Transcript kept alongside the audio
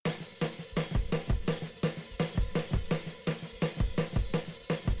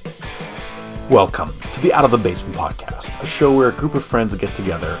Welcome to the Out of the Basement podcast, a show where a group of friends get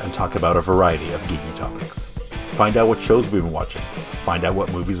together and talk about a variety of geeky topics. Find out what shows we've been watching, find out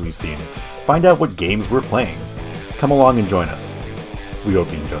what movies we've seen, find out what games we're playing. Come along and join us. We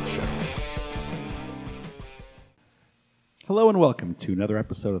hope you enjoy the show. Hello and welcome to another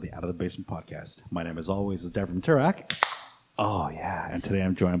episode of the Out of the Basement podcast. My name, as always, is Devin Turak. Oh yeah, and today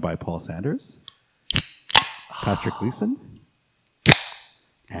I'm joined by Paul Sanders, Patrick Gleason,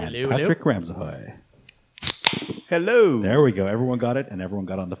 and Hello, Patrick Ramsahoy. Hello. There we go. Everyone got it, and everyone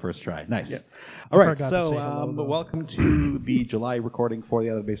got on the first try. Nice. Yep. All I right, forgot to say hello, so though. welcome to the July recording for the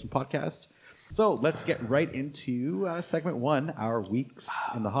Out of the Basement podcast. So let's get right into segment one, our weeks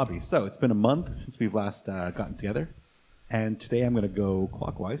in the hobby. So it's been a month since we've last gotten together, and today I'm going to go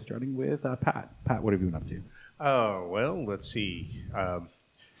clockwise, starting with Pat. Pat, what have you been up to? Oh, well, let's see.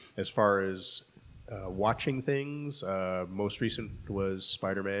 As far as watching things, most recent was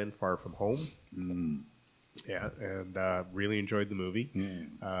Spider-Man Far From Home. Yeah, and really enjoyed the movie.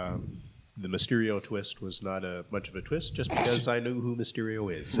 The Mysterio twist was not much of a twist, just because I knew who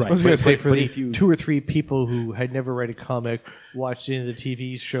Mysterio is. Right. I was going to say, But for the if you- 2 or 3 people who had never read a comic, watched any of the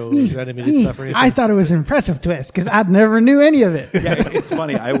TV shows, animated stuff, or anything. I thought it was an impressive twist because I never knew any of it. Yeah, it's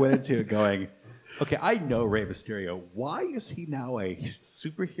funny. I went into it going, okay, I know Rey Mysterio. Why is he now a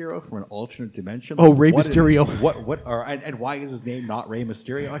superhero from an alternate dimension? Oh, Rey what is- Mysterio. And why is his name not Rey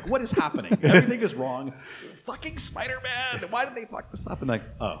Mysterio? Like, what is happening? Everything is wrong. Fucking Spider-Man. Why did they fuck this up? And like,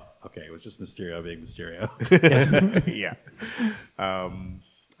 oh, okay, it was just Mysterio being Mysterio. Yeah.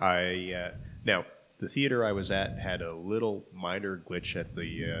 Now, the theater I was at had a little minor glitch at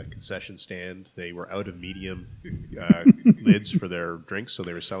the concession stand. They were out of medium lids for their drinks, so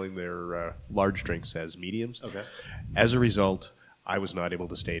they were selling their large drinks as mediums. Okay. As a result, I was not able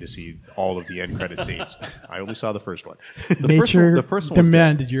to stay to see all of the end credit scenes. I only saw the first one. Nature the first one was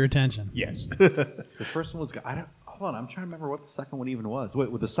demanded your attention. Yes. The first one was good. Hold on, I'm trying to remember what the second one even was. Wait,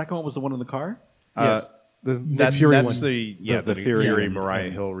 the second one was the one in the car? Yes. The Fury that's one. the Fury Fury and- Mariah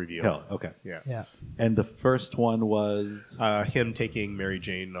and Hill reveal. Hill, okay. Yeah. Yeah. And the first one was... Him taking Mary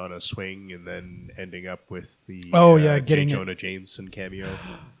Jane on a swing and then ending up with the getting J. it. Jonah Jameson cameo.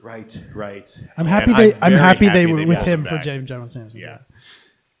 Right. I'm happy And they. I'm I'm very happy they happy were they with brought him him for back. James Jonah Jameson. Yeah.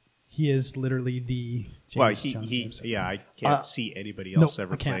 He is literally the. James Well, Jonah Jameson. I can't see anybody else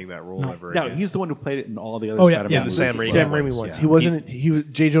ever I can't. playing that role No. ever No, again. he's the one who played it in all the other Oh, yeah. Spider-Man Yeah, the movies. Sam Raimi Sam ones, Raimi ones. yeah. He wasn't. He was.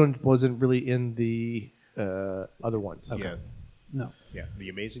 J. Jonah wasn't really in the other ones. Yeah, No. yeah, the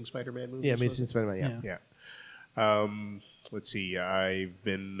Amazing Spider-Man movie. Yeah, Amazing Spider-Man. Yeah. Yeah. Yeah. Let's see. I've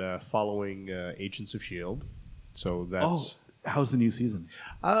been following Agents of S.H.I.E.L.D. So that's. How's the new season?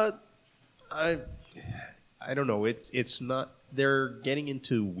 I don't know. It's not. They're getting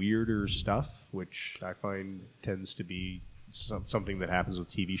into weirder stuff, which I find tends to be something that happens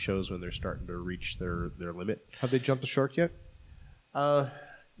with TV shows when they're starting to reach their limit. Have they jumped the shark yet?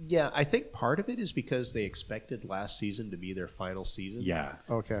 Yeah, I think part of it is because they expected last season to be their final season. Yeah.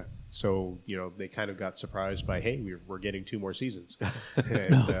 Okay. So they kind of got surprised by, hey, we're getting 2 more seasons.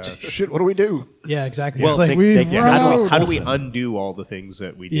 And, Shit. What do we do? Yeah. Exactly. Well, it's like they- we've they- run how do we- out. how do we undo all the things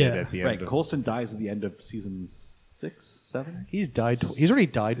that we did Yeah. at the end Right. of Colson dies at the end of season 6, 7? He's died. He's already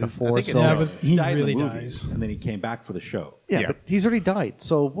died before. think So it's- Yeah, but he died in the really movies, dies. and then he came back for the show. yeah, Yeah. but he's already died.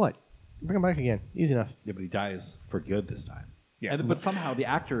 So what? Bring him back again. Easy enough. Yeah, but he dies for good this time. Yeah. But somehow the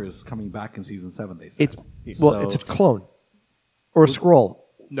actor is coming back in season 7, they said. It's So- it's a clone or a scroll.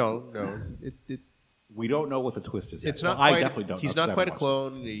 No. We don't know what the twist is yet. It's not Well, quite. I definitely don't He's know, 'cause not I quite a haven't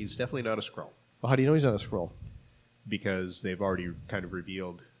clone. He's definitely not a Skrull Well, how do you know he's not a scroll? because they've already kind of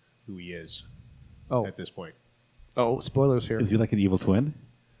revealed who he is Oh, at this point. spoilers here. watched it. Is he like an evil twin?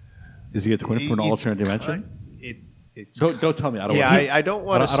 Is he a twin from an It's alternate dimension? It's Don't tell me. I don't yeah, want I don't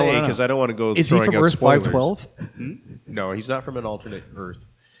want to I don't say wanna because know. I don't want to go. Is he throwing from out Earth spoilers. 512? No, he's not from an alternate Earth.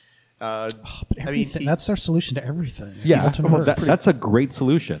 I mean, Everything- that's our solution to everything. Yeah. It's to Well, murder. That's a great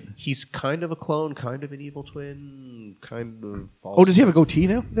solution. he's kind of a clone, kind of an evil twin, kind of. Oh, does he have a goatee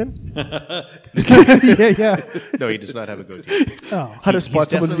now? Then yeah. No, he does not have a goatee. Oh. how to He's spot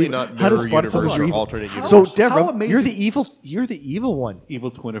someone's definitely evil? not How to mirror spot someone's universe or evil? alternate universe. So, How Devram, amazing- you're the evil. You're the evil one.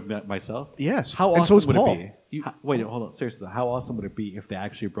 Evil twin of myself? Yes. How And awesome so is would Paul. it be? Wait, hold on. Seriously, how awesome would it be if they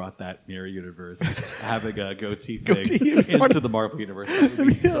actually brought that mirror universe, having a goatee thing, into the Marvel universe? That would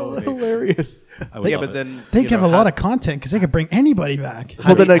be so amazing. hilarious. I would Yeah, love but it. then They you have know, a lot how- of content because they could bring anybody back. How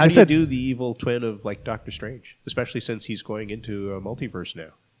Well, do then, you, like how I do said- you do the evil twin of like Doctor Strange, especially since he's going into a multiverse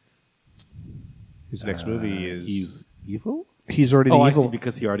now? His next movie is He's evil? He's already the Oh, I see, evil.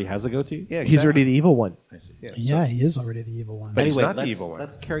 because he already has a goatee? yeah, He's already the evil one. I see. Yeah, so- Yeah, he is already the evil one. But he's Anyway, not the let's, evil one.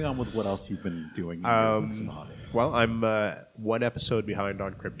 let's carry on with what else you've been doing. In your weeks in the hobby. Well, I'm one episode behind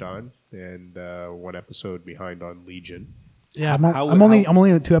on Krypton. and one episode behind on Legion. Yeah, How- I'm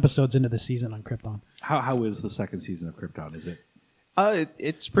only 2 episodes into the season on Krypton. How is the second season of Krypton? Is it?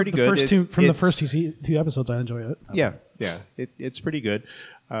 It's pretty The good. first It's- first two episodes, I enjoy it. Yeah. It's pretty good.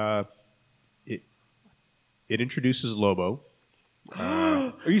 It introduces Lobo,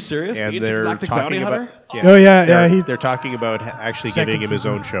 Are you serious? and The they're Intergalactic Bounty talking about. Hunter? Oh, yeah, they're, yeah, They're talking about actually Second giving him his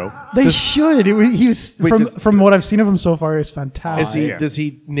season. own show. They should. He was Wait, from what I've seen of him so far, is fantastic. Is he, yeah. Does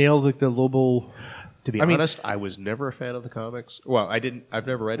he nail the Lobo? To be I mean- honest, I was never a fan of the comics. Well, I've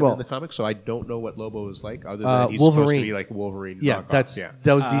never read him Well- in the comics, so I don't know what Lobo is like. Other than he's supposed to Wolverine. be like Wolverine. Yeah, knockoff.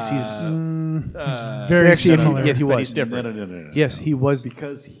 that was DC's. Very actually, similar. yeah, he But was. he's different. No. Yes, he was.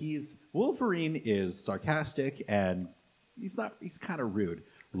 Because Wolverine is sarcastic and he's kind of rude.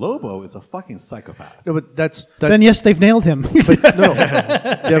 Lobo is a fucking psychopath. No, but that's Then yes, they've nailed him. But no,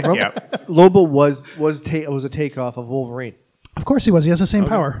 Deborah, Yeah. Lobo was a takeoff of Wolverine. Of course he was. He has the same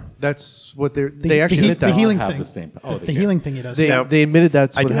power. That's what they The actually he- admit the that. healing have thing. the same- oh, the they do. healing thing he does. They, Now, they admitted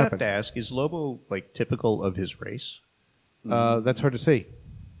that's I what do have happened. to ask: is Lobo like typical of his race? That's hard to say.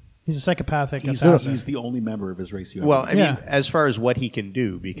 He's a psychopathic He's assassin. the only member of his race you Well, ever I mean, Yeah. as far as what he can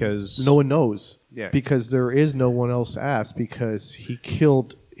do, because No one knows. Yeah. Because there is no one else to ask because he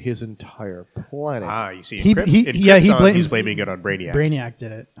killed his entire planet. you see, He- in Krypton, he- in yeah, he Krypton, blames- he's blaming it on Brainiac. Brainiac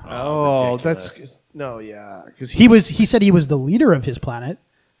did it. oh, ridiculous. that's no, yeah. Because He said he was the leader of his planet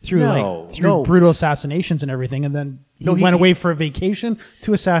through No. No. brutal assassinations and everything, and then he No, went away for a vacation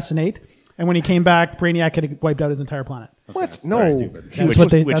to assassinate. And when he came back, Brainiac had wiped out his entire planet. what? That's No. very stupid. That's what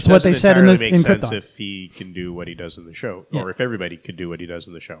they which said doesn't in entirely make sense Krypton. if he can do what he does in the show, Yeah. or if everybody could do what he does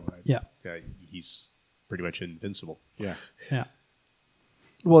in the show. Yeah. He's pretty much invincible. Yeah. Yeah.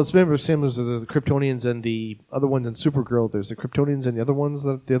 Well, it's remember the same as the Kryptonians and the other ones in Supergirl. There's the Kryptonians and the other ones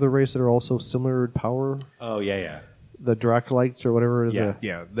that the other race that are also similar in power. Oh yeah. The Dracolites or whatever. Yeah.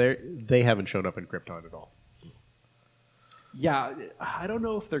 Yeah, they haven't shown up in Krypton at all. Yeah, I don't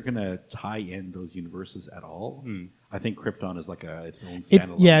know if they're gonna tie in those universes at all. I think Krypton is like its own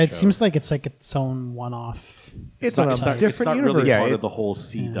standalone. It show. seems like it's like its own one-off. It's not, on a it's not, different it's not universe. really Yeah, part it- of the whole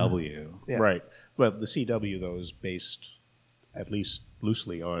CW. Yeah. Right. Well, the CW though is based at least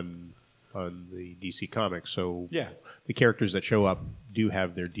loosely on the DC comics, so Yeah. the characters that show up do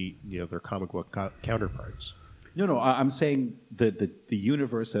have their their comic book counterparts. No, I'm saying the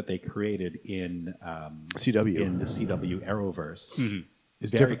universe that they created in CW. in the CW Arrowverse is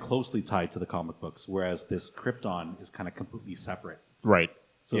It's very different. closely tied to the comic books, whereas this Krypton is kind of completely separate. Right.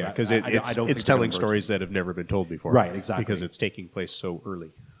 So yeah, that- because I don't it's think they're telling gonna merge stories that have never been told before. Right, exactly. Because it's taking place so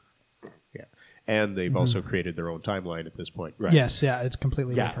early. Yeah, and they've also created their own timeline at this point. Right. Yes, yeah, it's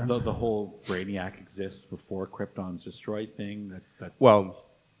completely Yeah, different. the whole Brainiac exists before Krypton's destroyed thing. That Well,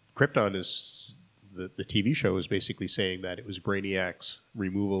 Krypton is the TV show is basically saying that it was Brainiac's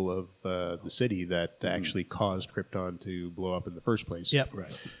removal of the city that actually caused Krypton to blow up in the first place. Yep.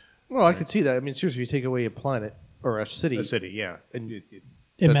 right. Well, I could see that. I mean, seriously, if you take away a planet or a city, The city, yeah. And-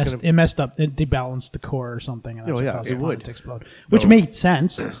 It That's messed up. It debalanced the core or something, and that's Oh, what yeah, caused it the planet would. to explode. Which No. made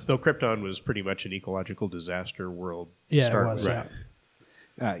sense. Though Krypton was pretty much an ecological disaster world. to Yeah, it start was. with.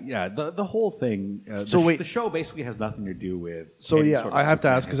 Yeah. Yeah, the whole thing. So wait- the show basically has nothing to do with. So any yeah, sort of I have to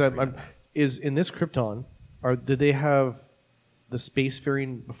Superman ask because history I'm in the past. is in this Krypton, did they have the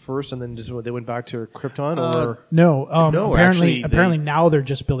spacefaring first and then just they went back to Krypton or No, No, apparently, actually, they- now they're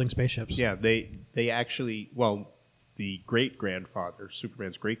just building spaceships. Yeah, they actually, well, the great-grandfather,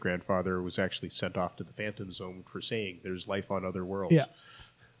 Superman's great-grandfather, was actually sent off to the Phantom Zone for saying there's life on other worlds. Yeah.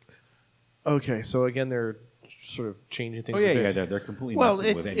 okay? So again, they're sort of changing things. Oh yeah, a bit. yeah, they're completely. Well,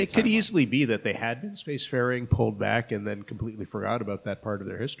 messing with any it could timelines. easily be that they had been spacefaring, pulled back, and then completely forgot about that part of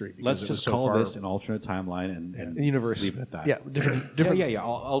their history. because Let's it was just so call far- this an alternate timeline and A universe. Leave it at that. Yeah, different. Yeah.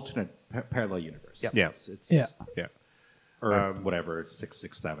 Alternate parallel universe. Yeah. It's Yeah. Yeah, or whatever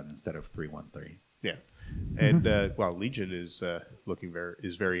 667 instead of 313. yeah. And well, Legion is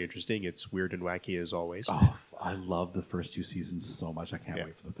is very interesting. It's weird and wacky as always. Oh, I love the first two seasons so much. I can't Yeah.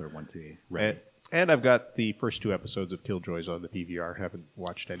 wait for the third one to be ready. And I've got the first two episodes of Killjoys on the PVR. Haven't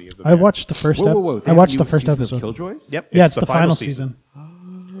watched any of them. I yet. watched the first. Whoa, whoa, whoa! I watched the first episode. Of Killjoys. Yep. Yeah, it's the final season.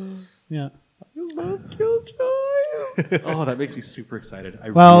 season. Yeah. I love Killjoys. Oh, that makes me super excited. I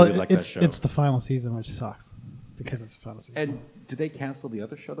Well, really like that it's show. it's the final season, which sucks because it's the final season. And did they cancel the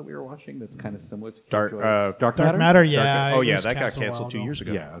other show that we were watching? That's kind of similar to Dark- Killjoys? Dark Dark Matter, yeah. Oh it yeah, was that got canceled a while canceled 2 ago. years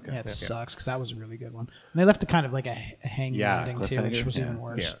ago. Yeah. Okay. Yeah, it sucks because that was a really good one. And they left it kind of like a hanging Yeah, ending too, which cliffhanger, was yeah. even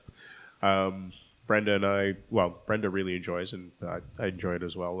worse. Yeah. Brenda and I, well, Brenda really enjoys, and I enjoy it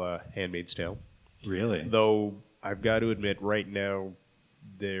as well. Handmaid's Tale. Really? Though I've got to admit, right now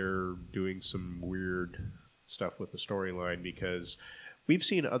they're doing some weird stuff with the storyline because we've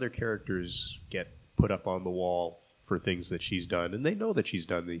seen other characters get put up on the wall for things that she's done, and they know that she's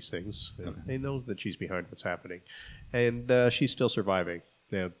done these things. And they know that she's behind what's happening, and she's still surviving.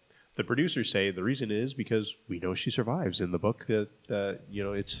 Now, the producers say the reason is because we know she survives in the book. That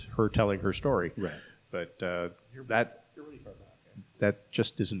it's her telling her story. Right. But that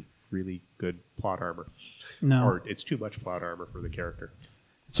just isn't really good plot armor. No. Or it's too much plot armor for the character.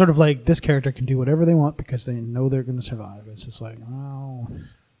 It's sort of like this character can do whatever they want because they know they're going to survive. It's just like, oh,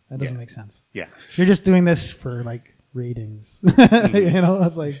 that doesn't make sense. Yeah. You're just doing this for like ratings.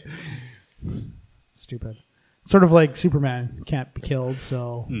 It's like stupid. It's sort of like Superman can't be killed,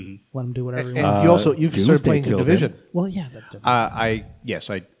 so let him do whatever he And wants. you've Doomsday started playing the killed him. Division. Well, yeah, that's different.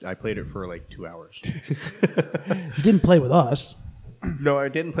 I played it for like 2 hours. You didn't play with us. No, I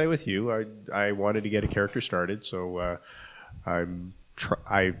didn't play with you. I wanted to get a character started, so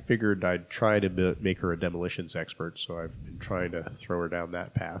I figured I'd try to make her a demolitions expert. So I've been trying to throw her down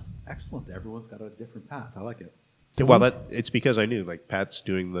that path. Excellent. Everyone's got a different path. I like it. Well, it's because I knew like Pat's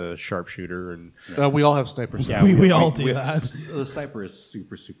doing the sharpshooter, and We all have snipers. Yeah, We all do that. The sniper is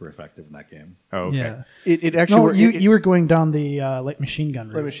super, super effective in that game. oh, okay. Yeah. It actually No, worked. you were going down the light machine gun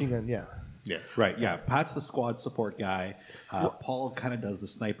light route. machine gun. Yeah. Yeah. Right, yeah. Pat's the squad support guy. Paul kind of does the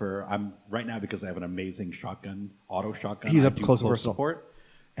sniper. I'm right now because I have an amazing shotgun, auto shotgun. He's I up do close and personal. support,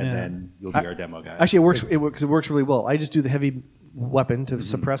 and Yeah. then you'll be our demo guy. Actually, it works really well. I just do the heavy weapon to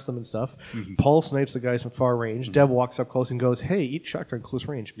suppress them and stuff. Paul snipes the guys from far range. Dev walks up close and goes, "Hey, eat shotgun close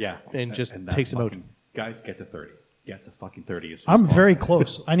range." yeah, and just that takes them out. fucking- Guys, get to 30. Get to fucking 30. As soon I'm as very possible.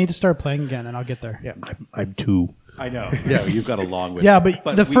 close. I need to start playing again, and I'll get there. Yeah. I'm 2. I know. Yeah, you've got a long way. Yeah,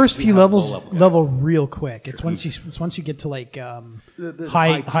 but the first we few have levels low-level guys. level real quick. It's once you get to like The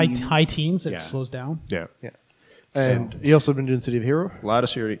high teens, it Yeah. slows down. Yeah. Yeah. And you also been doing City of Hero. A lot of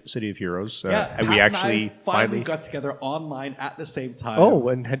City of Heroes. Yeah, And we Pat actually and I finally got together online at the same time. Oh,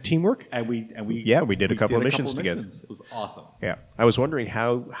 and had teamwork. and we we did a couple of missions together. It was awesome. Yeah, I was wondering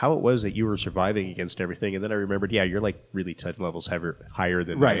how it was that you were surviving against everything, and then I remembered, you're like really 10 levels higher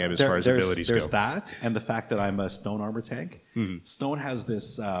than I am as far as abilities there's go. that, and the fact that I'm a stone armor tank. Stone has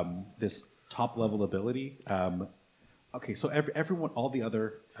this this top level ability. Okay, so everyone, all the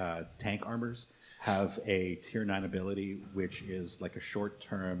other tank armors have a tier 9 ability, which is like a short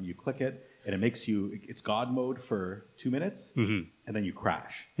term. You click it, and it makes you. It's God mode for 2 minutes, and then you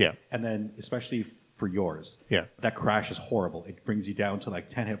crash. Yeah. And then, especially for yours, Yeah. that crash is horrible. It brings you down to like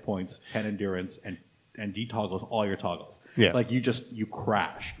 10 hit points, 10 endurance, and detoggles all your toggles. Yeah. Like you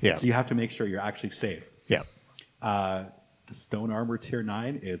crash. Yeah. So you have to make sure you're actually safe. Yeah, The Stone Armor Tier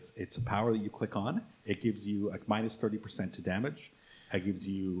 9, it's a power that you click on. It gives you like minus 30% to damage. It gives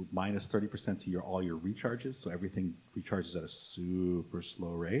you minus 30% to all your recharges. So everything recharges at a super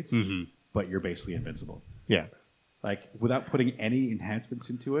slow rate, but you're basically invincible. yeah, Like without putting any enhancements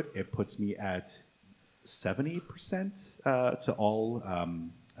into it, it puts me at 70% to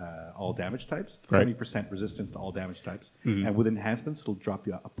all damage types. Right. 70% resistance to all damage types, and with enhancements, it'll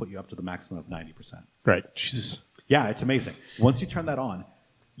put you up to the maximum of 90%. right. Jesus. Yeah, it's amazing. Once you turn that on,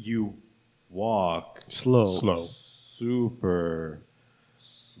 you walk Slow, super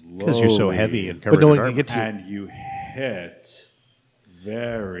slow because you're so heavy and covered no in one can armor. get to you. and you hit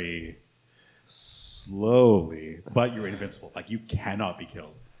very slowly, but you're invincible. Like you cannot be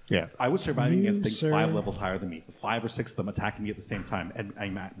killed. Yeah, I was surviving You, against things sir. 5 levels higher than me, 5 or 6 of them attacking me at the same time, and I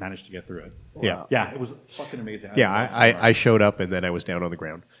managed to get through it. Yeah. Yeah, it was fucking amazing. yeah. love I Star. showed up and then I was down on the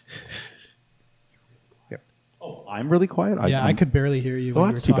ground. Yep. Oh, I'm really quiet. Yeah, I could barely hear you. Oh, when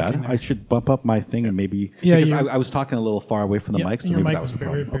you that's were too bad. talking there. I should bump up my thing and maybe. Yeah, because you- I was talking a little far away from the Yeah, mic, so your maybe mic that was was the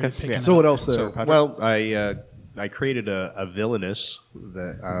very, problem. very Okay. picking So what else there, So, Patrick? well, I created a villainess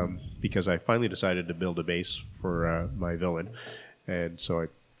that because I finally decided to build a base for my villain, and so I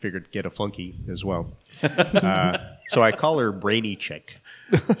figured get a flunky as well. So I call her Brainy Chick.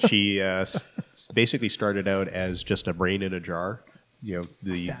 She basically started out as just a brain in a jar. You know,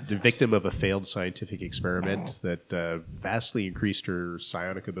 the victim of a failed scientific experiment that vastly increased her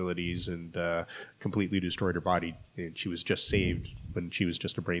psionic abilities and completely destroyed her body. And she was just saved when she was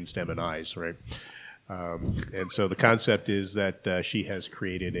just a brainstem and eyes, right? And so the concept is that she has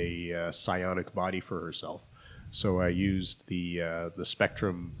created a psionic body for herself. So I used the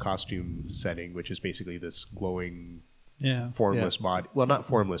Spectrum costume setting, which is basically this glowing, Yeah. formless body. Well, not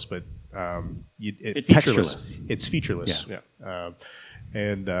formless, but It's featureless. textureless. It's featureless. Yeah.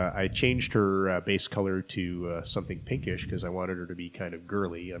 And I changed her base color to something pinkish because I wanted her to be kind of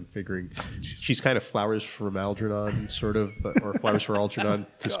girly. I'm figuring she's kind of Flowers from Algernon, sort of, or Flowers for Algernon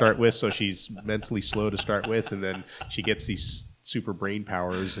to start with. So she's mentally slow to start with, and then she gets these super brain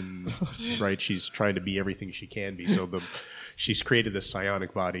powers, and right, she's trying to be everything she can be. So she's created this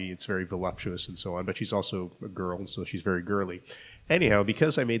psionic body. It's very voluptuous and so on, but she's also a girl, so she's very girly. Anyhow,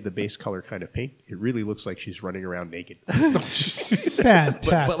 because I made the base color kind of pink, it really looks like she's running around naked.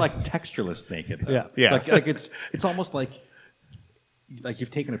 Fantastic. but like textureless naked. Though. Yeah. Yeah. Like it's almost like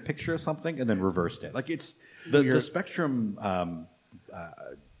you've taken a picture of something and then reversed it. Like it's the Spectrum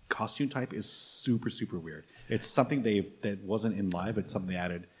costume type is super, super weird. It's something that wasn't in live. It's something they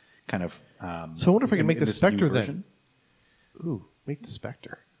added kind of. So I wonder if I can make the this Spectre new then. version. Ooh, make the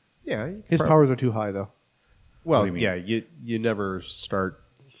Spectre. Yeah, His powers are too high, though. Well, What do you yeah, you never start.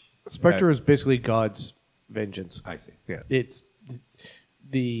 Spectre is basically God's vengeance. I see. Yeah, It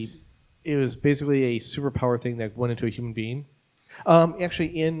was basically a superpower thing that went into a human being.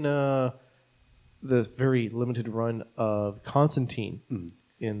 Actually, in the very limited run of Constantine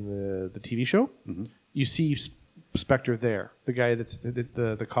in the TV show, you see Spectre there, the guy that's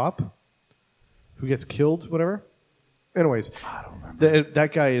the cop who gets killed, whatever. Anyways, I don't remember.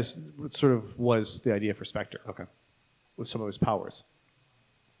 that guy was the idea for Spectre. Okay. With some of his powers.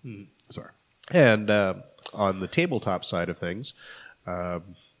 Sorry. and on the tabletop side of things,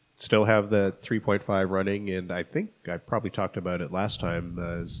 still have the 3.5 running, and I think I probably talked about it last time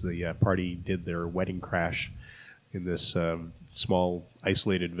as the party did their wedding crash in this small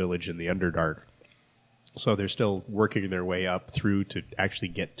isolated village in the Underdark. So they're still working their way up through to actually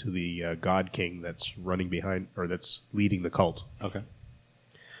get to the God King that's running behind, or that's leading the cult. Okay.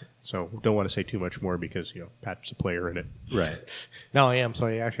 So don't want to say too much more because Pat's a player in it. Right. Now I am, so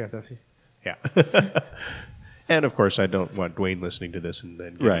I actually have to. Yeah. And of course, I don't want Dwayne listening to this and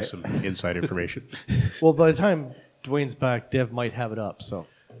then getting Right. some inside information. Well, by the time Dwayne's back, Dev might have it up. So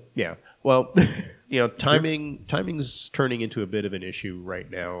Yeah. Well, timing's turning into a bit of an issue right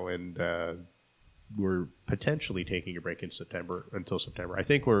now, and we're potentially taking a break until September. I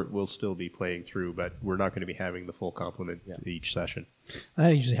think we'll still be playing through, but we're not going to be having the full complement each session.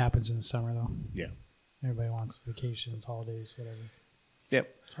 That usually happens in the summer, though. Yeah. Everybody wants vacations, holidays, whatever.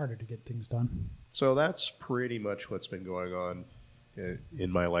 Yep. It's harder to get things done. So that's pretty much what's been going on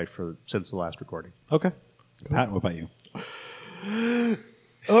in my life since the last recording. Okay. Pat, what about you?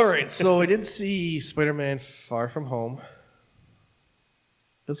 all right, so I did see Spider-Man: Far From Home.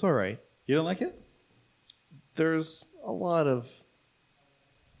 It's all right. You don't like it? There's a lot of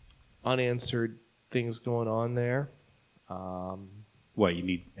unanswered things going on there. What you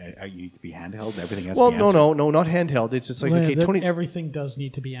need to be handheld. Everything has. Well, to be answered? no, not handheld. It's just like Well, okay, Tony. everything does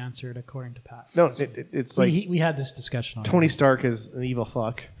need to be answered according to Pat. No, it's like we had this discussion on Tony Stark is an evil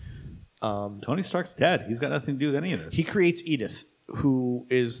fuck. Tony Stark's dead. He's got nothing to do with any of this. He creates Edith, who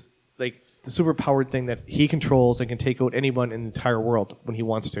is like the superpowered thing that he controls and can take out anyone in the entire world when he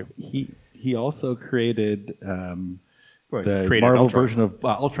wants to. He also created Well, he the created Marvel Ultron. version of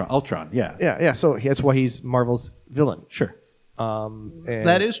Ultron. Ultron, yeah. Yeah. So that's why he's Marvel's villain. Sure. And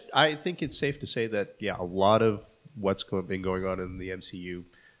That is, I think it's safe to say that, a lot of what's been going on in the MCU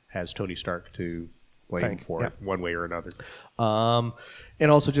has Tony Stark to blame Thank- for yeah. it, one way or another. and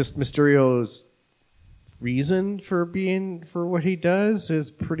also just Mysterio's reason for what he does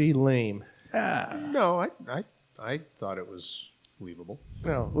is pretty lame. No, I thought it was believable.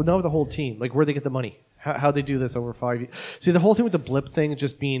 No, well, not with the whole team. Like where they get the money, how they do this over 5 years. See, the whole thing with the blip thing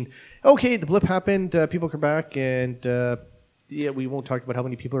just being okay. The blip happened. People come back, and we won't talk about how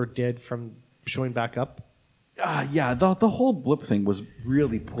many people are dead from showing back up. Yeah, the whole blip thing was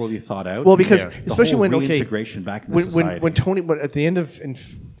really poorly thought out. Well, because Yeah. especially when reintegration back in when society. when Tony, but at the end of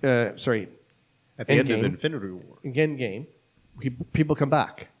sorry, At the end of Endgame. Infinity War. again game, people come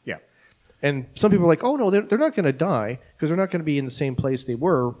back. Yeah. And some people are like, oh, no, they're not going to die because they're not going to be in the same place they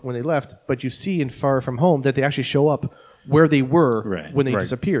were when they left. But you see in Far From Home that they actually show up where they were Right. when they Right.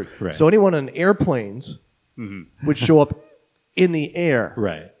 disappeared. Right. So anyone on airplanes would show up in the air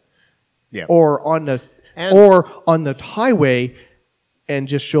right. Yeah. or on the highway and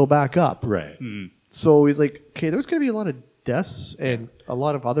just show back up. Right. So he's like, okay, there's going to be a lot of deaths and a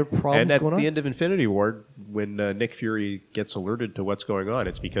lot of other problems And at going the on. end of Infinity War, when Nick Fury gets alerted to what's going on,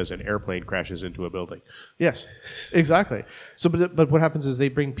 it's because an airplane crashes into a building. Yes, exactly. So, but what happens is they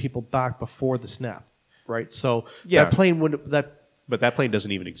bring people back before the snap, right? So Yeah. that plane would But that plane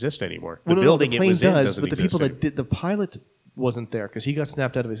doesn't even exist anymore. The well, no, building the it plane was in does, doesn't but the exist people that anymore. did the pilot wasn't there because he got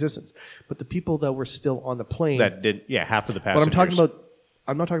snapped out of existence. But the people that were still on the plane, That did, half of the but passengers.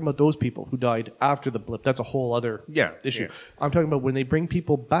 I'm not talking about those people who died after the blip. That's a whole other Yeah, issue. yeah. I'm talking about when they bring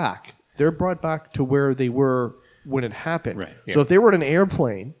people back, they're brought back to where they were when it happened. Right. So Yeah. if they were in an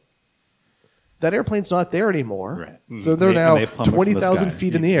airplane, that airplane's not there anymore. Right. So they're And now they plummet from the 20,000 sky.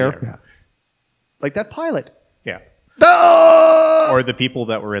 feet in the air, Yeah. like that pilot. Yeah. No! or the people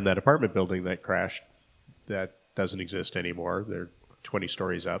that were in that apartment building that crashed, that doesn't exist anymore. They're 20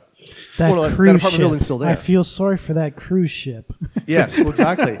 stories up. That Well, that cruise apartment ship. building's still there. I feel sorry for that cruise ship. Yes, well,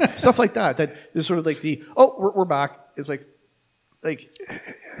 exactly. Stuff like that. That is sort of like we're back. It's like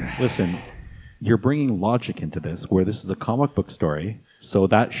Listen, you're bringing logic into this, where this is a comic book story, so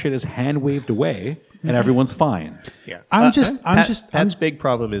that shit is hand waved away, and everyone's fine. Yeah, Pat's big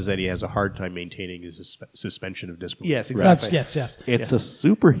problem is that he has a hard time maintaining his suspension of disbelief. yes, That's exactly. yes. It's a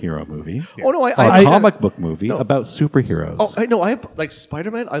superhero movie, Oh no, a I comic book movie about superheroes. Oh, I know. I like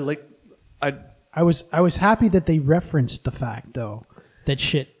Spider-Man. I was happy that they referenced the fact though that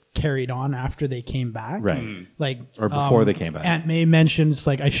shit carried on after they came back. Right. Like Or before they came back. Aunt May mentioned it's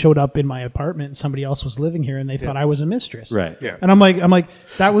like I showed up in my apartment and somebody else was living here and they thought I was a mistress. Right. Yeah. And I'm like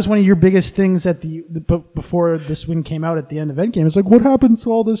that was one of your biggest things at before this one came out at the end of Endgame. It's like what happened to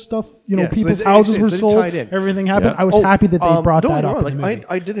all this stuff? You know, Yeah, so people's it- houses it- were it sold. tied in. Everything happened. Yeah. I was happy that they brought don't that get me up. wrong, in the like movie.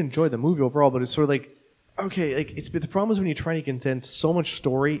 I did enjoy the movie overall, but it's sort of like okay, like the problem is when you're trying to condense so much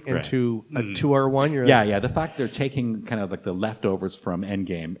story into a 2-hour one. You're Yeah, the fact they're taking kind of like the leftovers from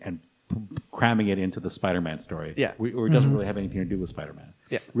Endgame and cramming it into the Spider-Man story. Yeah. Or it doesn't really have anything to do with Spider-Man.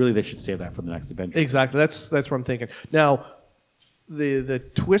 Yeah. Really, they should save that for the next Avengers. exactly. That's what I'm thinking. Now, the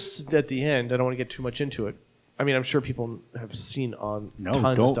twists at the end. I don't want to get too much into it. I mean, I'm sure people have seen on No,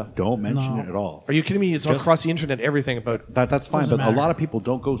 tons of stuff. don't mention No. it at all. Are you kidding me? It's all across the internet. Everything about That's fine, Doesn't but matter. a lot of people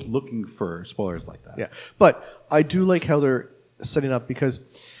don't go looking for spoilers like that. yeah. But I do like how they're setting up because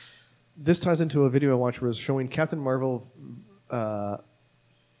this ties into a video I watched where it's showing Captain Marvel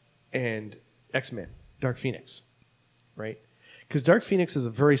and X-Men, Dark Phoenix, right? Because Dark Phoenix is a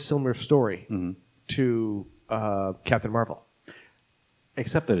very similar story to Captain Marvel.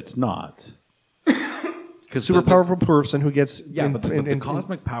 Except that it's not. Because Super powerful person who gets Yeah, but the in-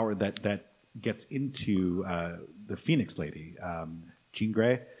 cosmic power that gets into the Phoenix Lady, Jean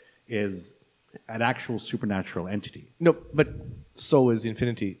Grey, is an actual supernatural entity. No, but so is the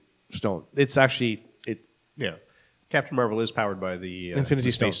Infinity Stone. It's actually Yeah, Captain Marvel is powered by the Infinity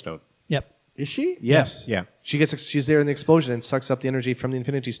the Space Stone. Yep. Is she? yes, Yeah. She's there in the explosion and sucks up the energy from the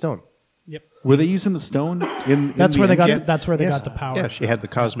Infinity Stone. Yep. Were they using the stone in That's the where they got. end? Yeah. That's where they Yes. got the power. Yeah, she had the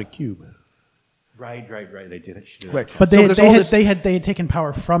cosmic cube. Right. They did it. She did it. Right. But So they, there's they all had this- they had taken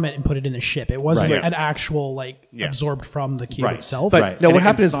power from it and put it in the ship. It wasn't Right. an actual like Yeah. absorbed from the cube Right. itself. But Right. no, And what it-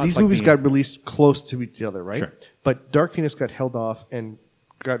 happened it's is not these like movies the- got released close to each other, right? Sure. But Dark Phoenix got held off and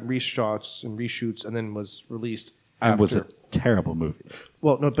got reshots and reshoots, and then was released And after. was a terrible movie.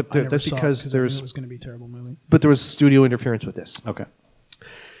 Well, no, but I never that's saw it because 'cause I knew there's it was going to be a terrible movie. but there was studio interference with this. Okay.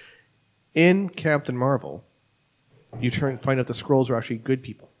 In Captain Marvel, you find out the Skrulls are actually good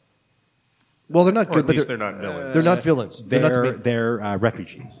people. Well, they're not Or good, at but least they're not villains. they're not villains. They're not the main, They're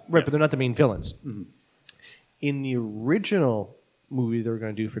refugees. right, but they're not the main villains. In the original movie they were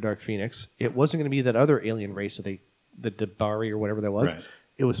going to do for Dark Phoenix, it wasn't going to be that other alien race that the Dabari or whatever that was. Right.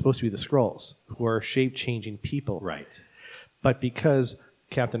 It was supposed to be the Skrulls, who are shape-changing people. Right. But because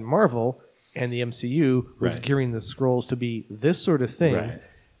Captain Marvel and the MCU was Right. gearing the Skrulls to be this sort of thing, Right. it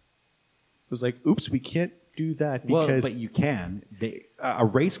was like, oops, we can't do that Well, because but you can. A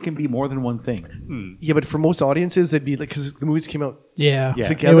race can be more than one thing. yeah, but for most audiences, they'd be like, because the movies came out Yeah, Yeah.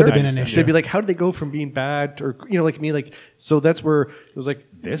 together, it would have been I an understand. issue. they'd be like, how did they go from being bad or like me, like so that's where it was like,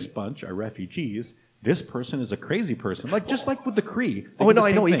 This bunch are refugees. This person is a crazy person. Just like with the Kree. They Oh, did no, the I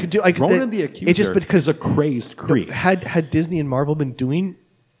same know, you thing. could do- Ronan the it just- Accuser because- is a crazed Kree. had Disney and Marvel been doing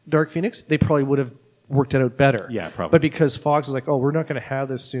Dark Phoenix, they probably would have worked it out better. Yeah, probably. But because Fox was like, oh, we're not going to have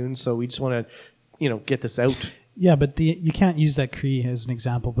this soon, so we just want to, get this out. Yeah, but you can't use that Kree as an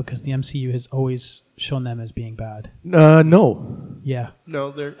example because the MCU has always shown them as being bad. No, Yeah.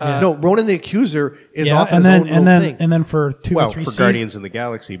 No, they're no. Ronan the Accuser is yeah, off and his then own and little then thing. and then for two or three for seasons, Guardians in the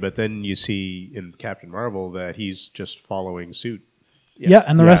Galaxy, but then you see in Captain Marvel that he's just following suit. yeah,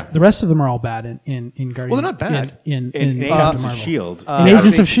 and the Yeah. rest of them are all bad in Guardians. Well, they're not bad. in In Captain Agents of Marvel. Shield. In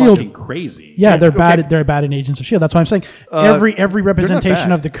Agents of Fucking Shield, crazy. yeah, they're Okay. bad. They're bad in Agents of Shield. That's why I'm saying every representation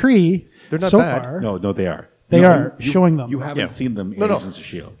bad. of the Kree They're not so bad. far. No, they are. They No, are showing them. You haven't Yeah. seen them in No. Agents of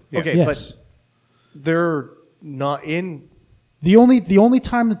Shield. Okay, Yes. but they're not in. The only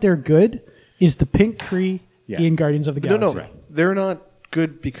time that they're good is the pink Kree Yeah. in Guardians of the No, Galaxy. no, they're not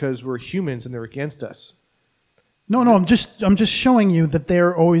good because we're humans and they're against us. No, I'm just showing you that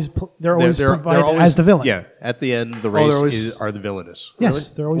they're always provided as the villain. Yeah, at the end, the they're race always- are the villainous. Yes, Really?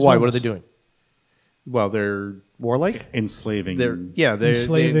 they're always Why? villains. What are they doing? Well, they're Warlike? enslaving. they're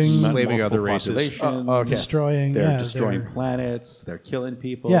Enslaving- enslaving other multiple races. populations. Oh, okay. Destroying. They're yeah, destroying they're- planets. They're killing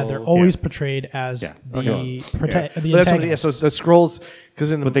people. Yeah, they're always portrayed as Yeah. the Okay. the But that's what, yeah, antagonist. so the scrolls,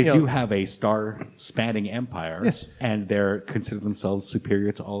 because in But they you do know, have a star-spanning empire. Yes. And they're consider themselves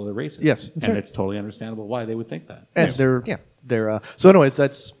superior to all other races. Yes. That's And right. it's totally understandable why they would think that. and they're so anyways,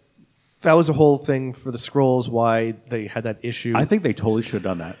 that was the whole thing for the scrolls, why they had that issue. I think they totally should have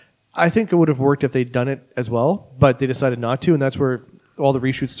done that. I think it would have worked if they'd done it as well, but they decided not to, and that's where all the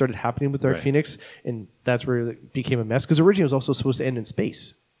reshoots started happening with Dark Right. Phoenix, and that's where it became a mess, because originally it was also supposed to end in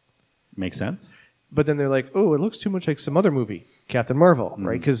space. Makes sense. But then they're like, oh, it looks too much like some other movie, Captain Marvel,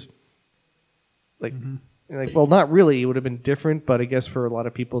 right? Because, like, well, not really. It would have been different, but I guess for a lot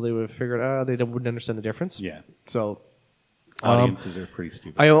of people, they would have figured, wouldn't understand the difference. Yeah. So Audiences are pretty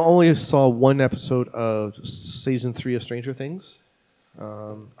stupid. I only saw one episode of season 3 of Stranger Things.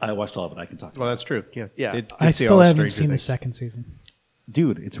 I watched all of it. I can talk Well, about that's true. Yeah, Yeah. I see still all haven't Stranger seen the Things. second season. it.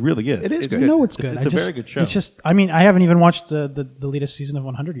 Dude, it's really good. It is It's good. I know it's It's- good. it's a very good show. It's just, I mean, I haven't even watched the latest season of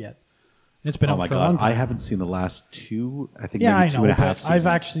 100 yet. It's been Oh up my for a long god, time. I haven't seen the last two. I think Yeah, maybe I two know, and a but half seasons. I've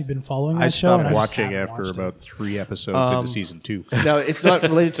actually been following that I show. and stopped I just watching haven't after watched it. about 3 episodes into season 2. Now, it's not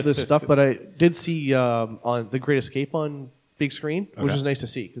related to this stuff, but I did see on The Great Escape on big screen, which Okay. is nice to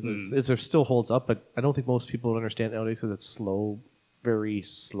see because it still holds up. But I don't think most people would understand nowadays because it's slow, very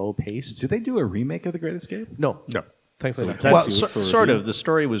slow paced. Did they do a remake of The Great Escape? No, No. thankfully So not. that's- Well, do it for sort review? of. The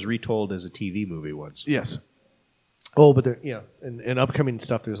story was retold as a TV movie once. Yes. Oh, but in upcoming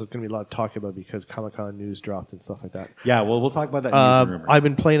stuff, there's going to be a lot of talk about because Comic-Con news dropped and stuff like that. Yeah, well, we'll talk about that in news and rumors. I've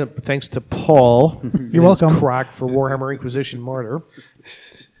been playing it thanks to Paul. You're welcome. Crack for Warhammer Inquisition Martyr.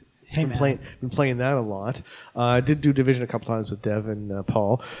 Hey, man. Been playing that a lot. I did do Division a couple times with Dev and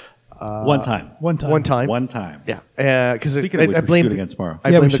Paul. One time. One time. One time. Yeah. Yeah, because Speaking of which, I we should blamed do it again tomorrow. I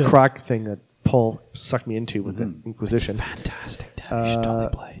Yeah, we blamed the should. crack thing that Paul sucked me into with the Inquisition. Fantastic. Dad. You should totally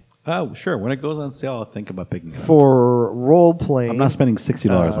play. Oh, sure. When it goes on sale, I'll think about picking it up. For role playing, I'm not spending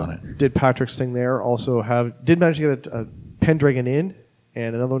 $60 on it. Did Patrick's thing there? Also did manage to get a Pendragon in,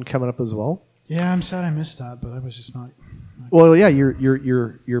 and another one coming up as well. Yeah, I'm sad I missed that, but I was just not. Well, yeah, your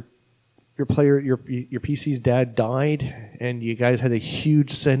player, your PC's dad died, and you guys had a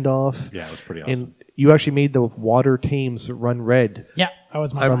huge send off. Yeah, it was pretty awesome. And you actually made the water teams run red. Yeah, that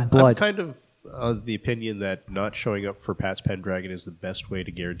was my From plan. blood. I'm kind of of the opinion that not showing up for Pat's Pendragon is the best way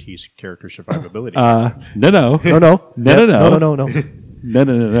to guarantee character survivability. No. No. No. No.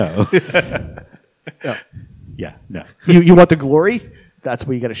 No. Yeah, no. You want the glory? That's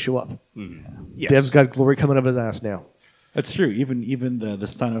where you got to show up. Yeah. Dev's got glory coming up his ass now. That's true. Even the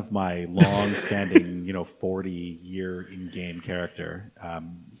son of my long-standing, 40-year in-game character,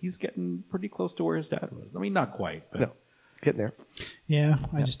 he's getting pretty close to where his dad was. I mean, not quite, but No, getting there. Yeah,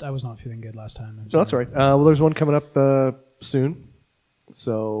 I was not feeling good last time. No, that's all right. Well, there's one coming up soon.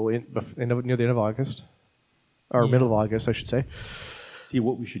 So near the end of August, or Yeah. middle of August, I should say. see,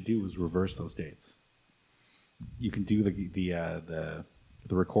 what we should do is reverse those dates. You can do the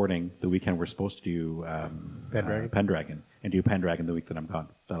recording the weekend we're supposed to do Pendragon, and do Pendragon the week that I'm gone.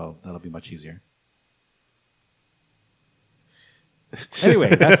 That'll be much easier.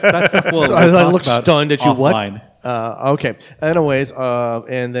 Anyway, that's stuff we'll So I talk look about stunned at you. offline. What? Okay. Anyways,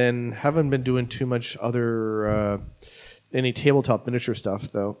 and then haven't been doing too much other any tabletop miniature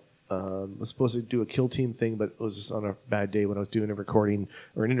stuff though. I was supposed to do a kill team thing, but it was just on a bad day when I was doing a recording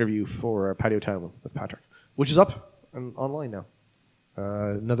or an interview for Patio Time with Patrick, which is up and online now.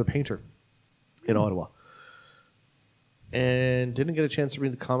 Another painter in Ottawa. And didn't get a chance to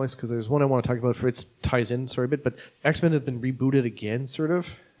read the comics because there's one I want to talk about for it ties in, sorry, but X-Men have been rebooted again, sort of.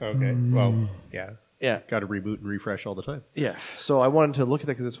 Okay. Well, yeah. Yeah. Got to reboot and refresh all the time. Yeah, so I wanted to look at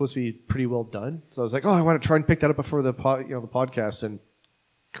that because it's supposed to be pretty well done. So I was like, oh, I want to try and pick that up before the the podcast, and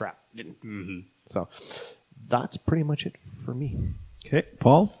crap, didn't. Mm-hmm. So that's pretty much it for me. Okay,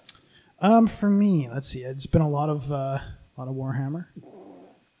 Paul. For me, let's see. It's been a lot of Warhammer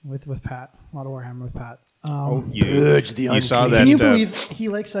with Pat. A lot of Warhammer with Pat. You saw that. Can you believe he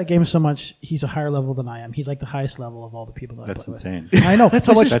likes that game so much? He's a higher level than I am. He's like the highest level of all the people that That's I play insane. with. I know. That's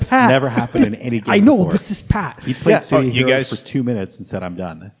how much. That's Pat. never happened in any game. I know. before. This is Pat. He played Yeah. City You Heroes guys- for 2 minutes and said, "I'm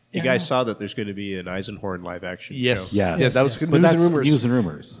done." You guys saw that there's going to be an Eisenhorn live action show. Yes. Yeah, that was yes. good But news that's and rumors. news and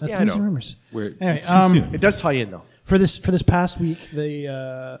rumors. That's Yeah, I news and know. rumors. We're, Anyway, it's too soon. It does tie in though. For this past week,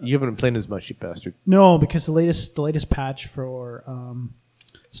 the You haven't been playing as much, you bastard. no, because the latest patch for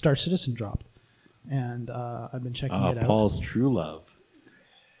Star Citizen dropped, and I've been checking it out. Paul's true love.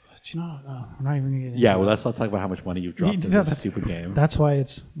 But you know, we're not even gonna get into Yeah, it. well, let's not talk about how much money you've dropped in Yeah, this stupid game. That's why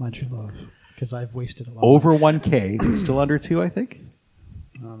it's my true love, because I've wasted a lot. Over 1K. It's still under 2, I think.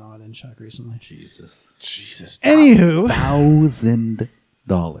 I don't know. I didn't check recently. Jesus. Jesus. Anywho, $1,000.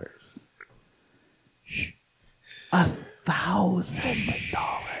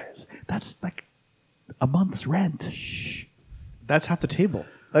 $1,000. That's like a month's rent. That's half the table.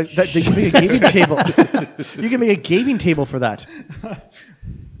 Like that, you can make a gaming table. You can make a gaming table for that.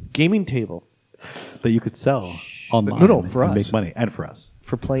 Gaming table That you could sell online. No, for and us. make money, and for us.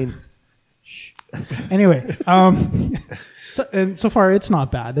 for playing. anyway, so far it's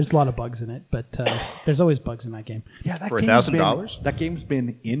not bad. There's a lot of bugs in it, but there's always bugs in that game. Yeah, that For game's been- $1,000? That game's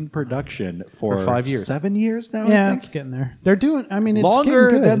been in production for 5 years. 7 years now. I Yeah, think. it's getting there. They're doing. I mean, it's Longer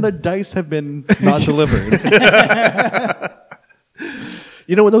getting good. than the dice have been not delivered.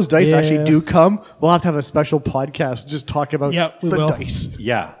 You know when those dice Yeah. actually do come, we'll have to have a special podcast just talk about Yep, we the will. dice.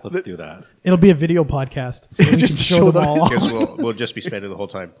 Yeah, let's do that. It'll be a video podcast. So we Just can show show them. them all. Because we'll just be spending the whole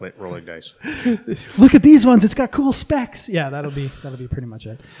time rolling dice. Look at these ones. It's got cool specs. Yeah, that'll be pretty much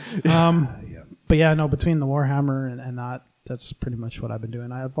it. But yeah, no, between the Warhammer and that's pretty much what I've been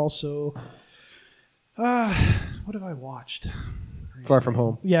doing. I've also, what have I watched? Far From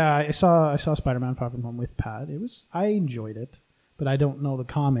Home. Yeah, I saw Spider-Man: Far From Home with Pat. I enjoyed it, but I don't know the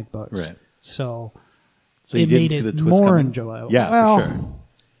comic books, Right. So So you it didn't made see it the twist more coming? enjoyable. Yeah, Well, for sure.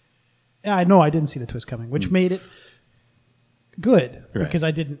 Yeah, I know I didn't see the twist coming, which made it good Right. because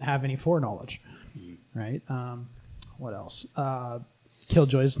I didn't have any foreknowledge. Right. What else?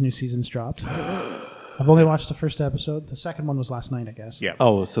 Killjoy's new season's dropped. I've only watched the first episode. The second one was last night, I guess. Yeah.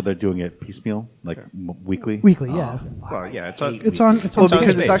 Oh, so they're doing it piecemeal, like weekly? Weekly, yeah. Well, yeah, it's on. It's on. It's on. Well, It's on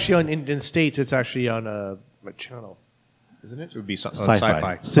because space. it's actually on in States, it's actually on a channel, isn't it? It would be on Sci-fi.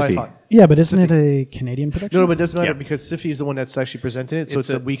 sci-fi. Sci-fi. Yeah, but isn't it a Canadian production? No, but it doesn't matter Yeah. because Syfy is the one that's actually presenting it, so It's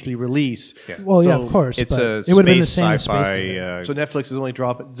it's a a- weekly release. Yeah. Well, yeah, So of course. It's but a it would have been the space same as sci-fi. Space Station. So Netflix is only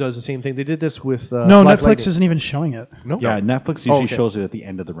does the same thing. They did this with No, Black Netflix Lightning. isn't even showing it. No. Yeah, Netflix Oh, usually okay. shows it at the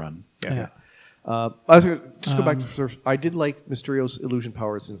end of the run. Yeah. I was gonna just go back to first. I did like Mysterio's illusion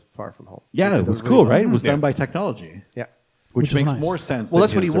powers in Far From Home. Yeah, That it was really cool, well. right? It was Yeah. done by technology, Yeah. which Which is makes nice. more sense. Well, than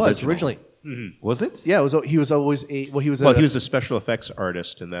that's what he his was original. originally. Was it? Yeah, he was always a well. He was Well, he was a special effects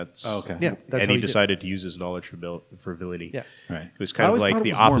artist, and that's Oh, okay. yeah. That's and how he did. decided to use his knowledge for villainy. Yeah. Right. It was I kind of always like thought it the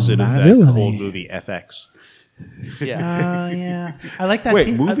was more opposite of that villainy. old movie FX. Yeah. Yeah, I like that.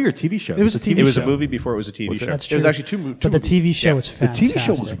 Wait, movie or TV show? It was a TV It was show. a movie before it was a TV Was it? show. That's It was true. actually two But the movies. TV show Yeah. was The fantastic. TV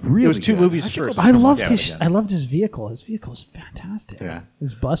show was really It was two good. movies I should go first. back I and loved watch his. it I again. loved his vehicle. His vehicle was fantastic. Yeah.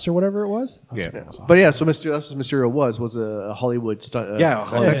 His bus or whatever it was. Yeah. But yeah, so that's what Mysterio was a Hollywood stunt. Yeah,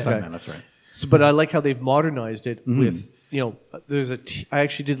 Hollywood effects guy. stuntman, that's right. So, but I like how they've modernized it with there's I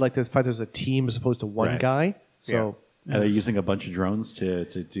actually did like the fact there's a team as opposed to one Right. guy. So And they're using a bunch of drones to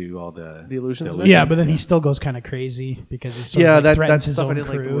do all the illusions and Yeah, but then he still goes kind of crazy because he sort Yeah, of like that- threatens that his stuff I own didn't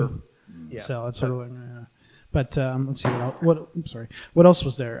like the crew. word. Yeah. So it's sort of like, but let's see I'm sorry. What else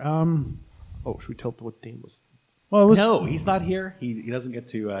was there? oh, should we tell what Dane was? Well, it was No, he's not here. He doesn't get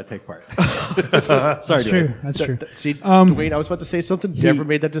to take part. Sorry, that's true. Dwayne. That's true. See, Dwayne, I was about to say something. Never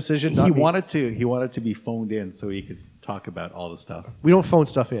made that decision. Not He me. wanted to be phoned in so he could talk about all the stuff. We don't phone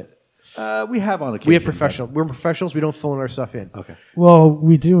stuff in. We have on occasion. We have professional. We're professionals. We don't phone our stuff in. but- Okay. Well,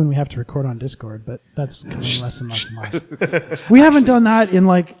 we do, and we have to record on Discord, but that's coming less and less and less. We haven't done that in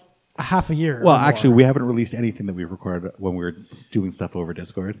like a half a year. Well, or more. actually, we haven't released anything that we recorded when we were doing stuff over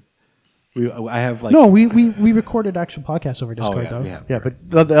Discord. I have like no, we recorded actual podcasts over Discord yeah, though. we have. Yeah,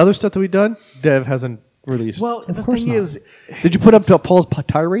 but the other stuff that we've done, Dev hasn't released. Well, the course thing not. is, did you put up Paul's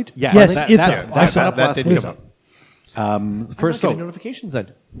tirade? yeah, Yes, that, it's that, up. I saw that, it. that That did didn't come come up. up. First, I'm not getting so notifications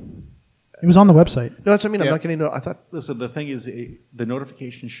then. It was on the website. No, that's what I mean. I'm Yeah. not getting. No, I thought. listen, the thing is, the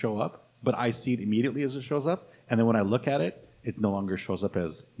notifications show up, but I see it immediately as it shows up, and then when I look at it, it no longer shows up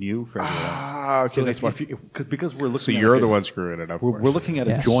as new for everyone else. Ah, okay, So that's if you, because we're looking. So at you're like the a- one screwing it up. We're looking at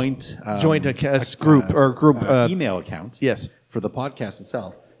Yes. a joint group. email account. Yes. For the podcast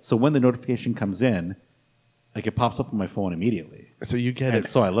itself. So when the notification comes in, like it pops up on my phone immediately. So you get And it.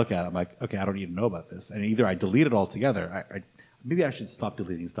 so I look at it, I'm like, okay, I don't need to know about this. And either I delete it altogether. Maybe I should stop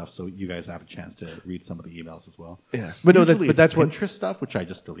deleting stuff so you guys have a chance to read some of the emails as well. Yeah. But no, Usually but that's it's what. Pinterest stuff, which I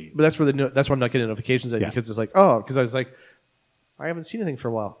just delete. But that's where that's why I'm not getting notifications then Yeah. because it's like because I was like I haven't seen anything for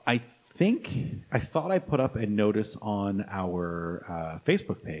a while. I thought I put up a notice on our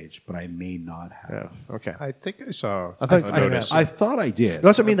Facebook page, but I may not have. Yeah. Okay. I think I saw I thought- a I- notice. I thought I did.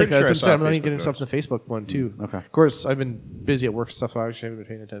 That's what I mean. I'm Like, pretty that's sure what I I'm saying. saw I'm not a even getting Facebook stuff in the Facebook one too. Okay. Of course, I've been busy at work and stuff, so I actually haven't been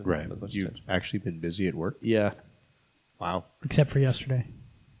paying attention. Right. as much You've attention. actually been busy at work. Yeah. Wow. Except for yesterday.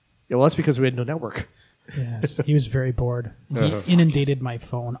 Yeah. Well, that's because we had no network. Yes, he was very bored. He inundated my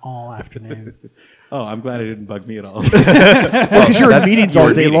phone all afternoon. Oh, I'm glad it didn't bug me at all. Because you're in meetings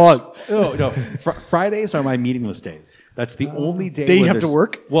all day long. No. Fridays are my meetingless days. That's the only day Day you where have to there's-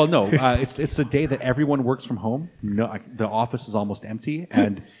 work? Well, no, it's the day that everyone works from home. No, the office is almost empty,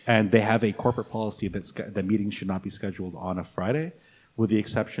 and they have a corporate policy that the meetings should not be scheduled on a Friday, with the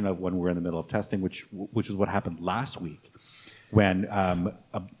exception of when we're in the middle of testing, which is what happened last week, when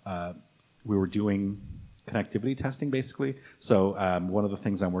we were doing connectivity testing, basically. So one of the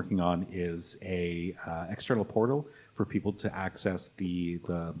things I'm working on is a external portal for people to access the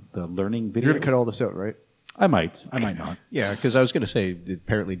learning videos. You're going to cut all this out, right? I might not. Yeah, because I was going to say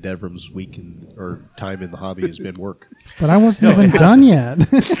apparently Devram's week or time in the hobby has been work. But I wasn't even done yet.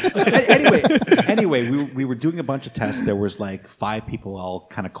 Anyway, we were doing a bunch of tests. There was like 5 people all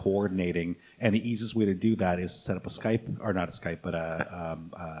kind of coordinating, and the easiest way to do that is to set up a Skype, or not a Skype, but a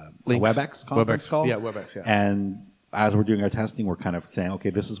WebEx conference call. Yeah, WebEx, yeah. And as we're doing our testing, we're kind of saying, okay,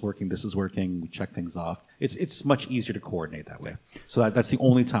 this is working. We check things off. It's much easier to coordinate that way. So that's the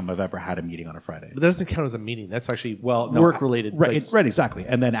only time I've ever had a meeting on a Friday. But that doesn't count as a meeting. That's actually No, work-related. Right, like- right, exactly.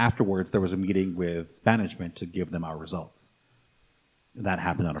 And then afterwards, there was a meeting with management to give them our results. And that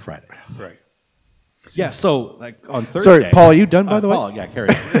happened on a Friday. Right. Yeah, so like on Thursday. Sorry, Paul, are you done, by the way? Paul, yeah, carry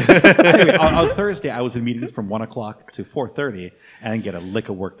on. Anyway, on Thursday, I was in meetings from 1 o'clock to 4:30 and didn't get a lick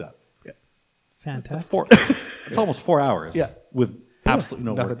of work done. That's Fantastic. it's almost 4 hours. Yeah. With absolutely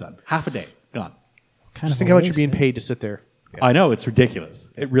no nothing. work done. Half a day gone. Kind Just of think a how much you're waste, being eh? paid to sit there. I know, it's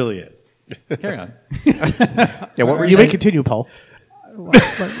ridiculous. It really is. Carry on. Yeah, what were You you may saying? continue, Paul.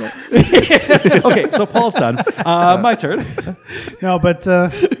 Okay, so Paul's done. My turn. No, but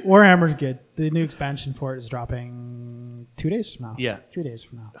Warhammer's good. The new expansion for it is dropping 2 days from now. Yeah. 3 days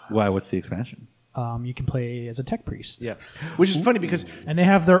from now. Why? What's the expansion? You can play as a tech priest. Yeah. Which is funny because And they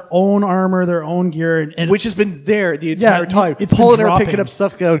have their own armor, their own gear, and which has been there the Yeah, entire time. it's Paul been and I are picking dropping. up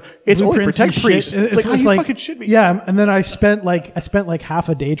stuff going, it's only for blueprints tech and shit. priests. And It's like, you fucking should be. Yeah, and then I spent like half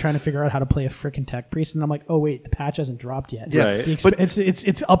a day trying to figure out how to play a freaking tech priest, and I'm like, oh wait, the patch hasn't dropped yet. Yeah, Right. The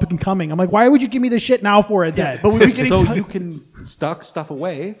it's up and coming. I'm like, why would you give me this shit now for it? Yeah, Then? but we've been getting So ton- you can stock stuff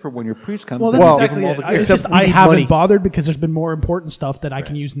away for when your priest comes. Well, then that's give exactly him all it. the gear. It's Except just we I need haven't money. bothered because there's been more important stuff that I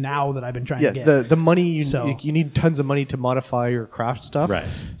can use now that I've been trying yeah, to get. the money So- you need tons of money to modify your craft stuff. Right.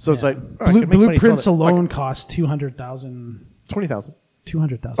 So it's Yeah. like oh, I can make money Blueprints selling it. alone cost 200,000. 20,000.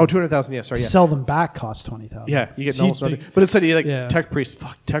 200,000. Oh, 200,000. Yeah, sorry. To Yeah. sell them back costs 20,000. Yeah, you get So almost you nothing. But instead, you like Yeah. tech priest.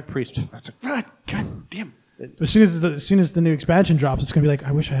 Fuck tech priest. That's like God damn. As soon as the new expansion drops, it's gonna be like,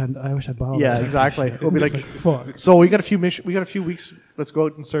 I wish I bought all Yeah, that. exactly. It'll be like, Fuck. so we got a few weeks. Let's go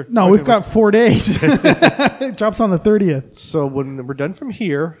out and start. No, we've got 4 days. It drops on the 30th. So when we're done from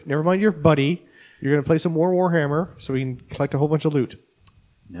here, never mind your buddy. You're gonna play some more Warhammer, so we can collect a whole bunch of loot.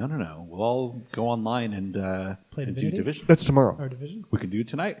 No. We'll all go online and Play and do Divinity? Division. That's tomorrow. Our division. We could do it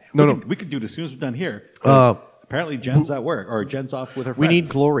tonight. No. We could do it as soon as we're done here. 'Cause Uh, apparently Jen's at work, or Jen's off with her We friends. need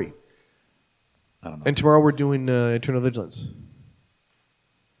glory. I don't know. And tomorrow we're doing Eternal Vigilance.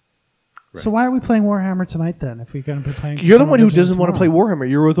 So why are we playing Warhammer tonight then? If we're going to be playing, You're the one who Vigilance doesn't want to play tomorrow? Warhammer.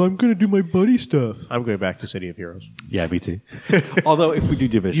 You're with, I'm going to do my buddy stuff. I'm going back to City of Heroes. Yeah, me too. Although if we do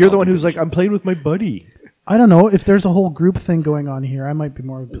Division, You're the I'll one do who's like, Division. I'm playing with my buddy. I don't know if there's a whole group thing going on here. I might be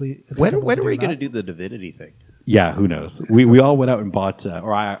more When are we going to do the Divinity thing? Yeah, who knows? We all went out and bought,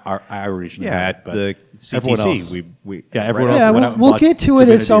 or I originally. Yeah, went, at but the everyone CTC. else- We Yeah, everyone right else Yeah, went out and we'll bought get to it at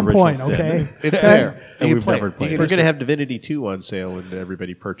Divinity some Original point. Sin. Okay. It's there. And You we've play never it. played You it. We're can going to have Divinity 2 on sale, and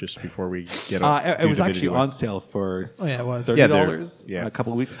everybody purchased before we get on. It was actually on sale for Oh, yeah, it was. $30 Yeah, they're- yeah. a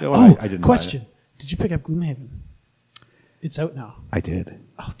couple of weeks ago. Oh, and I didn't question. Did you pick up Gloomhaven? It's out now. buy it. I did.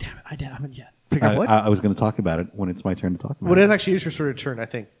 Oh, damn it. I haven't yet. Pick up what? I was going to talk about it when it's my turn to talk about Well, it. it actually is your sort of turn, I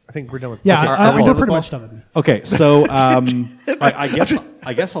think. I think we're done with Yeah, Okay. are we we're done with pretty Paul? much done with me. Okay, so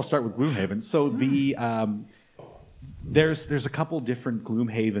I guess I'll start with Gloomhaven. So the there's a couple different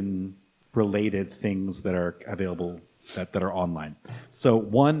Gloomhaven related things that are available that are online. So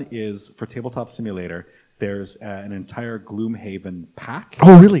one is for Tabletop Simulator. There's an entire Gloomhaven pack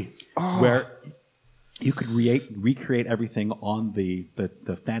Oh, really? where you could recreate everything on the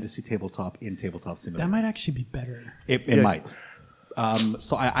fantasy tabletop in Tabletop Simulator. That might actually be better. It Yeah. might.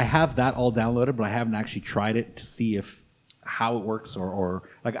 So I have that all downloaded, but I haven't actually tried it to see how it works or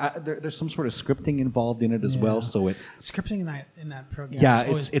like there's some sort of scripting involved in it as well. Yeah. So it Scripting in that program. Yeah, is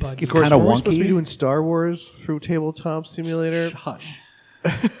always it's buggy. Of course, kinda we're supposed to be wonky. doing Star Wars through Tabletop Simulator. hush.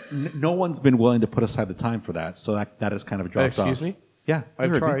 No one's been willing to put aside the time for that, so that has kind of dropped off. Excuse me? Yeah, I've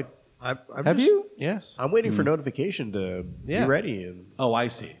you heard me. tried. I'm Have just- you? Yes. I'm waiting for notification to Yeah. be ready, and Oh, I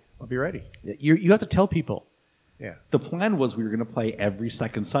see. I'll be ready. You have to tell people. Yeah. The plan was we were going to play every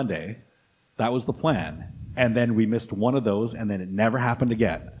second Sunday. That was the plan. And then we missed one of those, and then it never happened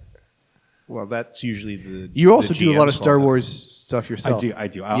again. Well, that's usually the. You also the do a lot of GM's Star fault. Wars stuff yourself. I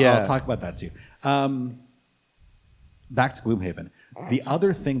do. I'll Yeah. talk about that too. Back to Gloomhaven. The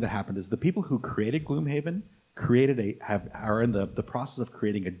other thing that happened is the people who created Gloomhaven are in the process of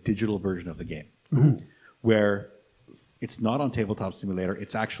creating a digital version of the game, where it's not on Tabletop Simulator.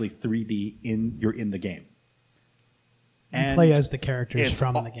 It's actually 3D. You're in the game. You play as the characters it's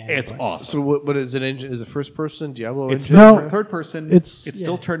from the game. It's awesome. So what is it? Engine? Is it first person Diablo It's engine? No. third person. It's- It's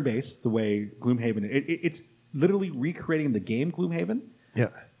still yeah. turn based the way Gloomhaven. It's literally recreating the game Gloomhaven Yeah.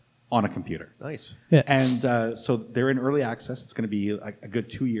 on a computer. Nice. Yeah. And so they're in early access. It's going to be a good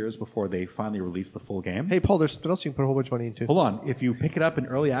 2 years before they finally release the full game. Hey, Paul, there's something else you can put a whole bunch of money into. Hold on. If you pick it up in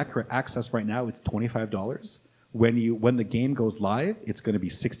early access right now, it's $25. When the game goes live, it's going to be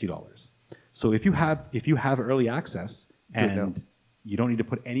 $60. So if you have early access Do it now. and you don't need to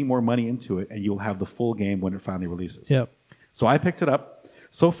put any more money into it, and you'll have the full game when it finally releases. Yep. So I picked it up.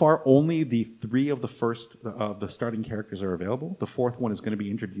 So far, only the 3 of the starting characters are available. The 4th one is going to be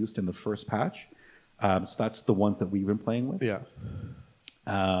introduced in the first patch. So that's the ones that we've been playing with. Yeah.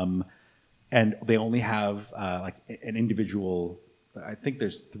 And they only have like an individual. I think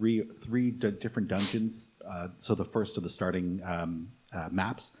there's three different dungeons. So the first of the starting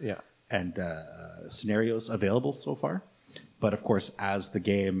maps Yeah. and scenarios available so far. But of course, as the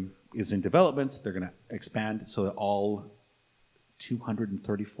game is in development, they're going to expand so that all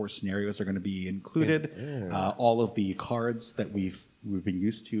 234 scenarios are going to be included. All of the cards that we've been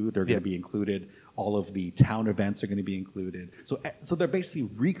used to, they're going to be included. All of the town events are going to be included. So they're basically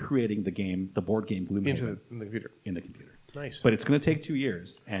recreating the game, the board game Gloomhaven, In the computer. in the computer. Nice. But it's going to take 2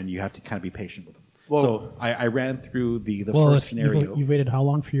 years, and you have to kind of be patient with them. Well- so I ran through the Well, first if scenario. you've waited how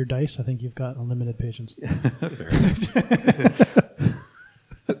long for your dice? I think you've got unlimited patience. Fair enough.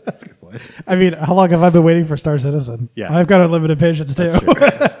 That's a good point. I mean, how long have I been waiting for Star Citizen? Yeah. I've got unlimited patience too.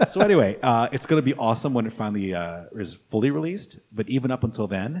 So anyway, it's going to be awesome when it finally is fully released. But even up until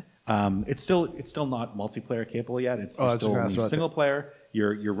then, it's still not multiplayer capable yet. It's Oh, I was still gonna only ask about single player.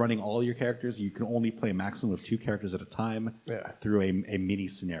 You're running all your characters. You can only play a maximum of 2 characters at a time through a mini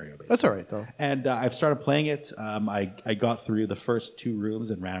scenario. Basically. That's all right, though. And I've started playing it. I got through the first 2 rooms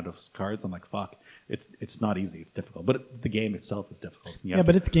and ran out of cards. I'm like, fuck. It's not easy. It's difficult. But the game itself is difficult. Yeah,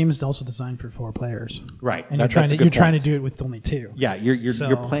 but the game is also designed for 4 players. Right. And That's you're a good trying to point. do it with only 2. Yeah, you're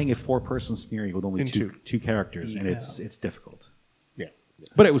So- playing a 4-person scenario with only In two characters, and Yeah. it's difficult. Yeah.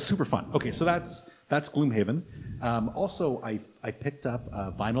 But it was super fun. Okay, so that's Gloomhaven. Also, I picked up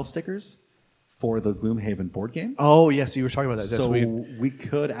vinyl stickers for the Gloomhaven board game. Oh, yes, you were talking about that. That's So weird. we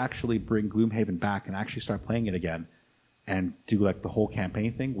could actually bring Gloomhaven back and actually start playing it again, and do like the whole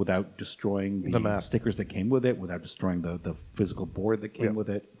campaign thing without destroying The the map. stickers that came with it, without destroying the physical board that came Yeah. with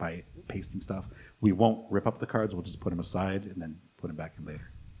it by pasting stuff. We won't rip up the cards. We'll just put them aside and then put them back in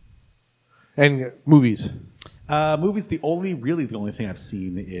later. And movies. Movies. The only thing I've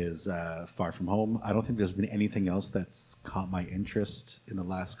seen is Far From Home. I don't think there's been anything else that's caught my interest in the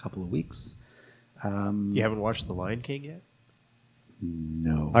last couple of weeks. You haven't watched The Lion King yet?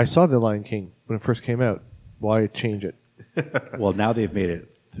 No. I saw The Lion King when it first came out. Why change it? Well, now they've made it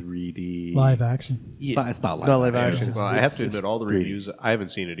 3D. Live action. It's not live, Not live action. action. Well, I have to It's admit, all the 3D. reviews, I haven't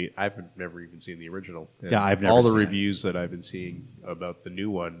seen it. I've never even seen the original. And Yeah, I've never all the seen it. reviews that I've been seeing about the new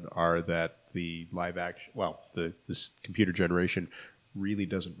one are that the live action, this computer generation really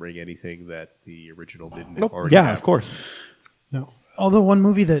doesn't bring anything that the original didn't already Yeah, have. of course. No. Although one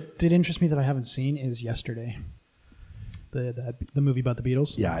movie that did interest me that I haven't seen is Yesterday. The movie about the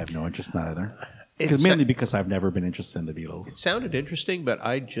Beatles. Yeah, I have no interest in that either. It's- Mainly because I've never been interested in the Beatles. It sounded interesting, but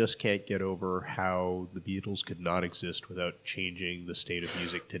I just can't get over how the Beatles could not exist without changing the state of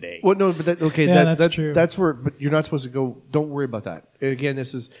music today. Well, no, but Yeah, that's true. That's where, but you're not supposed to go. Don't worry about that. Again,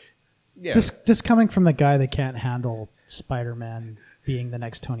 this is Yeah. This coming from the guy that can't handle Spider-Man being the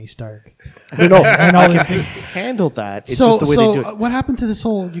next Tony Stark. no. And all these things. handle that. It's so, just the way they do it. what happened to this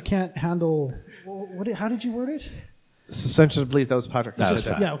whole you can't handle? How did you word it? Suspension of belief. That was Patrick. That That was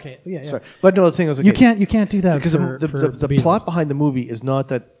said Pat. Yeah. Okay. Yeah. Sorry, but no, the thing was okay. You can't do that because for, the for the Beatles. plot behind the movie is not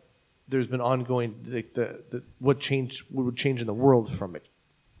that there's been ongoing what would change in the world from it.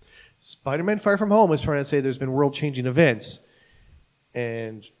 Spider-Man: Far From Home is trying to say there's been world-changing events,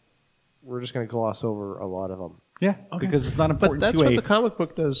 and we're just going to gloss over a lot of them. Yeah, because it's not But important that's to what a... the comic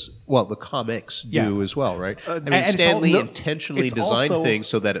book does. Well, the comics Yeah. do as well, right? I mean, and it's Stan Lee no, intentionally it's designed also- things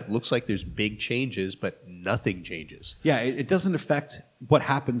so that it looks like there's big changes, but nothing changes. Yeah, it doesn't affect what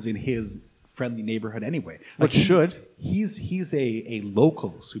happens in his friendly neighborhood anyway. But should. He's a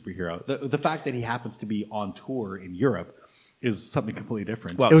local superhero. The fact that he happens to be on tour in Europe is something completely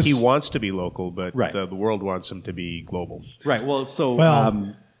different. Well, It was- he wants to be local, but Right. the world wants him to be global. right. Well, so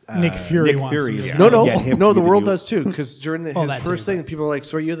Well, Nick Fury wants Fury him is to- No, trying to no, get him no. to The be world new- does too, because during Oh, his that first too, thing, but- people are like,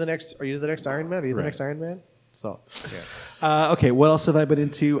 "So are you the next? Are you the next Iron Man? Are you the Right. next Iron Man?" So, Okay, what else have I been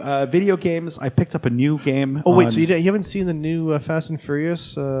into? Video games. I picked up a new game. oh wait, on- so you haven't seen the new Fast and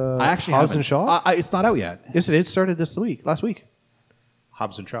Furious? I actually Hobbs haven't. and Shaw. It's not out yet. Yes, it is. Started last week.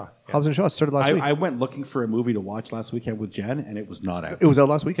 Hobbs and Shaw. Yeah. Hobbs and Shaw. It started last week. I went looking for a movie to watch last weekend with Jen, and it was not out. It was out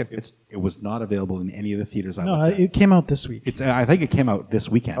last weekend. It's It was not available in any of the theaters I No, looked at. it came out this week. I think it came out this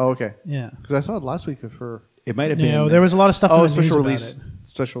weekend. oh okay. Yeah. Because I saw it last week for It might have been. No, there was a lot of stuff in oh the special news release, about it.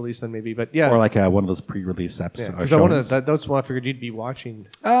 special release then maybe, but yeah. or like one of those pre-release yeah, episodes. because I wanted that's what I figured you'd be watching.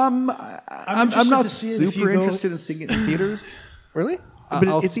 I'm interested not to see it if super you go- interested in seeing it in theaters. Really? I'll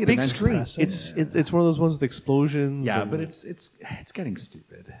But it's see it big eventually. screen. It's one of those ones with explosions. Yeah, and- but it's getting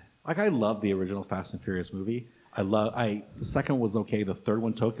stupid. Like I love the original Fast and Furious movie. The second was okay. The third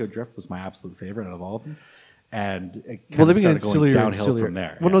one, Tokyo Drift, was my absolute favorite out of all of them. And it well, they've been started getting going sillier and downhill sillier. from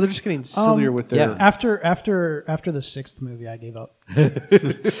there. Well, no, they're just getting sillier with their. yeah. After the sixth movie, I gave up.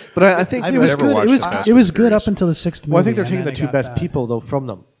 But I think I've it was never good. watched It was. Fast It was and good Furious. up until the sixth movie. Well, I think they're and taking the then two it got best bad. people though from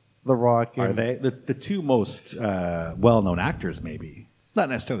them, The Rock. Are And, they the two most well-known actors? Maybe not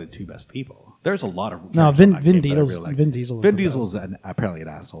necessarily the two best people. There's a lot of No, characters on Vin that game that I Diesel's- really like. Vin Diesel was Vin the Diesel's apparently an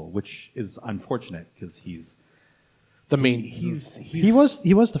asshole, which is unfortunate because he's The main. He was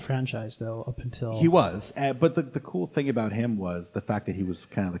the franchise though up until He was, but the cool thing about him was the fact that he was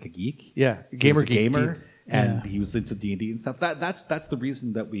kind of like a geek. Yeah, He was a geek, gamer, deep. and Yeah. he was into D&D and stuff. That's the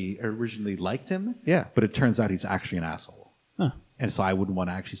reason that we originally liked him. Yeah. but it turns out he's actually an asshole, Huh. and so I wouldn't want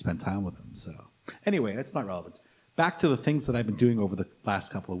to actually spend time with him. So anyway, it's not relevant. Back to the things that I've been doing over the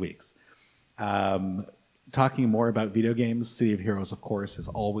last couple of weeks. Talking more about video games, City of Heroes, of course, is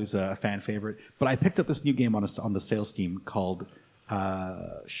always a fan favorite. But I picked up this new game on the sales team called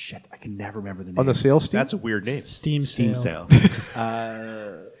I can never remember the name. on the sales team. That's a weird name. Steam sale.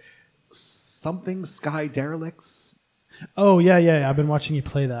 Something Sky Derelicts. Oh yeah. I've been watching you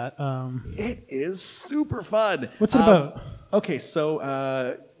play that. It is super fun. What's it about? Okay, so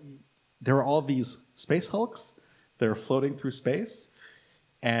there are all these space hulks that are floating through space,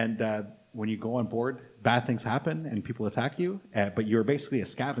 and when you go on board, bad things happen and people attack you. But you're basically a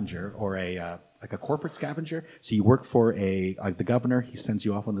scavenger or a corporate scavenger. So you work for the governor. He sends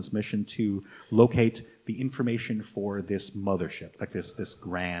you off on this mission to locate the information for this mothership, like this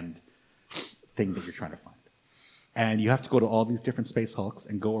grand thing that you're trying to find. And you have to go to all these different space hulks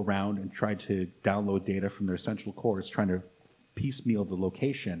and go around and try to download data from their central cores, trying to piecemeal the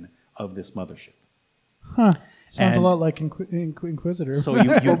location of this mothership. Huh. Sounds And- a lot like Inquisitor. So you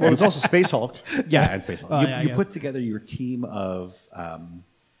well, there's also Space Hulk. yeah, and Space Hulk. Oh, you yeah, you yeah. put together your team of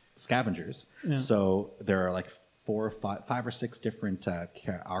scavengers. Yeah. So there are like 5 or 6 different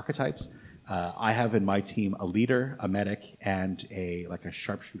archetypes. I have in my team a leader, a medic, and a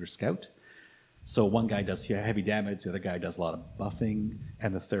sharpshooter scout. So one guy does heavy damage, the other guy does a lot of buffing,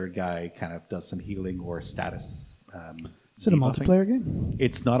 and the third guy kind of does some healing or status. Is it a debuffing. multiplayer game?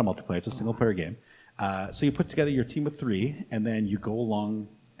 It's not a multiplayer; it's a single player game. So you put together your team of 3, and then you go along.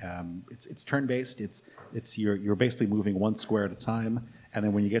 It's turn based. You're basically moving one square at a time, and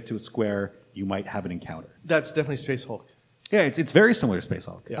then when you get to a square, you might have an encounter. That's definitely Space Hulk. Yeah, it's very similar to Space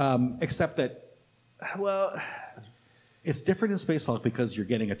Hulk, Yeah. except that, well, it's different in Space Hulk because you're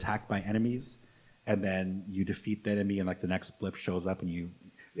getting attacked by enemies, and then you defeat the enemy, and the next blip shows up, and you.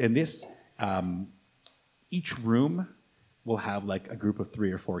 In this, each room will have a group of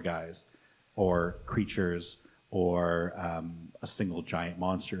 3 or 4 guys, or creatures, or a single giant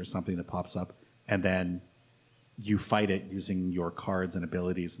monster or something that pops up, and then you fight it using your cards and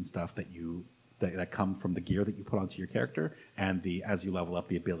abilities and stuff that come from the gear that you put onto your character, and as you level up,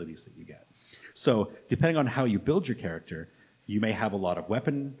 the abilities that you get. So depending on how you build your character, you may have a lot of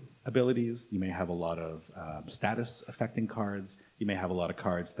weapon abilities, you may have a lot of status affecting cards, you may have a lot of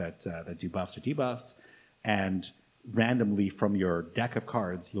cards that do buffs or debuffs, and randomly from your deck of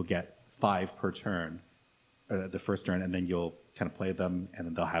cards, you'll get 5 per turn, the first turn, and then you'll kind of play them, and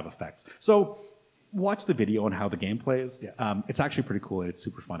then they'll have effects. So watch the video on how the game plays. Yeah. It's actually pretty cool, and it's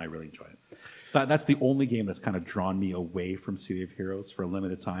super fun. I really enjoy it. So that's the only game that's kind of drawn me away from City of Heroes for a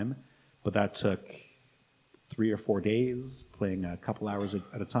limited time, but that took 3 or 4 days, playing a couple hours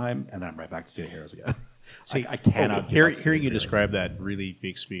at a time, and then I'm right back to City of Heroes again. See, I cannot. give up City hearing of you Heroes. describe that really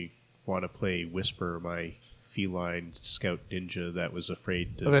makes me want to play Whisper, my feline scout ninja that was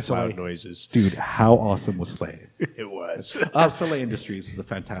afraid to that's loud funny. noises. Dude, how awesome was Slay? It was. Slay Industries is a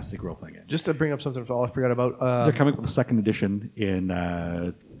fantastic role-playing game. Just to bring up something I forgot about. They're coming up with a second edition in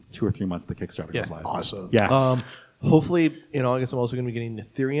 2 or 3 months. The Kickstarter Yeah. goes live. Awesome. Yeah. Hopefully, in August, I'm also going to be getting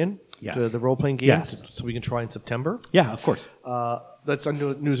Ethereum, Yes. the role-playing game, Yes. so we can try in September. Yeah, of course. That's on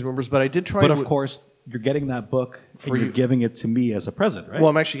news and rumors, but I did try. But of course, you're getting that book and you're giving it to me as a present, right? Well,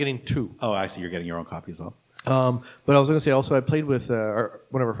 I'm actually getting 2. Oh, I see. You're getting your own copy as well. But I was going to say also, I played with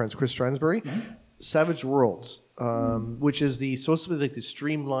one of our friends, Chris Stransbury, Savage Worlds, which is supposed to be like the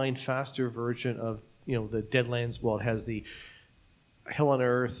streamlined, faster version of the Deadlands. Well, it has the Hell on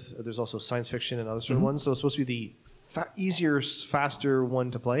Earth. There's also science fiction and other sort of ones. So it's supposed to be the easier, faster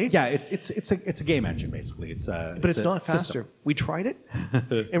one to play. Yeah, it's a game engine basically. But it's not faster. system. We tried it,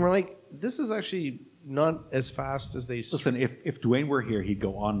 and we're like, this is actually not as fast as they. Listen, if Dwayne were here, he'd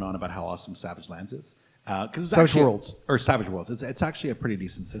go on and on about how awesome Savage Lands is. Because Savage Worlds. or Savage Worlds. It's actually a pretty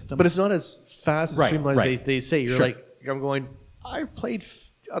decent system. But it's not as fast and streamlined as they say. You're Sure. like, I'm going. I've played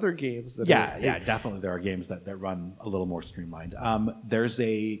other games that. Yeah, definitely. There are games that run a little more streamlined. There's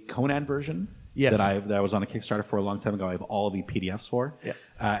a Conan version Yes. that I was on a Kickstarter for a long time ago. I have all the PDFs for. Yeah.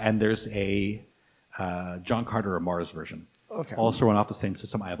 And there's a John Carter of Mars version. Okay. Also run off the same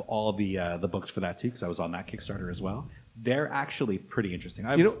system. I have all the books for that too because I was on that Kickstarter as well. They're actually pretty interesting.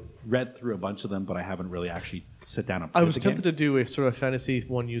 I've read through a bunch of them, but I haven't really actually sit down and played I was the tempted game. to do a sort of fantasy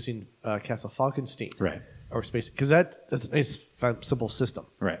one using Castle Falkenstein. Right. Or Space. Because that's a nice, simple system.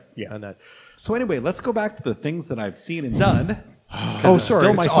 Right. Yeah. And that. So anyway, let's go back to the things that I've seen and done. Oh, sorry.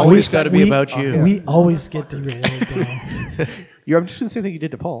 still my It's fault. always got to be about you. We always get derailed. Dan. I'm just going to say thing you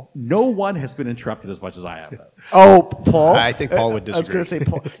did to Paul. No one has been interrupted as much as I have. Though. Oh, Paul? I think Paul would I was going disagree. to say,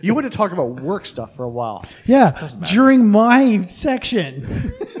 Paul, you went to talk about work stuff for a while. Yeah, during my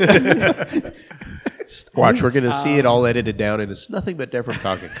section. Watch, we're going to see it all edited down, and it's nothing but Deborah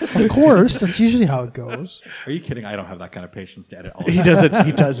talking. Of course, that's usually how it goes. Are you kidding? I don't have that kind of patience to edit all of He that. doesn't.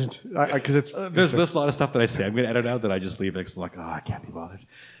 He doesn't. Because it's. There's a lot of stuff that I say I'm going to edit out that I just leave it because I'm like, I can't be bothered.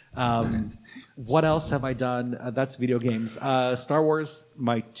 What else have I done? That's video games. Star Wars,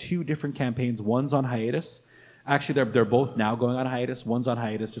 my 2 different campaigns. One's on hiatus. Actually, they're both now going on hiatus. One's on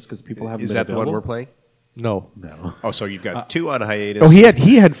hiatus just because people haven't Is been that the one available. we're playing? No. No. Oh, so you've got 2 on hiatus. Oh, he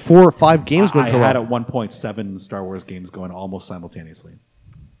had 4 or 5 games going I for a had while. at one point 7 Star Wars games going almost simultaneously.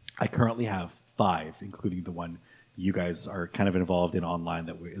 I currently have 5, including the one you guys are kind of involved in online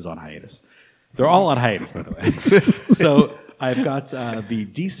that is on hiatus. They're all on hiatus, by the way. So I've got the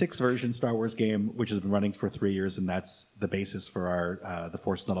D6 version Star Wars game, which has been running for 3 years, and that's the basis for our The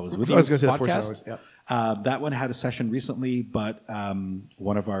Force Not Always With You I was going to say The podcast. Force Not Always, yeah. That one had a session recently, but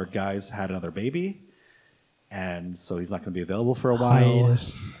one of our guys had another baby, and so he's not going to be available for a while.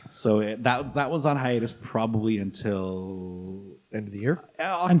 Hiatus. So that one's on hiatus probably until End of the year?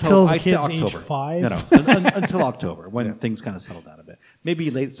 October. Until the I'd say kid's age October. 5? No, until October when things kind of settle down a bit. Maybe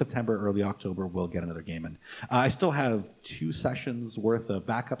late September, early October, we'll get another game in. I still have 2 sessions worth of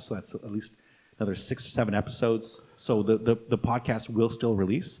backup, so that's at least another 6 or 7 episodes. So the podcast will still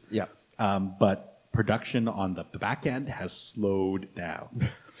release. Yeah. But production on the back end has slowed down.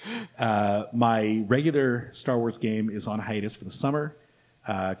 My regular Star Wars game is on hiatus for the summer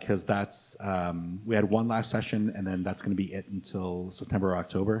because that's we had one last session and then that's going to be it until September or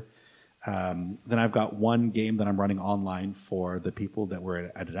October. Then I've got one game that I'm running online for the people that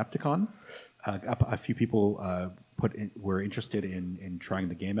were at Adepticon. A few people were interested in trying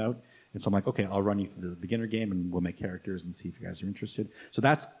the game out, and so I'm like, okay, I'll run you through the beginner game and we'll make characters and see if you guys are interested. So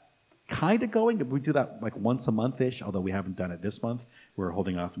that's kind of going. We do that like once a month-ish, although we haven't done it this month. We're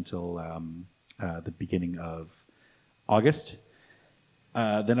holding off until the beginning of August.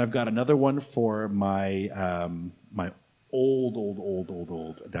 Then I've got another one for my my old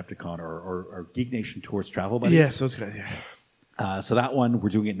Adepticon or Geek Nation Tours travel buddies. Yeah, so it's good. Yeah. So that one, we're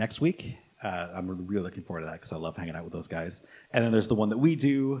doing it next week. I'm really looking forward to that because I love hanging out with those guys. And then there's the one that we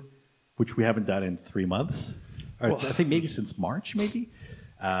do, which we haven't done in 3 months. Or I think maybe since March, maybe.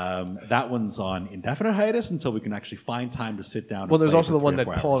 That one's on indefinite hiatus until we can actually find time to sit down. Well, and there's play also for the one 3 or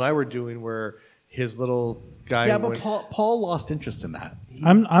that 4 Paul and hours. I were doing where his little guy Yeah, but went... Paul lost interest in that.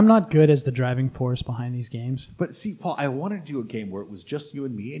 I'm not good as the driving force behind these games. But see, Paul, I wanted to do a game where it was just you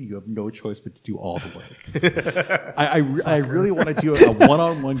and me, and you have no choice but to do all the work. I really want to do a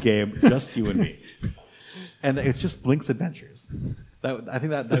one-on-one game, just you and me, and it's just Blink's Adventures. I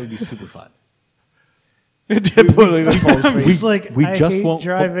think that would be super fun. He's like, I hate won't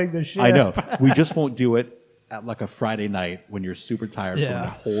driving the ship. I know. We just won't do it at like a Friday night when you're super tired from Yeah. the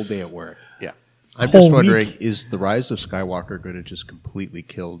whole day at work. Yeah. I'm Whole just wondering, week. is the Rise of Skywalker going to just completely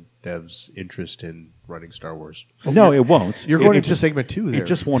kill Dev's interest in running Star Wars? No, it won't. You're going It into just- segment 2 there. It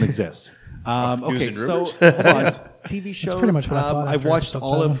just won't exist. Okay, and so rumors? hold on. TV shows. pretty much what I thought I've after watched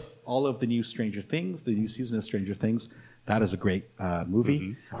episode 7. all of the new Stranger Things, the new season of Stranger Things. That is a great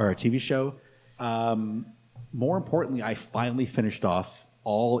movie or a TV show. more importantly, I finally finished off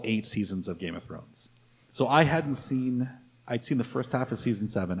all 8 seasons of Game of Thrones. So I'd seen the first half of season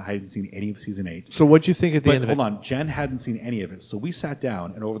 7. I hadn't seen any of season 8. So what'd you think at the But end of it? hold on, Jen hadn't seen any of it. So we sat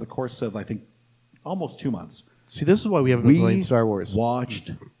down, and over the course of, I think, almost 2 months, See, this is why we haven't been we playing Star Wars.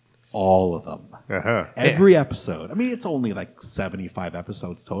 watched all of them. Uh-huh. Every episode. I mean, it's only like 75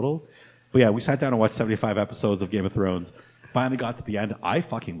 episodes total. But yeah, we sat down and watched 75 episodes of Game of Thrones. Finally got to the end. I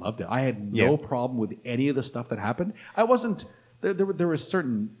fucking loved it. I had no problem with any of the stuff that happened. I wasn't... There were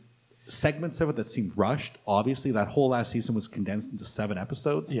certain segments of it that seemed rushed. Obviously, that whole last season was condensed into 7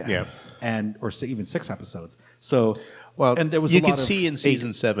 episodes. Yeah. Or even 6 episodes. So... Well, and there was you a lot could of see in 8.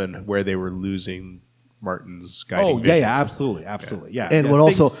 season 7 where they were losing Martin's guiding Oh, vision. yeah, absolutely. Yeah. And yeah, what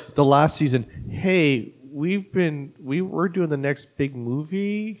also things- the last season, hey, we're doing the next big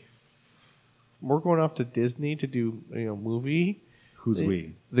movie. We're going off to Disney to do movie. Who's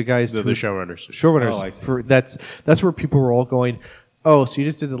we? The guys The who- showrunners. showrunners. Oh, I see. That's where people were all going. Oh, so you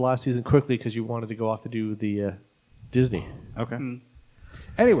just did the last season quickly because you wanted to go off to do the Disney. Okay.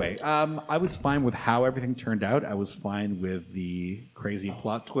 Anyway, I was fine with how everything turned out. I was fine with the crazy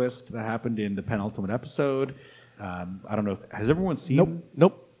plot twist that happened in the penultimate episode. I don't know. Has everyone seen?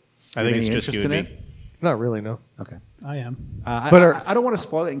 Nope. I think Any it's just interest you and in me. it? Not really. No. Okay. I am. But I don't want to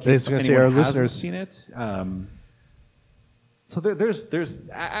spoil it in I case was gonna say anyone our hasn't listeners- seen it. So there's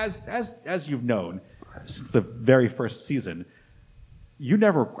as you've known since the very first season, you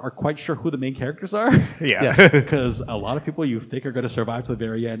never are quite sure who the main characters are. Yeah. Because a lot of people you think are going to survive to the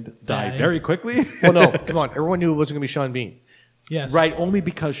very end die Yeah. very quickly. Well, no. Come on. Everyone knew it wasn't going to be Sean Bean. Yes. Right, only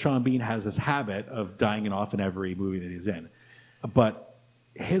because Sean Bean has this habit of dying off in every movie that he's in. But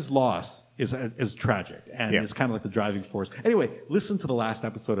his loss is tragic, and Yeah. it's kind of like the driving force. Anyway, listen to the last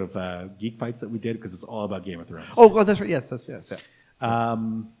episode of Geek Fights that we did, because it's all about Game of Thrones. Oh, that's right. Yes. Yeah.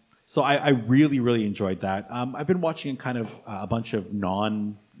 So I really, really enjoyed that. I've been watching kind of a bunch of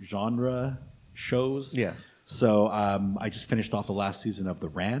non-genre shows. Yes. So I just finished off the last season of The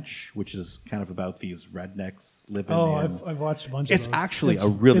Ranch, which is kind of about these rednecks living Oh, in... I've watched a bunch of It's those. actually It's- a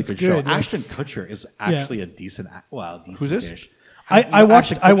really it's good show. yeah. Ashton Kutcher is actually a decent, decent. Who's this? dish. I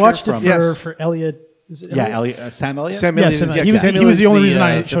watched Ashton Kutcher it from- Yes. for Elliot. Is it Yeah, Elliot? Sam Elliott. Sam Yeah, Elliott. Sam- yeah, he was- Sam he was the Elliott's only reason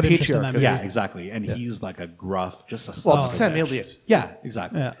I the showed interest in patriarch that of- movie. Yeah, exactly. And he's like a gruff, just a Well, son of a Sam bitch. Elliott. Yeah,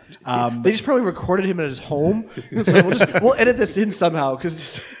 exactly. Yeah. They just probably recorded him at his home. So we'll edit this in somehow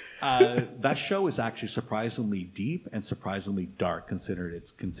because That show is actually surprisingly deep and surprisingly dark.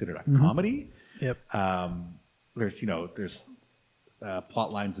 It's considered a comedy. Yep. There's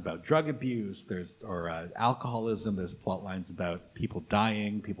plot lines about drug abuse. There's alcoholism. There's plot lines about people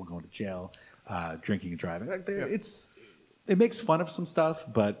dying, people going to jail, drinking and driving. It makes fun of some stuff,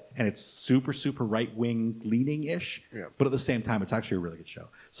 and it's super super right wing leaning ish. Yeah. But at the same time, it's actually a really good show.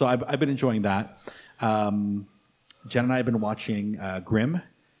 So I've been enjoying that. Jen and I have been watching Grimm,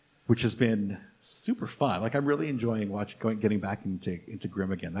 which has been super fun. Like I'm really enjoying getting back into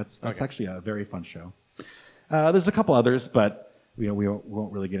Grimm again. That's actually a very fun show. There's a couple others, but we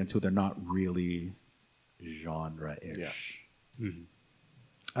won't really get into it. They're not really genre-ish.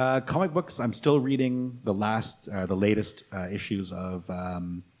 Comic books. I'm still reading the latest issues of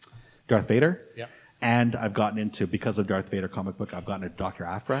Darth Vader. Yeah. And I've gotten into, because of Darth Vader comic book, I've gotten into Dr.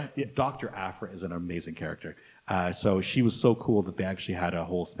 Aphra. Yeah. Dr. Aphra is an amazing character. So she was so cool that they actually had a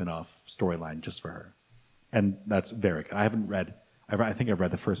whole spin-off storyline just for her. And that's very good. I haven't read, I think I've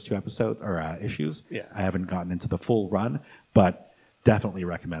read the first 2 episodes or issues. Yeah. I haven't gotten into the full run, but definitely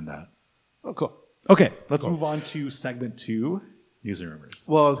recommend that. oh, cool. Okay, let's move on to segment 2, news and rumors.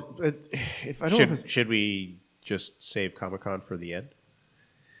 Well, if I don't know if Should we just save Comic-Con for the end?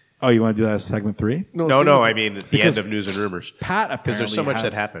 Oh, you want to do that as segment 3? No, I mean at the Because end of news and rumors. Pat apparently Because there's so much that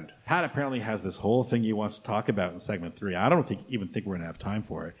has- happened. Pat apparently has this whole thing he wants to talk about in segment 3. I don't even think we're going to have time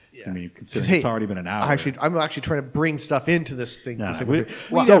for it. Yeah. I mean, considering Hey, it's already been an hour. I'm actually trying to bring stuff into this thing. Nah, for segment we-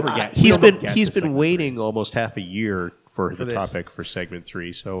 three. we So, never get- He's we been don't get he's to been segment waiting almost half a year for the this. topic for segment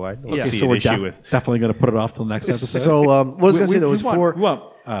 3, so I don't Yeah. see so an we're issue with. definitely going to put it off till next episode. So what I was going to say though was we for want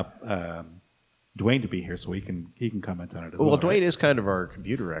Dwayne to be here so he can comment on it as well. Well, Dwayne right? is kind of our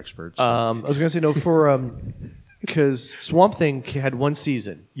computer expert. So. I was going to say no for because Swamp Thing had 1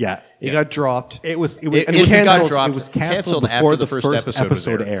 season. Yeah, It got dropped. It was It canceled. got dropped- It was canceled canceled before after the the first first episode was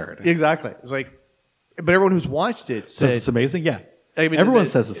episode aired. aired. Exactly. It's like, but everyone who's watched it Says said it's amazing. Yeah, I mean, everyone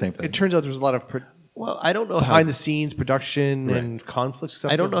says the same thing. It turns out there's a lot of well, I don't know behind how. the scenes production and conflict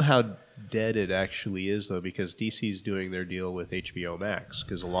stuff. I don't know how dead it actually is though, because DC's doing their deal with HBO Max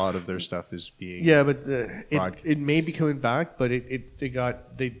because a lot of their stuff is being. Yeah, but Broad- it may be coming back, but they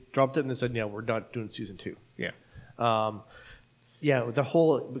dropped it and they said, yeah, we're not doing season 2. Yeah. Yeah, the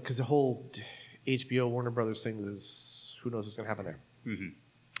whole HBO Warner Brothers thing is who knows what's going to happen there.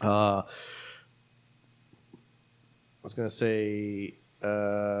 Mm-hmm. I was going to say,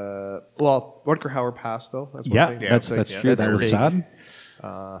 well, Rutger Hauer passed though. That's one Yeah, thing. that's Yeah. true. That was big. sad.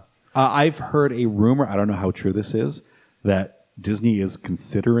 I've heard a rumor. I don't know how true this is. That Disney is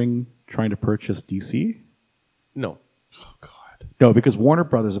considering trying to purchase DC. No. Oh God. No, because Warner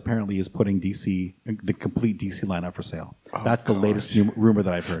Brothers apparently is putting DC, the complete DC lineup for sale. That's the latest rumor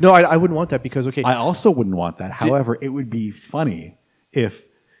that I've heard. No, I wouldn't want that because, okay. I also wouldn't want that. However, it would be funny if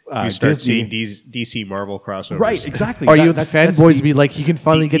You start Disney, seeing DC Marvel crossovers. right? Exactly. Are you the that's fanboys to be like, you can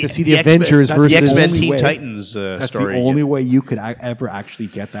finally get to see the X-Men- Avengers that's the versus... X-Men only Teen way. Titans That's story. the only way you could ever actually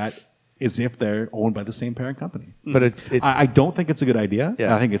get that is if they're owned by the same parent company. But I don't think it's a good idea.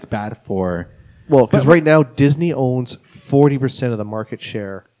 Yeah. I think it's bad for. well, because but- right now Disney owns 40% of the market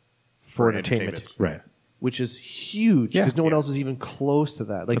share for For entertainment, entertainment. Right. which is huge Yeah. because no one Yeah. else is even close to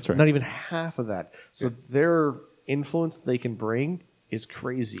that. Like, That's right. not even half of that. So their influence they can bring is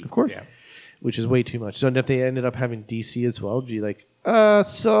crazy. Of course. Yeah. Which is way too much. So if they ended up having DC as well, it'd be like,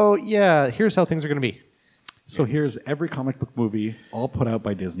 so yeah, here's how things are going to be. So here's every comic book movie, all put out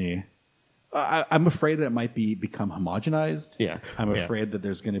by Disney. I'm afraid that it might become homogenized. Yeah. I'm Yeah. afraid that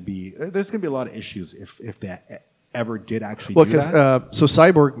there's going to be a lot of issues if that ever did actually Well, do because that. so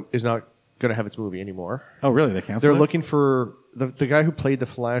Cyborg is not going to have its movie anymore. Oh, really? They canceled They're it? looking for the guy who played the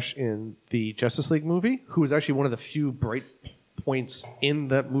Flash in the Justice League movie, who was actually one of the few bright points in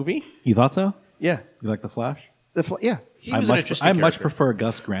that movie. You thought so? Yeah, You like the Flash? yeah. He was an interesting I much character. prefer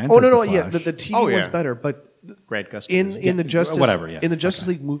Gus Grant. Oh as no, the no, yeah. Flash. The TV Oh, yeah. one's better, but Grant Gustin. in the Justice whatever, yeah. in the Justice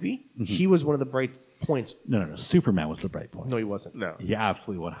League movie, he was one of the bright points. No. Superman was the bright point. No, he wasn't. No. He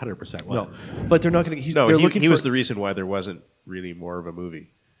absolutely 100% No, was. but they're not going to. No, they're he looking was for- the reason why there wasn't really more of a movie.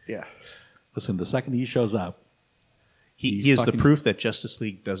 Yeah. Listen, the second he shows up, He is the fucking- proof that Justice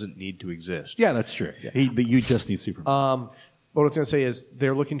League doesn't need to exist. yeah, that's true. But you just need Superman. What I was going to say is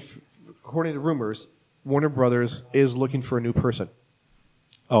they're looking, according to rumors, Warner Brothers is looking for a new person.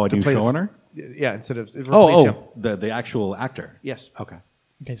 a new play the- showrunner? Yeah, instead of replace Oh, him. the actual actor. Yes. Okay.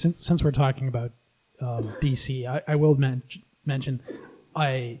 Okay, since we're talking about DC, I will mention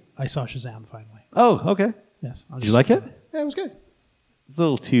I saw Shazam finally. Oh, okay. Yes. Did you like it? Yeah, it was good. It's a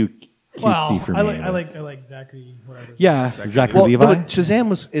little too cutesy Well, for me. I like Zachary. Whatever. Yeah, Zachary Well, Levi. no, but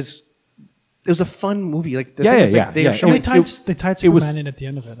Shazam it was a fun movie. Like the Yeah, thing yeah, is, like, yeah, they yeah. are showing. They tied it was- Superman in at the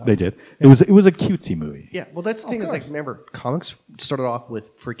end of it. they did. It was a cutesy movie. Yeah, well, that's the thing. Is like, remember, comics started off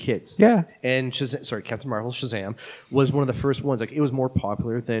with for kids. Yeah. and Captain Marvel, Shazam was one of the first ones. Like, it was more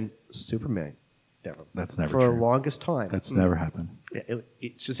popular than Superman. Never. That's never for true. the longest time. That's never happened.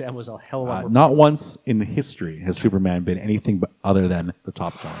 Shazam was a hell of a lot more. Not once in history has Superman been anything but other than the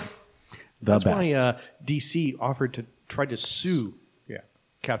top seller. The That's best. why DC offered to try to sue Yeah.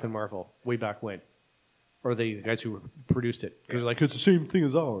 Captain Marvel way back when, or the guys who produced it, because they're like, it's the same thing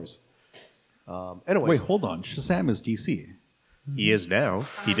as ours. Anyways, Wait, hold on. Shazam is DC. He is now.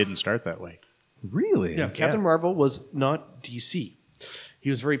 He didn't start that way. Really? yeah, Captain Marvel was not DC. He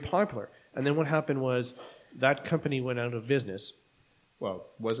was very popular, and then what happened was that company went out of business. Well,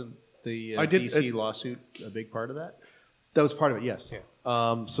 wasn't the I did- DC lawsuit a big part of that? That was part of it, yes. Yeah.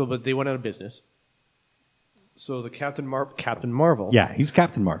 But they went out of business. So the Captain Marvel Yeah, he's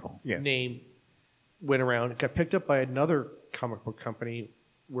Captain Marvel. Yeah. name went around, got picked up by another comic book company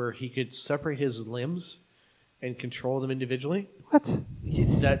where he could separate his limbs and control them individually. What?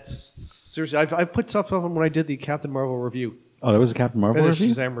 That's seriously. I've put stuff on when I did the Captain Marvel review. Oh, there was a Captain Marvel The review?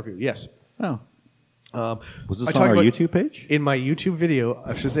 Shazam review, yes. Oh. Was I this on talk our about- YouTube page? In my YouTube video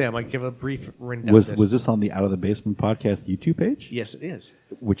of Shazam, I give a brief rundown. Was of this. was this on the Out of the Basement podcast YouTube page? Yes, it is.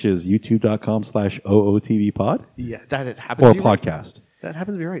 Which is youtube.com/OOTVpod? Yeah, that happens Or to be right. podcast. That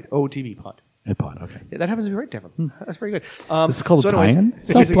happens to be right. OTV pod. And pod, okay. Yeah, that happens to be right, Devin. That's very good. This is called a anyways, tie-in? He's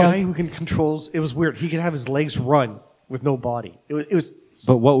a Self-plug. guy who can controls. It was weird. He could have his legs run with no body. It was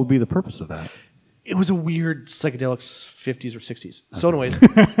But what would be the purpose of that? It was a weird psychedelic 50s or 60s. So, anyways,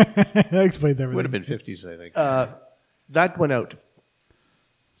 that explains everything. Would have been 50s, I think. that went out.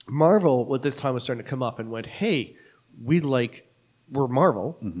 Marvel, at this time, was starting to come up and went, hey, we're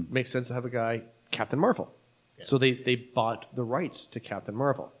Marvel. Makes sense to have a guy, Captain Marvel. So they bought the rights to Captain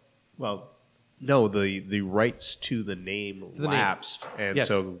Marvel. Well, no, the rights to the name the name. lapsed, and Yes.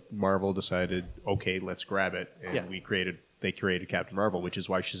 so Marvel decided, okay, let's grab it, and Yeah. they created Captain Marvel, which is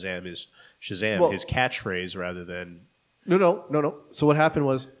why Shazam is Shazam, Well- his catchphrase rather than No. So what happened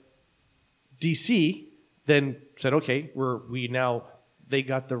was DC then said, okay, they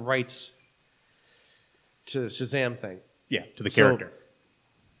got the rights to Shazam thing. to the So- character.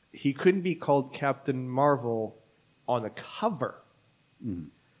 He couldn't be called Captain Marvel on the cover.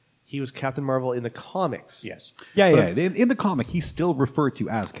 he was Captain Marvel in the comics. Yes. Yeah. In the comic, he's still referred to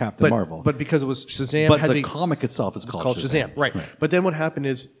as Captain Marvel. But because it was Shazam, But had the to be comic itself is called Shazam. Right. But then what happened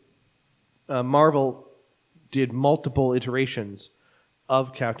is Marvel did multiple iterations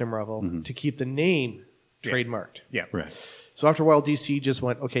of Captain Marvel to keep the name Yeah. trademarked. Yeah. Right. So after a while, DC just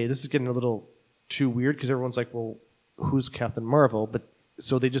went, okay, this is getting a little too weird because everyone's like, well, who's Captain Marvel? But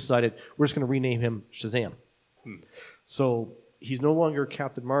so they decided we're just going to rename him Shazam. So he's no longer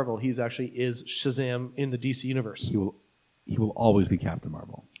Captain Marvel. He's actually is Shazam in the DC universe. He will always be Captain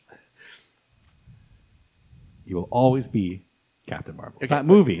Marvel. He will always be Captain Marvel. Okay, That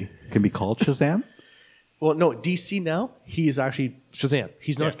movie can be called Shazam. Well, no, DC now, he is actually Shazam.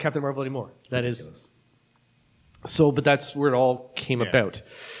 He's not Yeah. Captain Marvel anymore. That is Ridiculous. so, but that's where it all came Yeah. about.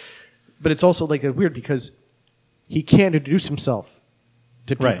 But it's also like weird because he can't introduce himself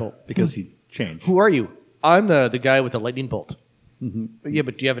to people. Right. Because he changed. Who are you? I'm the guy with the lightning bolt. Mm-hmm. Yeah,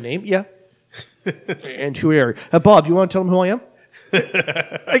 but do you have a name? Yeah. And who are you? Bob, you want to tell him who I am?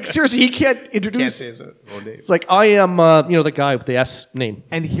 Like seriously, he can't introduce. Can't say his own name. It's like I am, the guy with the S name.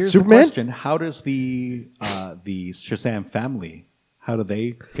 And here's Superman? the question: how does the Shazam family? How do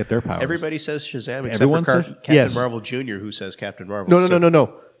they get their powers? Everybody says Shazam except Everyone for says- Captain Yes. Marvel Jr., who says Captain Marvel. No.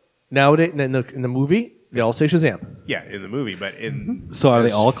 So- Nowadays, in the movie, they all say Shazam. Yeah, in the movie, but in So are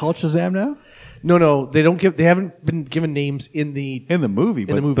they all called Shazam now? No, they don't give. They haven't been given names in the. In the movie,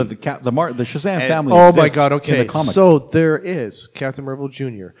 but, the movie. but the Shazam And- family. Oh my exists God! In Okay, the comics. so there is Captain Marvel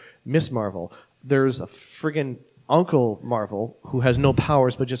Jr., Miss Marvel. There's a friggin' Uncle Marvel who has no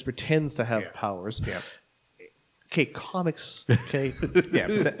powers but just pretends to have Yeah. powers. Yeah. Okay, comics. Okay. yeah,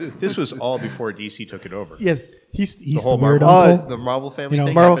 but this was all before DC took it over. Yes, He's the the whole weird Marvel, uncle. the Marvel family You know,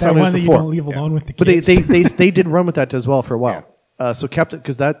 thing. Marvel happened. that family one was that you before. don't leave alone with the but kids. they did run with that as well for a while. So Captain,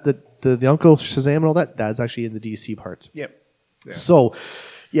 because the Uncle Shazam and all that's actually in the DC parts. Yep. Yeah. So,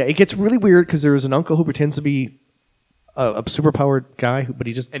 yeah, it gets really weird because there's an uncle who pretends to be a superpowered guy, but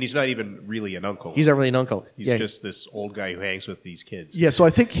And he's not even really an uncle. he's not really an uncle. He's yeah. just this old guy who hangs with these kids. Yeah, so I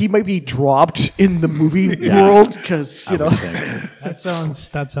think he might be dropped in the movie world because I would think.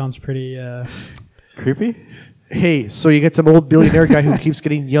 that sounds pretty. Creepy. hey, so you get some old billionaire guy who keeps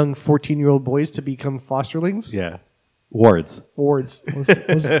getting young 14-year-old boys to become fosterlings. Yeah. Wards. Wards.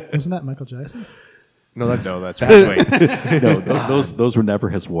 Wasn't that Michael Jackson? No, that's No, that's Wayne. No, those were never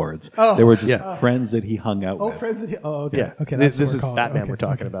his wards. Oh. They were just Yeah. friends that he hung out Oh, with. friends. Oh, okay. yeah. Okay, this that's what is we're calling it. Batman Okay, we're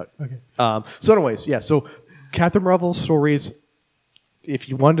talking okay, about. Okay. So, anyways, yeah. So, Captain Marvel stories. If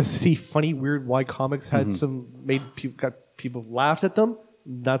you wanted to see funny, weird, why comics had some made people got people laughed at them,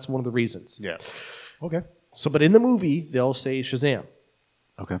 that's one of the reasons. Yeah. Okay. So, but in the movie, they'll say Shazam,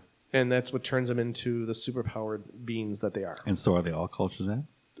 Okay. and that's what turns them into the superpowered beings that they are. And so are they all called Shazam?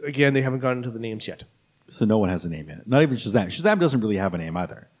 Again, they haven't gotten into the names yet. So no one has a name yet. Not even Shazam. Shazam doesn't really have a name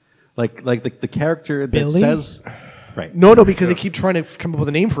either. Like the character that Billy? says, right? No, because they keep trying to come up with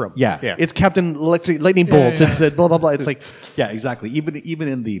a name for him. Yeah. Yeah. It's Captain Lightning Yeah, Bolts. yeah. It's blah blah blah. It's like Yeah, exactly. Even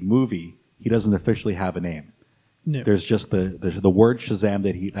in the movie, he doesn't officially have a name. No. There's just the word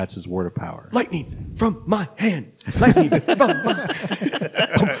Shazam that's his word of power. lightning from my hand. Lightning from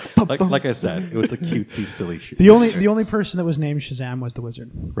my. Like I said, it was a cutesy, silly shoot. The only person that was named Shazam was the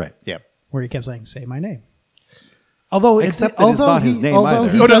wizard, Right. Yeah. where he kept saying, "Say my name." Although Except that it's not his name either.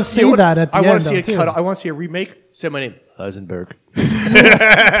 he Oh, does say that at the I end. want to see though, a too. cut. I want to see a remake. Say my name, Heisenberg. You're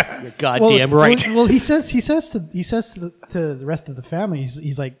Well, goddamn right. Well, he says to the rest of the family,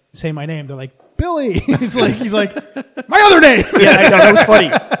 he's like, "Say my name." They're like, "Billy." he's like, "My other name." Yeah, I know that was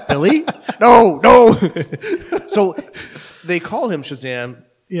funny. Billy? No. So they call him Shazam,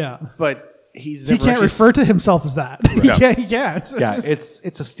 Yeah. but he's He never can't actually refer to himself as that. He can't. Yeah,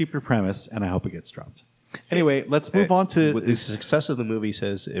 it's a stupid premise, and I hope it gets dropped. Anyway, let's move on to. The success of the movie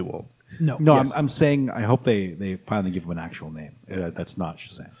says it won't. No. No, Yes. I'm saying I hope they finally give him an actual name. That's not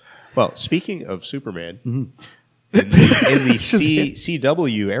Shazam. Well, speaking of Superman, in the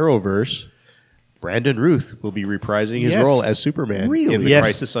CW Arrowverse, Brandon Ruth will be reprising his Yes. role as Superman Really? in the Yes.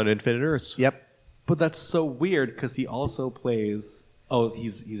 Crisis on Infinite Earths. Yep. But that's so weird because he also plays. Oh,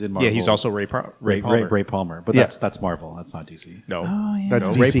 he's in Marvel. Yeah, he's also Ray Palmer. Ray Palmer. But Yeah. that's Marvel. That's not DC. No, Oh, yeah.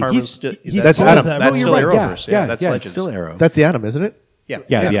 That's no, Ray DC. Palmer's He's That's both Adam. of them. That's Oh, still you're right. Arrowverse. Yeah, that's yeah, Legends. it's still Arrow. That's the Atom, isn't it? yeah.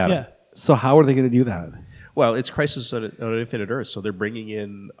 yeah, the Atom. Yeah. So how are they going to do that? Well, it's Crisis on Infinite Earths, so they're bringing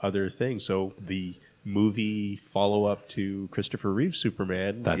in other things. So the movie follow-up to Christopher Reeve's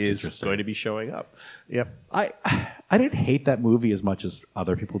Superman That's is interesting. going to be showing up. Yep. I didn't hate that movie as much as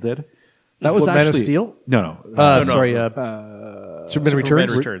other people did. That was What, Man of actually Steel? No. Sorry. Superman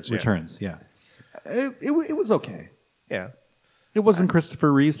Returns. Returns, yeah. Returns. Yeah. It was okay. Yeah. It wasn't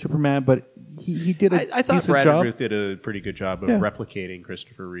Christopher Reeve Superman, but he did a I thought decent Brad job. Ruth did a pretty good job of Yeah. replicating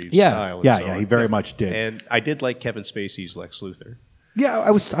Christopher Reeve's Yeah, style. And yeah, so yeah, on. he very much did. And I did like Kevin Spacey's Lex Luthor. Yeah,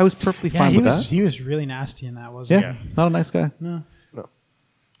 I was perfectly Yeah, fine he with was that. he was really nasty in that, wasn't Yeah, Yeah. not a nice guy. No.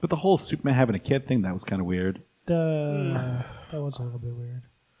 But the whole Superman having a kid thing, that was kind of weird. That was a little bit weird.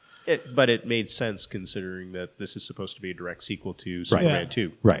 But it made sense considering that this is supposed to be a direct sequel to Superman Yeah.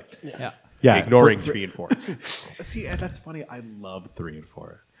 2. Right. Yeah. Yeah. Ignoring for- 3 and 4. See, and that's funny. I love 3 and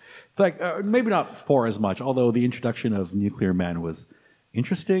 4. Like maybe not 4 as much, although the introduction of Nuclear Man was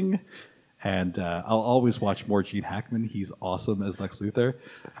interesting. And I'll always watch more Gene Hackman. He's awesome as Lex Luthor.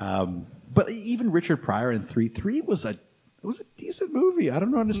 But even Richard Pryor in 3 was a decent movie. I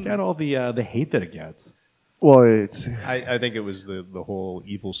don't understand all the hate that it gets. Well, it's I think it was the whole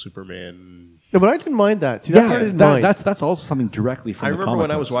evil Superman. no, but I didn't mind that. See, that part I didn't mind. That's also something directly from I the remember comic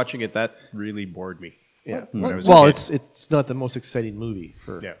when I was books. watching it, that really bored me. yeah. When I was a Well, kid. it's not the most exciting movie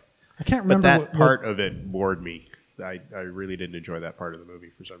for. Yeah. I can't But remember that what part of it bored me. I really didn't enjoy that part of the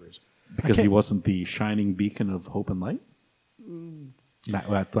movie for some reason. Because Okay. he wasn't the shining beacon of hope and light?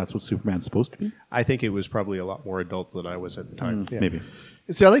 That's what Superman's supposed to be? I think it was probably a lot more adult than I was at the time. Yeah. Maybe.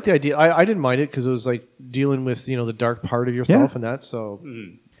 See, I like the idea. I didn't mind it because it was like dealing with the dark part of yourself Yeah. and that. So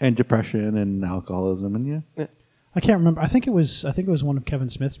And depression and alcoholism and yeah. I can't remember. I think it was one of Kevin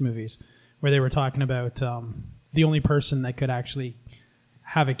Smith's movies where they were talking about the only person that could actually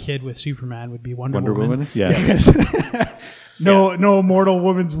have a kid with Superman would be Wonder Woman. Yeah. No mortal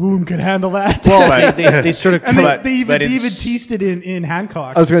woman's womb could handle that. well, they sort of and but- they but even it's- teased it in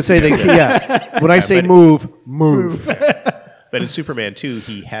Hancock. I was going to say when I say but- move. But in Superman 2,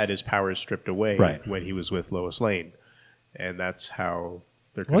 he had his powers stripped away Right. when he was with Lois Lane. And that's how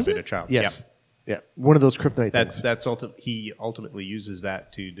there could Was have been it? a child. Yes. Yeah. One of those kryptonite That's things. he ultimately uses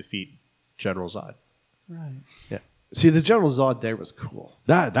that to defeat General Zod. Right. Yeah. See, the General Zod there was cool.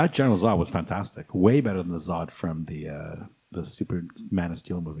 That General Zod was fantastic. Way better than the Zod from the Super Man of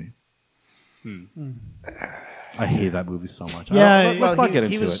Steel movie. I hate that movie so much. Yeah, Let's not get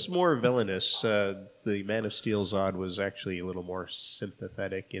he into was it. more villainous. The Man of Steel Zod was actually a little more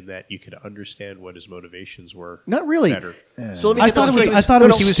sympathetic in that you could understand what his motivations were. Not really. Better. So let me I get thought this it was. straight. I thought it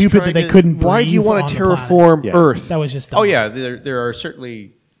was he was stupid that trying they to- couldn't. Why do you breathe want on to the planet. terraform Yeah. Earth? That was just. Dumb. Oh yeah, there are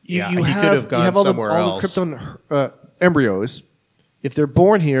certainly. Yeah, you he have, could have gone you have all somewhere all else. the Krypton embryos. If they're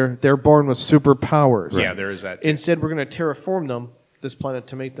born here, they're born with superpowers. Yeah, there is that. Instead, we're going to terraform them, this planet,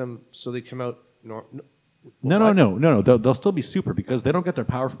 to make them so they come out. No. They'll still be super because they don't get their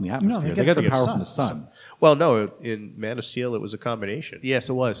power from the atmosphere. they they get get their from power the from the sun. sun. Well, no, in Man of Steel, it was a combination. Yes,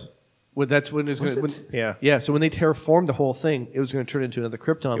 it was. Well, that's when it was going to. Yeah. Yeah. So when they terraformed the whole thing, it was going to turn into another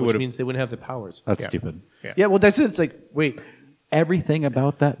Krypton, which would've- means they wouldn't have the powers. That's Yeah. stupid. Yeah. Well, that's it. It's like, wait, Everything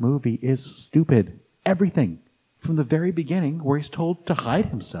about that movie is stupid. Everything. From the very beginning, where he's told to hide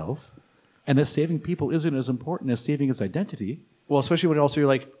himself and that saving people isn't as important as saving his identity. well, especially when also you're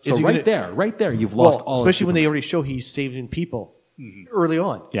like, So he right gonna- there, you've lost well, all of especially when they Superman. already show he's saving people early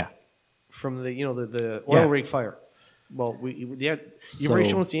on Yeah. from the oil Yeah. rig fire. Well, you've So, already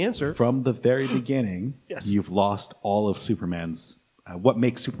shown us the answer. From the very beginning, Yes. you've lost all of Superman's, what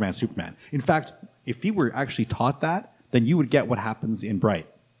makes Superman Superman. In fact, if you were actually taught that, then you would get what happens in Bright.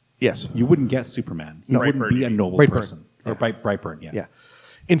 Yes. You wouldn't get Superman. He No. wouldn't Brightburn, be you a mean. noble Brightburn. person. Or Brightburn, yeah. Yeah.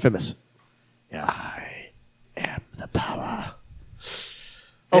 Infamous. Yeah. Am the power.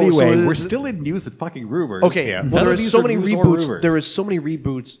 Anyway, so we're still in news and fucking rumors. Okay. Yeah. Well, None there of is these so are many news or reboots. rumors. There is so many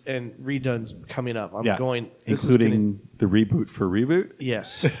reboots and redones coming up. I'm Yeah. going. This Including the reboot for Reboot.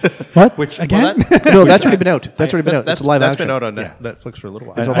 Yes. What? Which- again? No, that's already been out. That's already been out. It's a live that's action. been out on Netflix for a little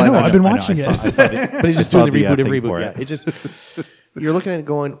while. It's a I live know. action. I've been I know, watching I it. saw- I saw the- But he's just I saw doing the reboot and thing reboot. for Yeah, it. it's just you're looking at it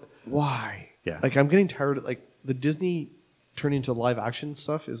going, why? Yeah. Like I'm getting tired of like the Disney turning into live action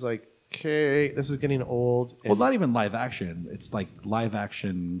stuff is like, okay, this is getting old. Well, not even live action. It's like live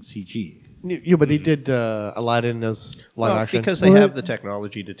action CG. Yeah, but they did Aladdin as live Well, action because they Well, have the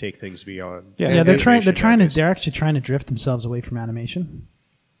technology to take things beyond. Yeah, Yeah, they're trying. They're animation trying to. nowadays. They're actually trying to drift themselves away from animation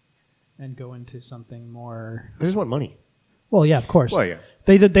and go into something more. They just want money. Well, yeah, of course. Well, yeah.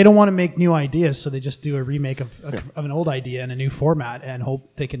 They don't want to make new ideas, so they just do a remake of an old idea in a new format and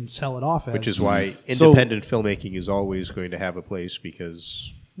hope they can sell it off. Which as, is why So- independent filmmaking is always going to have a place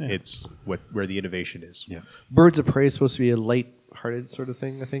because Yeah. it's where the innovation is. Yeah. Birds of Prey is supposed to be a light-hearted sort of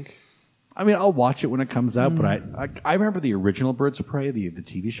thing, I think. I mean, I'll watch it when it comes out, but I remember the original Birds of Prey, the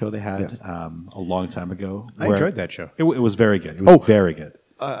TV show they had Yes. a long time ago. I where enjoyed that show. It was very good. It was very good.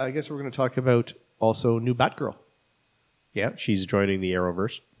 I guess we're going to talk about also new Batgirl. Yeah, she's joining the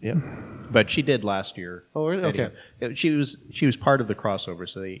Arrowverse, Yeah. but she did last year. Oh, really? Okay. Yeah, she was part of the crossover,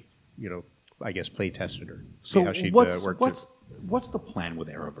 so they, I guess play tested her. See So how she'd what's work. what's the plan with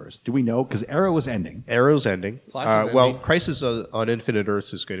Arrowverse? Do we know? Because Arrow is ending. Arrow's ending. Flash is Well, ending. Crisis on Infinite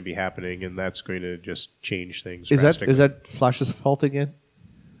Earths is going to be happening, and that's going to just change things. Is drastically. that Flash's fault again?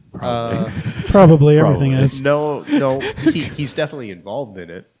 Probably everything is. No, he's definitely involved in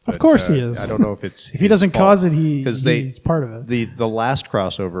it. Of but, course he is. I don't know if it's If he doesn't cause it, because he's part of it. The last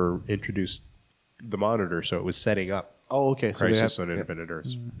crossover introduced the Monitor, so it was setting up Oh, okay. So they Crisis have- on yeah. Infinite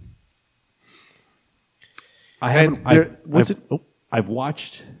Earths. I And haven't. there- what's it? Oh, I've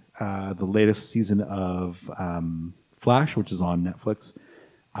watched the latest season of Flash, which is on Netflix.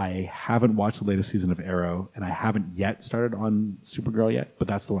 I haven't watched the latest season of Arrow, and I haven't yet started on Supergirl yet. But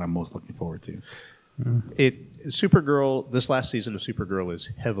that's the one I'm most looking forward to. Supergirl. This last season of Supergirl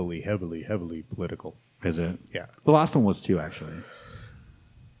is heavily political. Is it? Yeah. The last one was too, actually.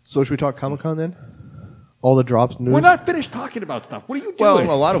 so should we talk Comic-Con then? All the drops news. We're not finished talking about stuff. What are you Well, doing?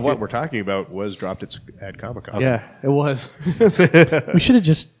 a lot of what we're talking about was dropped at Comic-Con. Yeah, it was. We should have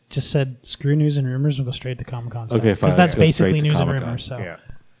just said screw news and rumors and go straight to Comic-Con stuff. Okay, fine. Because that's Go straight basically to news and Comic-Con. rumors. So Yeah.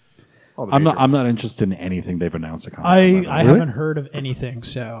 All the I'm major- not interested in anything they've announced at Comic I Con. Really? haven't heard of anything.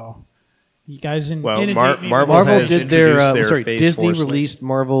 So you guys Well, inundate me Marvel with- has did their, introduced their Phase Disney 4 slate. released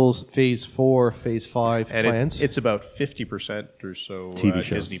Marvel's Phase 4, Phase 5 and plans. it's about 50% or so TV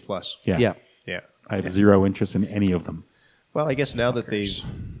shows. Disney Plus. Yeah. yeah. Yeah. I have zero interest in any of them. Well, I guess now that they've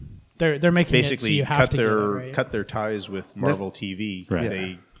they're making it so basically you have cut to their get it, right? cut their ties with Marvel TV,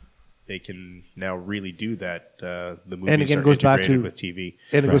 Right. they can now really do that. The movies And again, are it goes back integrated to- with TV.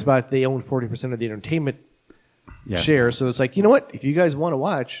 And it goes Right. back, they own 40% of the entertainment Yes. share. So it's like, you know what? If you guys want to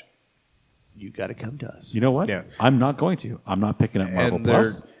watch, you got to come to us. You know what? Yeah. I'm not going to. I'm not picking up Marvel And they're-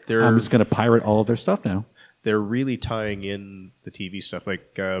 Plus. they're- I'm just going to pirate all of their stuff now. They're really tying in the TV stuff.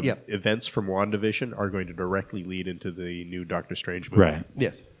 Like Yep. events from WandaVision are going to directly lead into the new Doctor Strange movie. Right.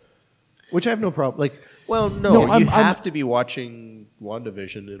 Yes. Which I have no problem. Like, Well, no, No, you I'm- have to be watching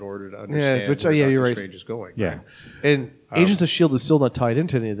WandaVision in order to understand which- where yeah, Doctor you're right. Strange is going. Yeah. right? and Agents of S.H.I.E.L.D. is still not tied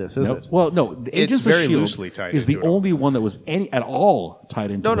into any of this, is No, it? well, no. The It's Agents of very S.H.I.E.L.D. loosely tied is the into it all. only one that was at all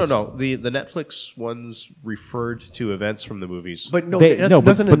tied into No. this. The Netflix ones referred to events from the movies. But no, They, no,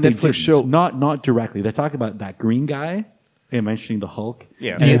 nothing but in they Netflix didn't. show. Not directly. They talk about that green guy. They're mentioning the Hulk.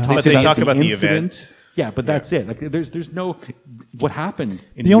 Yeah. And Yeah. But say they that talk it's about the incident. event. Yeah, but that's it. Like there's no what happened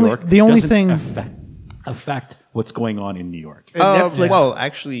in The New only- York. the only doesn't thing- affect what's going on in New York. And Netflix- Well,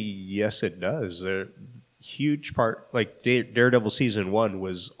 actually, yes, it does. A huge part, like Daredevil season 1,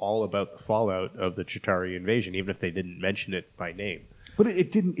 was all about the fallout of the Chitauri invasion, even if they didn't mention it by name. But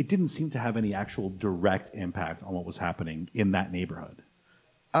it didn't seem to have any actual direct impact on what was happening in that neighborhood.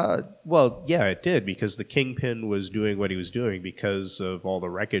 Well, yeah, it did, because the Kingpin was doing what he was doing because of all the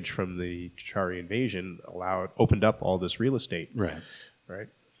wreckage from the Chitauri invasion opened up all this real estate, Right. right?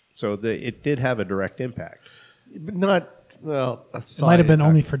 So it did have a direct impact. But not, well, It might have been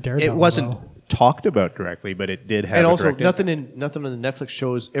only for Daredevil. It wasn't though. talked about directly, but it did have And a also, direct nothing impact. in the Netflix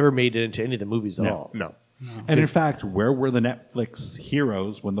shows ever made it into any of the movies at No. all. No. And in fact, where were the Netflix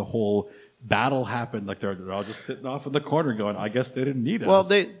heroes when the whole battle happened? Like they're all just sitting off in the corner, going, "I guess they didn't need us." Well,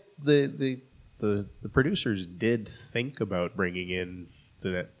 the producers did think about bringing in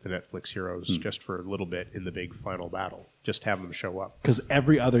the Netflix heroes just for a little bit in the big final battle. Just have them show up. because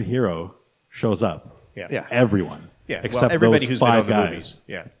every other hero shows up. Yeah. Yeah. Everyone. Yeah. Except well, everybody those who's been 5 on the guys. movies.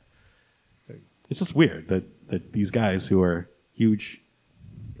 Yeah. It's just weird that these guys who are huge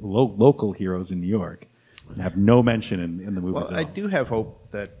local heroes in New York have no mention in the movies Well, at I all. do have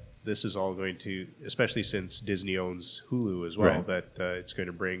hope that this is all going to, especially since Disney owns Hulu as well, Right. that it's going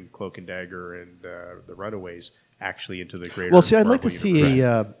to bring Cloak and Dagger and the Runaways actually into the greater. Well, see, I'd like to Marvel see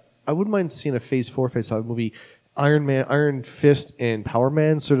universe. I wouldn't mind seeing a Phase 4, Phase 5 movie. Iron Fist and Power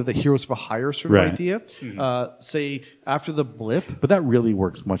Man, sort of the heroes for hire sort of Right. idea. Mm-hmm. Say after the blip. But that really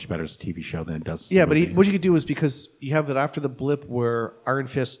works much better as a TV show than it does. As a Yeah, but movie. what you could do is because you have it after the blip where Iron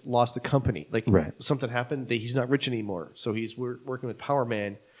Fist lost the company, like Right. something happened, he's not rich anymore, so he's working with Power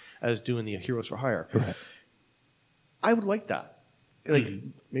Man as doing the heroes for hire. Right. I would like that. Like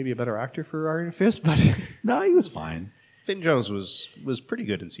maybe a better actor for Iron Fist, but No, he was fine. Finn Jones was pretty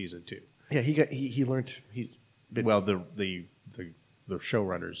good in season 2. yeah, he learned he's been, Well, the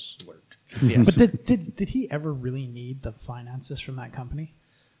showrunners learned. yes. But did he ever really need the finances from that company?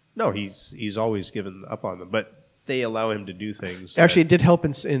 No, he's always given up on them, but they allow him to do things. that- Actually, it did help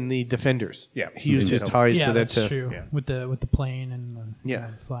in the Defenders. Yeah. he used It his did help. ties Yeah, to that. that's To, true. yeah. With the plane and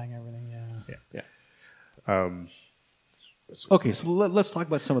Yeah. flying everything. Yeah. Okay, so let's talk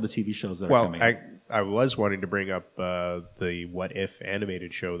about some of the TV shows that are well, coming. I was wanting to bring up the What If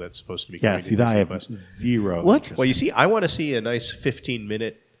animated show that's supposed to be yeah, coming see to that I Disney have Plus. zero. What? interest Well, you in. see, I want to see a nice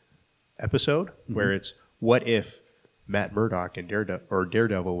 15-minute episode where it's what if Matt Murdock in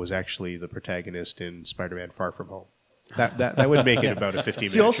Daredevil was actually the protagonist in Spider-Man: Far From Home. That would make it about a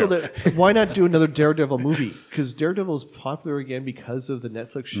 15-minute See, also, show. why not do another Daredevil movie? Because Daredevil is popular again because of the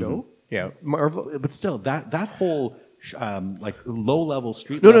Netflix show. Yeah. Marvel. But still, that whole like low level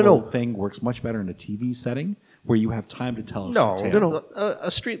street No, level thing works much better in a TV setting where you have time to tell us. No.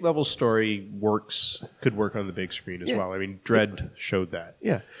 A street level story could work on the big screen as Yeah. well. I mean, Dredd showed that.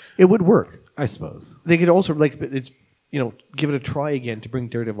 Yeah, it would work. I suppose. They could also give it a try again to bring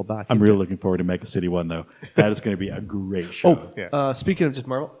Daredevil back. I'm really looking forward to Mega City 1, though. That is going to be a great show. Oh, Yeah. speaking of just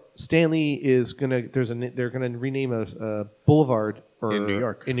Marvel, Stanley is gonna. They're gonna rename a boulevard In New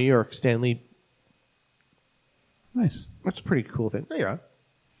York. In New York, Stanley. Nice. That's a pretty cool thing. Yeah.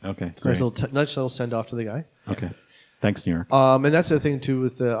 Okay. It's a nice great. little send off to the guy. Okay. Thanks, New York. And that's the thing too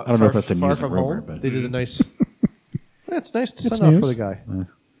with the. I don't know if that's a Far music From rumor, Home. but- They did a nice. Yeah, it's nice to It's send off for news. the guy.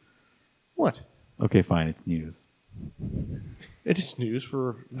 What? Okay, fine. It's news. It is news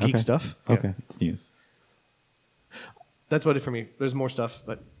for geek Okay. stuff. Okay, it's news. That's about it for me. There's more stuff,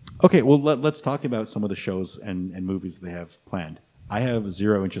 but Okay, well, let's talk about some of the shows and movies they have planned. I have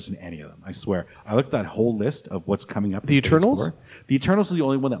zero interest in any of them. I swear. I looked at that whole list of what's coming up. The in Phase Eternals? 4. The Eternals is the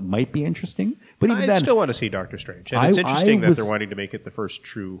only one that might be interesting, but even I then, still want to see Doctor Strange. And it's I interesting that was- they're wanting to make it the first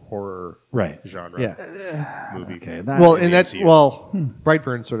true horror Right. genre yeah. movie. okay, that, Well, in and the that's MCU.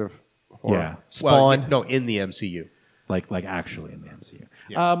 Brightburn sort of. Horror. Yeah. Spawn. Well, in the MCU. like actually in the MCU.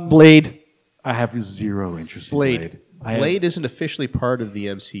 Yeah. Blade. I have zero interest in Blade. Blade. I have- Blade isn't officially part of the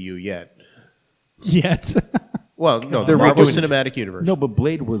MCU yet. Yet. Well, no, the They're Marvel redoing it. Cinematic Universe. no, but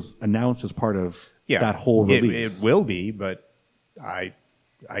Blade was announced as part of yeah, that whole it release. will be, but I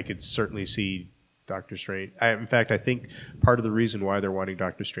could certainly see Doctor Strange. In fact, I think part of the reason why they're wanting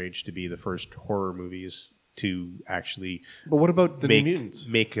Doctor Strange to be the first horror movie is to actually But what about the New Mutants?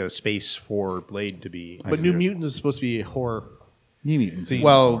 make a space for Blade to be. But New Mutants is supposed to be a horror. New Mutants. is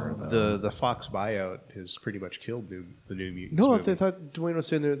Well, more, though. the Fox buyout has pretty much killed the New Mutants. No, movie. I thought Dwayne was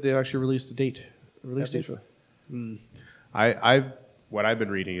saying they actually released a date. A release date for What I've been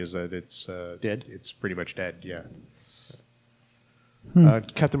reading is that it's Dead? It's pretty much dead. Yeah.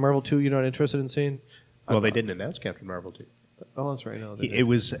 Captain Marvel 2. You're not interested in seeing? Well, they didn't announce Captain Marvel 2. Oh, that's right. No, they It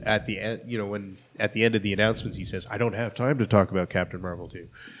was at the end. When at the end of the announcements, he says, "I don't have time to talk about Captain Marvel 2.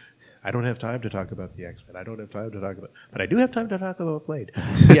 I don't have time to talk about the X-Men. I don't have time to talk about, but I do have time to talk about Blade."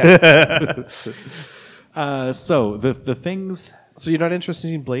 yeah. So the things So you're not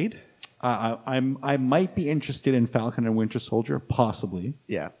interested in Blade? I might be interested in Falcon and Winter Soldier, possibly.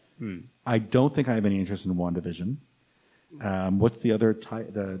 Yeah. I don't think I have any interest in WandaVision. What's the other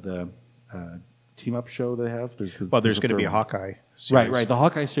the team up show they have? Well, there's going to be a Hawkeye series. Right. The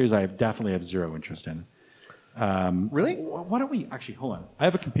Hawkeye series I definitely have zero interest in. Really? Why don't we actually hold on? I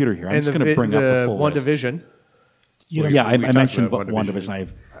have a computer here. I'm And just going to bring up the full One list. Division. You know, Yeah, I We talked mentioned about WandaVision.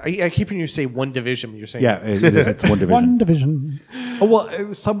 I keep hearing you say One Division. You're saying Yeah, it is. It's one division. one division. Oh,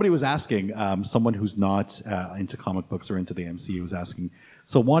 well, somebody was asking, someone who's not into comic books or into the MCU was asking,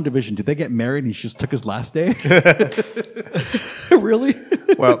 so WandaVision, did they get married and he just took his last day? really?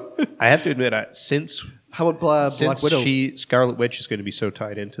 Well, I have to admit, since How about Black since Widow? Scarlet Witch is going to be so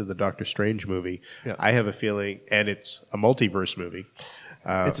tied into the Doctor Strange movie, Yeah. I have a feeling, and it's a multiverse movie. It's a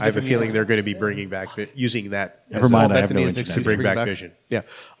I have a different feeling universe. they're going to be bringing back using that. Never as mind, A, I have no Bethany is interest. excuse To bring to back Vision. Yeah.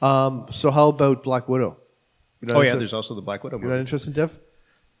 So how about Black Widow? You're not oh yeah, interested- there's also the Black Widow You're not movie. interested, Dev?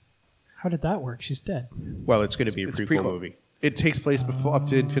 How did that work? She's dead. Well, it's going to be a It's prequel movie. It takes place before up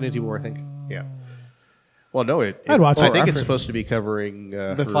to Infinity War, I think. Yeah. Well, no, I'd watch I it. think Or it's after. supposed to be covering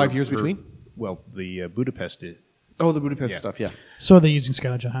The 5 years between? Well, the Budapest. Oh, the Budapest Yeah. stuff. Yeah. So are they using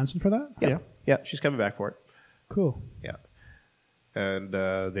Scarlett Johansson for that? Yeah, she's coming back for it. Cool. Yeah. And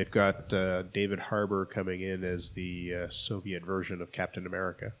they've got David Harbour coming in as the Soviet version of Captain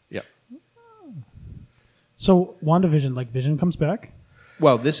America. Yeah. So WandaVision, like Vision comes back?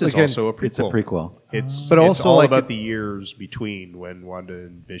 Well, this is Again, also a prequel. It's a prequel. It's But it's also, all like, about the years between when Wanda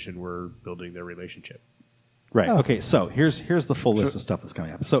and Vision were building their relationship. Right. Oh. Okay. So here's the full list of stuff that's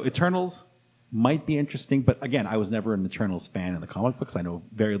coming up. So Eternals might be interesting, but again, I was never an Eternals fan in the comic books. I know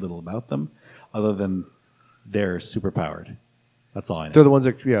very little about them, other than they're super powered. That's all I know. They're the ones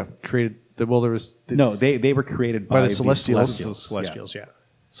that created the well. There was no, they were created By by, the Celestials. It's the Celestials, yeah.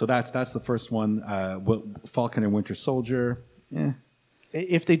 So that's the first one. Falcon and Winter Soldier.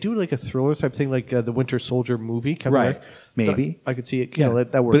 if they do like a thriller type thing, like the Winter Soldier movie, coming Right. back, Maybe. I could see it. Yeah. Yeah,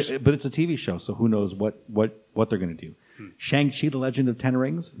 that works. But it's a TV show, so who knows what they're going to do. Shang-Chi, The Legend of Ten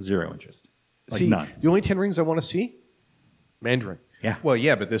Rings, zero interest. Like see, none. the only 10 rings I want to see, Mandarin. Yeah. Well,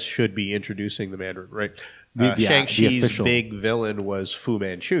 yeah, but this should be introducing the Mandarin, right? The Shang-Chi's official- big villain was Fu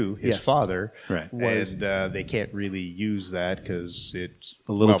Manchu, his Yes. father. Right. And they can't really use that because it's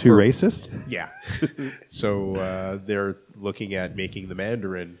A little too racist. Yeah. So they're looking at making the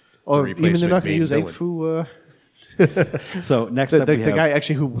Mandarin Or the even they're replacement not going to main use villain. Egg Fu. So next The up we have guy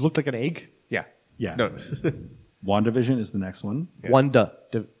actually who looked like an egg. Yeah. Yeah. No. WandaVision is the next one. Wanda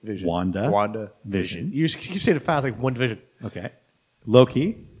Division. Wanda Vision. You keep saying it fast, like one division. Okay.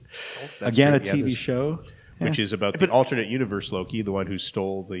 Loki. That's Again, true. a Yeah, TV there's- show. Which is about the alternate universe Loki, the one who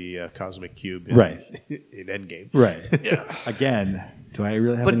stole the cosmic cube in, Right. in Endgame. Right. Again, do I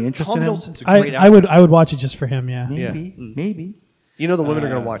really have But any interest Tom in him? Hiddleston's a great I would watch it just for him. Yeah. Maybe. Maybe. You know the women are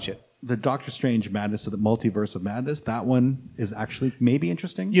going to watch it. The Doctor Strange Madness of the Multiverse of Madness, that one is actually maybe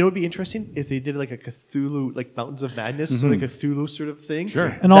interesting. You know what would be interesting? If they did like a Cthulhu, like Mountains of Madness, so like a Cthulhu sort of thing. Sure.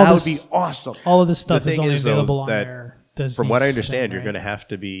 And that all would this- be awesome. All of this The stuff is thing only is, though, available on that their Disney's From what I thing, understand, you're right? going to have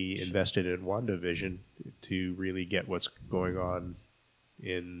to be invested in WandaVision to really get what's going on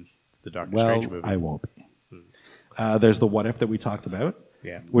in the Doctor Well, Strange movie. I won't be. There's the What If that we talked about,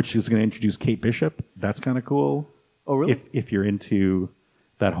 Yeah. which is going to introduce Kate Bishop. That's kind of cool. Oh, really? If you're into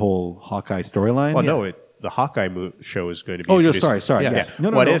that whole Hawkeye storyline. Well, Yeah. no, the Hawkeye show is going to be. Oh, introducing- sorry. Yeah. Yes. No,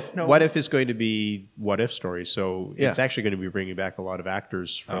 no, what no, if? no. What if is going to be what if story? So Yeah. it's actually going to be bringing back a lot of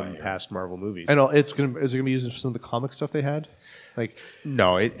actors from yeah. past Marvel movies. I know is it going to be using some of the comic stuff they had? Like,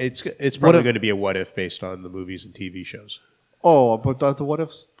 No, it's What probably if- going to be a what if based on the movies and TV shows. oh, but the What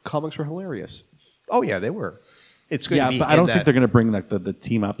If comics were hilarious. Oh yeah, they were. It's going Yeah, to be. but I in don't that- think they're going to bring like the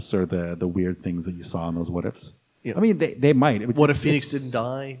team ups or the weird things that you saw in those What Ifs. Yeah. I mean, they might. What if Phoenix didn't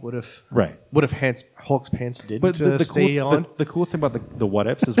die? What if Right. What if Hulk's pants didn't But the stay cool, on? the cool thing about the What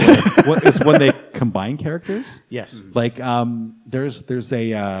Ifs is when they combine characters. Yes. Like there's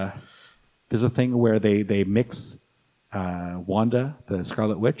a thing where they mix Wanda, the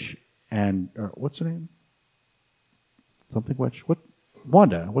Scarlet Witch, and or what's her name? Something Witch. What?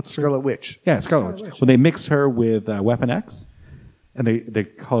 Wanda. What's her- Scarlet Witch. Yeah, Scarlet Witch. When they mix her with Weapon X, and they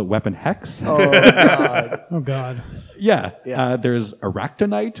call it Weapon Hex. Oh God. Yeah. Yeah. There's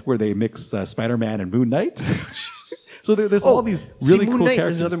Arachnite, where they mix Spider-Man and Moon Knight. So there's all these really Moon cool Knight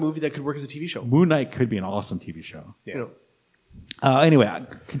characters. is another movie that could work as a TV show. Moon Knight could be an awesome TV show. Yeah. You know, Anyway,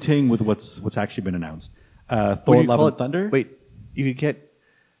 continuing with what's actually been announced. what Thor: do you Love call and it? Thunder. Wait, you could get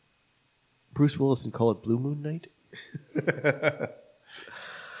Bruce Willis and call it Blue Moon Knight.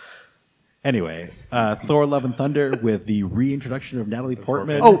 Anyway, Thor: Love and Thunder with the reintroduction of Natalie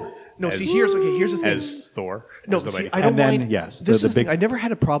Portman. Oh no! As- See, here's the thing. as Thor. No, as the see, mighty I Thor. don't And then, mind. yes, this the is the big- thing. I never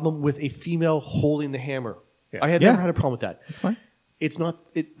had a problem with a female holding the hammer. Yeah. I had Yeah. never had a problem with that. That's fine. It's not.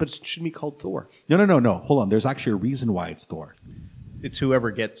 But it shouldn't be called Thor. No. Hold on. There's actually a reason why it's Thor. It's whoever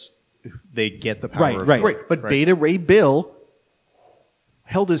gets. They get the power. Right, of right. Thor. Right, but Beta Ray Bill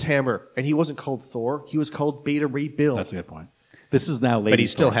held his hammer, and he wasn't called Thor. He was called Beta Ray Bill. That's a good point. This is now Lady But he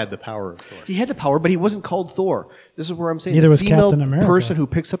still Thor. had the power of Thor. He had the power, but he wasn't called Thor. This is where I'm saying Neither the was female Captain America. person who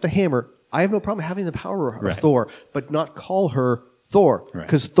picks up the hammer. I have no problem having the power of Right. Thor, but not call her Thor Right.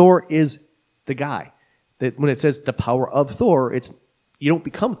 because Thor is the guy. That when it says the power of Thor, it's you don't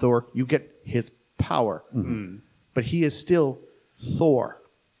become Thor, you get his power. But he is still Thor.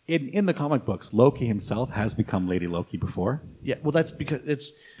 In the comic books, Loki himself has become Lady Loki before. Yeah, well, that's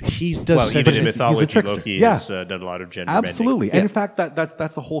because he does. Well, even in he's a mythology, trickster. Loki Yeah. has done a lot of gender Absolutely, bending. and in fact,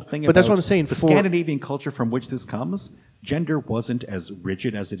 that's the whole thing. But that's about what I'm saying, The for- Scandinavian culture from which this comes, gender wasn't as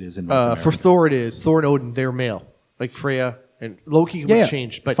rigid as it is in North For America. Thor, it is Thor and Odin. They're male, like Freya and Loki yeah, was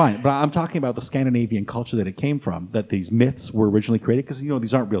changed. But fine. But I'm talking about the Scandinavian culture that it came from. That these myths were originally created because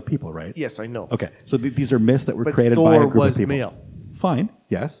these aren't real people, right? yes, I know. Okay, so these are myths that were But created Thor by a group was of people. male. Fine.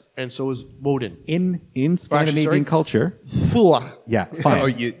 Yes. And so is Woden. In Scandinavian sorry. culture, Thor. yeah, Oh,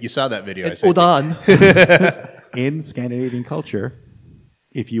 fine. you saw that video? I And sent you. Odin. In Scandinavian culture,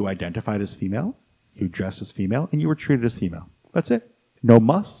 if you identified as female, you dressed as female, and you were treated as female. That's it. No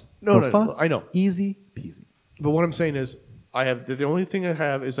muss. No, No fuss. I know. Easy peasy. But what I'm saying is, I have the only thing I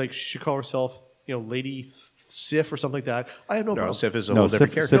have is like she should call herself, Lady Sif or something like that. I have no No, problem. Sif is a No, whole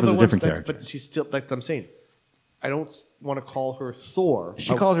different Sif- character. Sif is but a once different that's- character. But she's still like I'm saying. I don't want to call her Thor.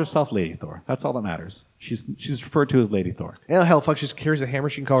 She calls herself Lady Thor. That's all that matters. She's referred to as Lady Thor. Yeah, hell, fuck. She carries a hammer.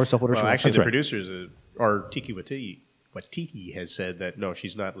 She can call herself whatever Well, she wants. actually, That's the right. producers, or Tiki Watiti has said that no,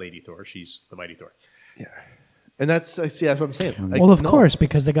 she's not Lady Thor. She's the Mighty Thor. And that's what I'm saying. Like, Well, of no. course,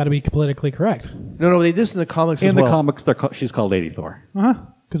 because they got to be politically correct. No, they did this in the comics as In the well. comics, she's called Lady Thor.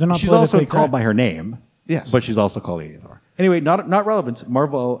 Because they're not She's politically also called correct. by her name. Yes. But she's also called Lady Thor. Anyway, not relevant.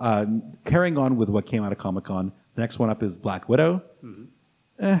 Marvel, carrying on with what came out of Comic-Con, the next one up is Black Widow.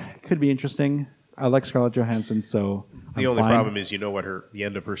 Could be interesting. I like Scarlett Johansson, so The only problem is what the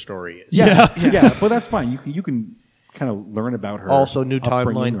end of her story is. Yeah, but that's fine. You can kind of learn about her. Also, new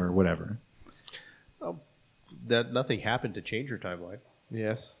upbringing timeline. or whatever. That nothing happened to change her timeline.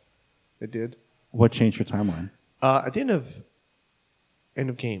 Yes, it did. What changed her timeline? At the end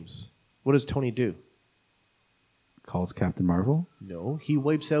of games, what does Tony do? Calls Captain Marvel. No, he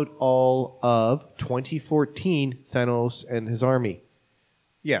wipes out all of 2014 Thanos and his army.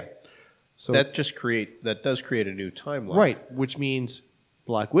 Yeah. So That does create a new timeline. right, which means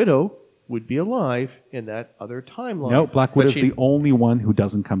Black Widow would be alive in that other timeline. No, Black Widow's she- the only one who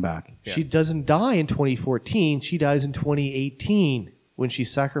doesn't come back. She doesn't die in 2014. She dies in 2018 when she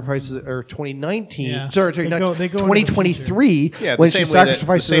sacrifices, or 2019. Yeah. Sorry, They not go into the 2023 Yeah, when the she same way that-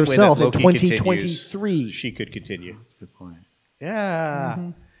 sacrifices the same way that herself in Loki 2023. continues, she could continue. That's a good point.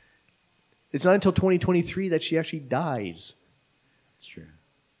 Yeah. It's not until 2023 that she actually dies. That's true.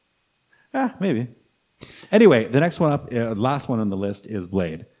 Maybe. Anyway, the next one up, last one on the list is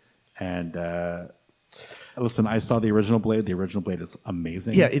Blade. And listen, I saw the original Blade. The original Blade is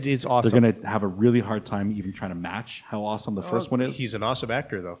amazing. Yeah, it is awesome. They're going to have a really hard time even trying to match how awesome the first one is. He's an awesome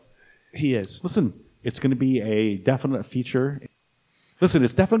actor, though. He is. Listen, it's going to be a definite feature. Listen,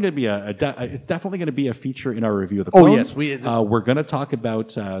 it's definitely going to be a feature in our review of the Oh, clones. yes, we're going to talk about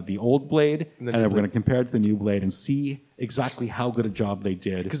the old Blade, And and the then new we're going to Blade. compare it to the new Blade and see exactly how good a job they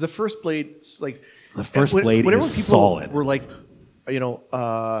did. Because the first Blade, like The first Blade whenever is people solid. Were like,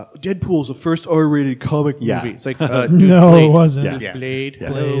 Deadpool's the first R-rated comic Yeah. movie. It's like No, Blade, it wasn't. Yeah. Yeah. Blade. Yeah.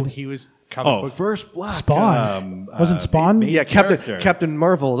 Hello, Blade. he was comic book. first Black Spawn. Wasn't Spawn? main Yeah, character. Captain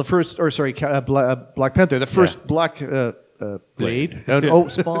Marvel, the first, or sorry, Black Panther, the first Black Blade.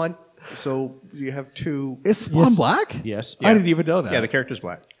 Spawn. So you have two. Is Spawn Yes. black? Yes. I didn't even know that. Yeah, the character's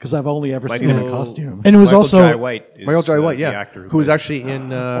black. because I've only ever seen him in costume. And it was Michael also Jai White. Is, Michael Jai White, the yeah, actor who was played- actually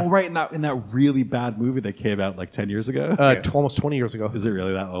in Oh, right, in that really bad movie that came out like 10 years ago. almost 20 years ago. Is it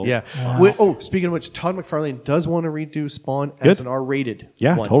really that old? Yeah. Speaking of which, Todd McFarlane does want to redo Spawn as Good. an R-rated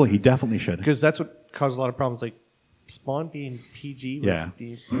Yeah, one. totally. He definitely should. Because that's what caused a lot of problems. Like Spawn being PG was Yeah.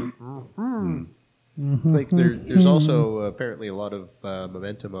 being. It's like there's also apparently a lot of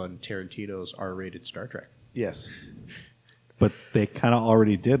momentum on Tarantino's R-rated Star Trek. Yes. But they kind of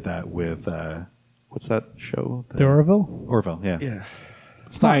already did that with, what's that show? the Orville. Orville, yeah. Yeah.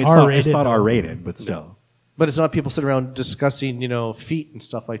 It's not R-rated, not though. R-rated, but still. But it's not people sitting around discussing, feet and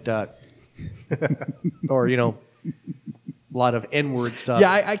stuff like that. Or, a lot of N-word stuff.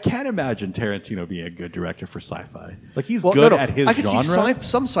 Yeah, I can't imagine Tarantino being a good director for sci-fi. Like, he's Well, good no, at his I could genre. see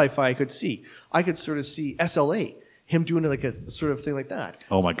some sci-fi I could see. I could sort of see SLA, him doing like a sort of thing like that.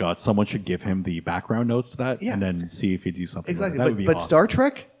 Oh my God, someone should give him the background notes to that Yeah. and then see if he'd do something Exactly. like that. That would be But awesome. Star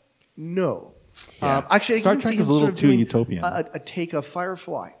Trek? No. Yeah. Actually, I Star can Trek see is him a little sort of too doing utopian. A take of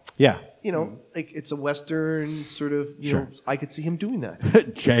Firefly. Yeah. Like it's a Western sort of, Sure. I could see him doing that.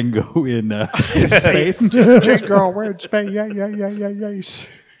 Django in space. Django in space,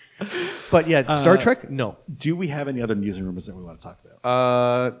 yes. But yeah, Star Trek, no. Do we have any other news and rumors that we want to talk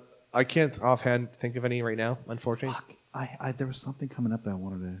about? I can't offhand think of any right now, unfortunately. Fuck. There was something coming up that I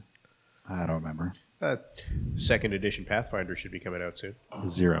wanted to... I don't remember. Second edition Pathfinder should be coming out soon.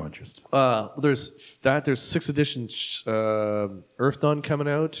 Zero interest. There's 6th edition Earth Dawn coming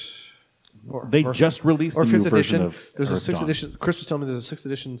out. They just released or a new 5th version edition. of There's a Earth 6th Dawn. edition. Chris was telling me there's a 6th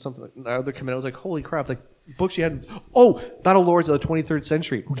edition something like now they're coming out. I was like, holy crap! Like books you had. Oh, Battle Lords of the 23rd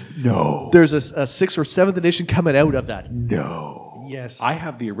century. No. There's a 6th or 7th edition coming out of that. No. Yes. I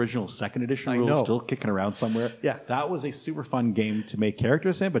have the original 2nd edition I rules know. still kicking around somewhere. Yeah. That was a super fun game to make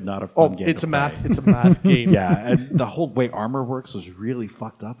characters in, but not a fun game it's to a play. math. It's a math game. Yeah, and the whole way armor works was really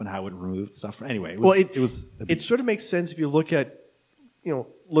fucked up and how it removed stuff. Anyway, it was a It beast. sort of makes sense if you look at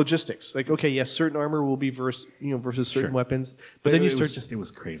logistics. Like, okay, yes, certain armor will be versus certain Sure. weapons, but then you start. it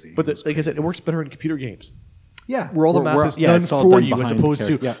was crazy. But It was like I said, it works better in computer games. yeah, Where all the math is done it's all for done you, as behind opposed the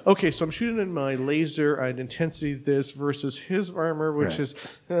to character. okay, so I'm shooting in my laser at intensity this versus his armor, which Right. is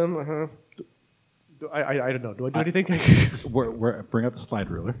I don't know. Do I do anything? Yeah. We're bring up the slide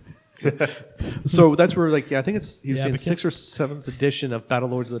ruler. So that's where I think he was Yeah, saying because- 6th or 7th edition of Battle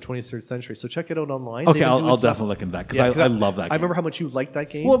Lords of the 23rd century. So check it out online. Okay, They've been I'll doing stuff. definitely look into that because Yeah, I love that. I game. remember how much you liked that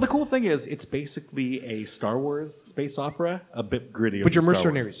game. Well, the cool thing is it's basically a Star Wars space opera, a bit gritty. But you're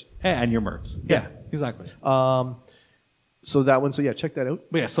mercenaries. And you're mercs. Yeah. exactly. so that one. So yeah, check that out.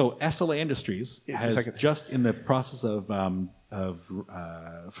 But yeah, so SLA Industries It's has the second- just in the process of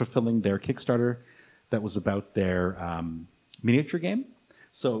fulfilling their Kickstarter that was about their miniature game.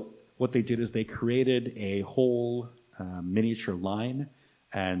 So what they did is they created a whole miniature line,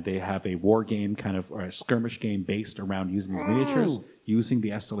 and they have a war game or a skirmish game based around using these miniatures, using the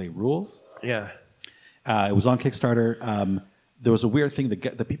SLA rules. Yeah. It was on Kickstarter. There was a weird thing.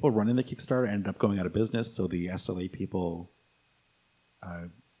 The people running the Kickstarter ended up going out of business, so the SLA people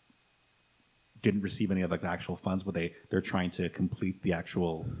didn't receive any of like the actual funds, but they're trying to complete the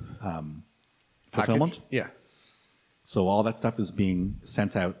actual fulfillment. Package? Yeah. So all that stuff is being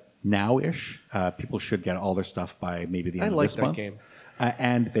sent out now-ish. People should get all their stuff by maybe the end of this month. game.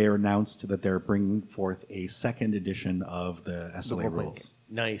 And they announced that they're bringing forth a second edition of the SLA rules.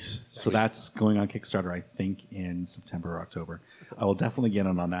 Nice. So that's going on Kickstarter, I think, in September or October. I will definitely get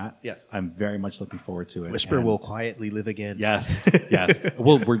in on that. Yes. I'm very much looking forward to it. Whisper And- will quietly live again. Yes, yes.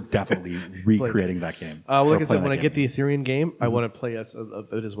 We're definitely recreating that game. Well, like Or I said, playing when that I get game. the Ethereum game, I want to play a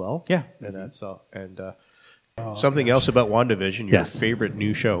bit as well. Yeah. And that's so. And Something else about WandaVision, your Yes. favorite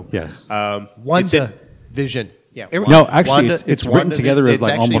new show. Yes. It's in- Wanda Vision. Yeah. No, actually, Wanda- it's written Wanda- together as it's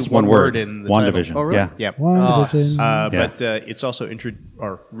like actually almost one word. in the WandaVision. title. Oh, really? Yeah. Yeah. WandaVision. Yeah. But it's also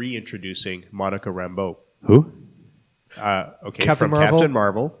reintroducing Monica Rambeau. Who? Okay, Captain from Marvel? Captain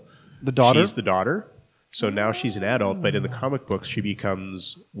Marvel. The daughter? She's the daughter. So now she's an adult, but in the comic books, she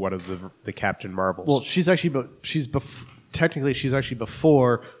becomes one of the Captain Marvels. Well, she's actually technically she's actually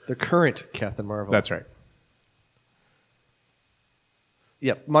before the current Captain Marvel. That's right.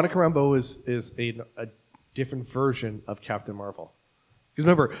 Yeah, Monica Rambeau is a different version of Captain Marvel. Because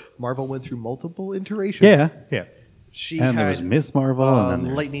remember, Marvel went through multiple iterations. Yeah. Yeah. She And had there was Miss Marvel. and then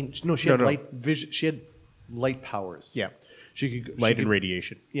there's- lightning. No, she No, had no. light vision. She had light powers. Yeah. She could Light she and could,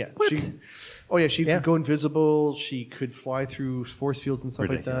 radiation. Yeah. What? She Yeah. could go invisible. She could fly through force fields and stuff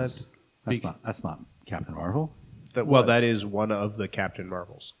Ridiculous. like that. That's not Captain Marvel. Well, that is one of the Captain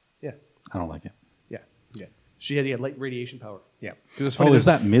Marvels. Yeah. I don't like it. Yeah. Yeah. She had light radiation power. Yeah. 'Cause it's funny, Oh, is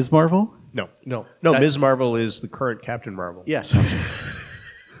there's- that Ms. Marvel? No. No. No, That- Ms. Marvel is the current Captain Marvel. Yes.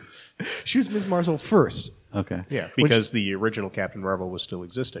 She was Ms. Marvel first. Okay. Yeah, because the original Captain Marvel was still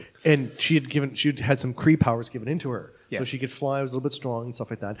existing. And she had some Kree powers given into her, Yeah. so she could fly, was a little bit strong and stuff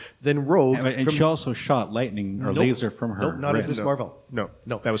like that. Then Rogue, And from- she also shot lightning or Nope. laser from her Nope, not as wrist. Miss Marvel. No.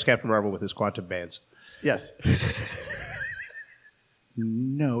 No. That was Captain Marvel with his quantum bands. Yes,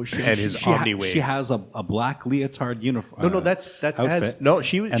 No, she, And his she ha- Omni-Wave. She has a black leotard uniform. no, that's outfit. as No,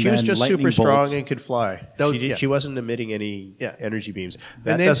 she And was then just lightning super strong bolts. and could fly. That was- she, yeah. she wasn't emitting any Yeah. energy beams. And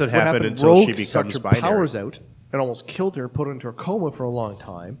That then doesn't what happen happened, until Rogue she sucked becomes her binary, powers out and almost killed her, put her into a coma for a long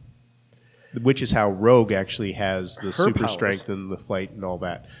time. which is how Rogue actually has the Her super powers. strength and the flight and all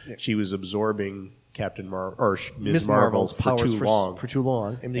that. Yeah. She was absorbing Captain Marvel or Ms. Miss Marvel Marvel's for powers too long, for too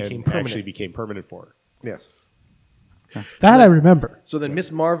long, and became and permanent. actually became permanent for her. Yes. That I remember. So then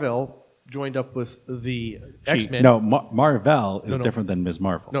Miss Marvel joined up with the X-Men. No, Marvel is No. different than Ms.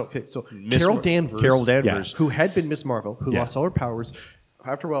 Marvel. No, okay. So Miss Carol Mar- Danvers, Carol Danvers. Yes. who had been Miss Marvel, who Yes. lost all her powers,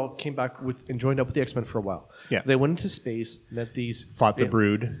 after a while came back with and joined up with the X-Men for a while. Yeah. They went into space, met these Fought the yeah,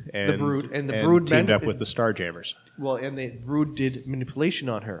 Brood and the Brood teamed men- up with the Starjammers. Well, and the Brood did manipulation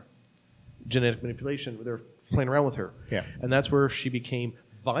on her, genetic manipulation. They were playing around with her. Yeah. And that's where she became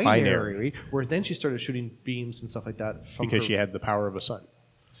binary, where then she started shooting beams and stuff like that from Because her- she had the power of a sun.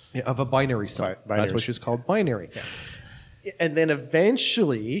 yeah, of a binary son. Binary That's what son. she was called, binary. And then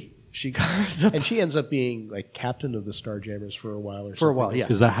eventually she got the And she ends up being like captain of the Starjammers for a while or For a something. while, yeah.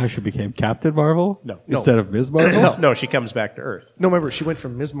 Is that how she became Captain Marvel? No. Instead of Ms. Marvel? No, she comes back to Earth. No, remember, she went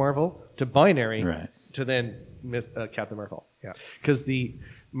from Ms. Marvel to binary Right. to then Captain Marvel. Yeah. Because the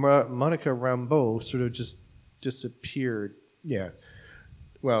Monica Rambeau sort of just disappeared. Yeah.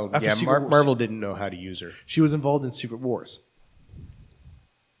 Well, After yeah, Secret Wars. Marvel didn't know how to use her. She was involved in Secret Wars,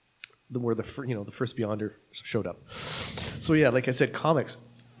 where the first Beyonder showed up. So yeah, like I said, comics,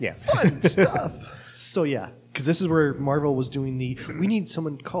 Yeah. fun stuff. So yeah, because this is where Marvel was doing we need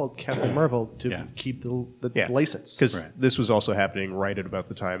someone called Captain Marvel to Yeah. keep the Yeah. license, Because Right. this was also happening right at about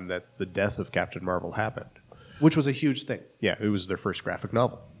the time that the death of Captain Marvel happened. which was a huge thing. Yeah, it was their first graphic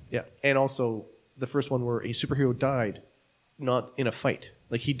novel. Yeah, and also the first one where a superhero died, not in a fight.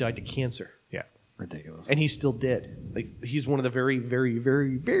 Like he died to cancer, Yeah. Ridiculous. and he's still dead. Like he's one of the very, very,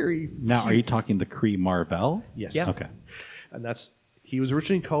 very, very. now, few- are you talking the Kree Marvel? Yes. Yeah. Okay. And that's he was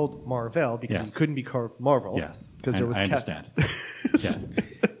originally called Marvel because Yes. he couldn't be called Marvel. Yes. because there was I understand. Yes.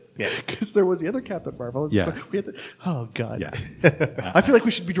 Yeah. Because there was the other Captain Marvel. It's Yes. like, we had oh God. Yes. I feel like we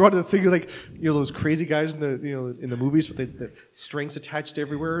should be drawn to the thing like those crazy guys in the movies with the strings attached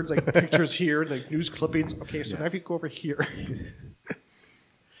everywhere. It's like pictures here, like news clippings. Okay, so now if you go over here.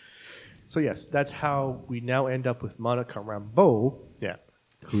 So yes, that's how we now end up with Monica Rambeau, Yeah.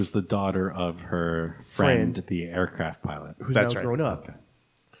 Who's the daughter of her friend, Friend. the aircraft pilot. who's That's now right. grown up.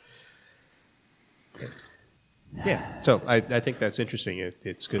 Okay. Yeah. So I think that's interesting.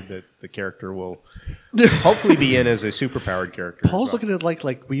 It's good that the character will hopefully be in as a superpowered character. as Paul's well. looking at it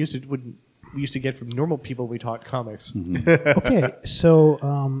like we used to we used to get from normal people when we taught comics. Okay,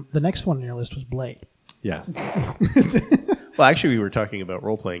 so the next one on your list was Blade. Yes. Well, actually, we were talking about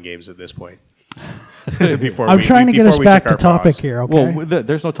role-playing games at this point. I'm trying to get us back to topic here. Okay. Well,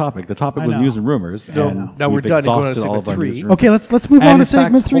 there's no topic. The topic I was know. news and rumors. No, and now we're we've done and going on to exhausted all segment of our three. news and rumors. Okay, let's move And on in to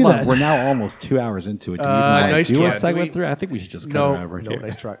segment fact, 3 hold on, then. we're now almost 2 hours into it. Do you even nice want to do a try. segment 3? I think we should just cut No, it over no, here.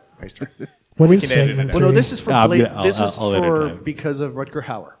 nice try. Nice try. What is can edit segment it 3? Well, no, this is for I'll- Blade. I'll- This is I'll edit for it. because of Rutger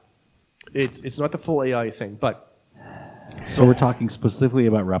Hauer. It's not the full AI thing, but So we're talking specifically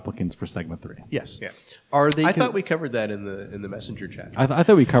about replicants for segment 3. yes. Yeah. Are they? I thought we covered that in the messenger chat. I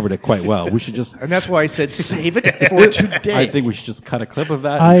thought we covered it quite well. We should just. and that's why I said save it for today. I think we should just cut a clip of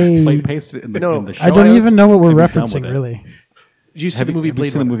that and just paste it in the, No, in the show I don't notes even know what we're and be done with referencing, it. really. Did you see Have the movie have you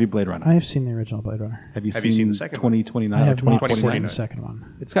Blade seen the Runner? movie Blade Runner? I have seen the original Blade Runner. Have you Have seen you seen the second one? 2029 I or have not seen 2049? the second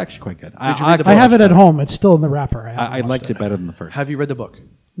one. It's actually quite good. Did you read the I book? have it at home. It's still in the wrapper. I liked it better than the first. Have you read the book?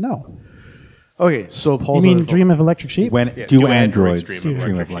 No. Okay, so Paul. You mean Dream of Electric Sheep? When Yeah, do do androids androids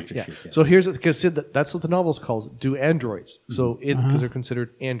dream of electric Yeah. sheep? Yes. So here's because that's what the novel's called. Do androids? So because they're considered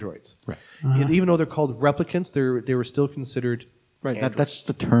androids, Right. And even though they're called replicants, they were still considered Right. androids. That's just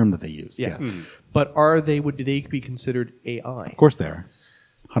a term that they use. Yeah. Yes. But would they be considered AI? Of course they are.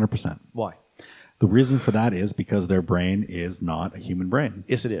 100%. Why? The reason for that is because their brain is not a human brain.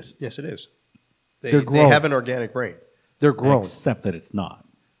 Yes, it is. Yes, it is. They're They grown. have an organic brain. They're grown. Except that it's not.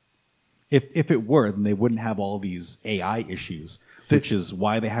 If it were, then they wouldn't have all these AI issues, which is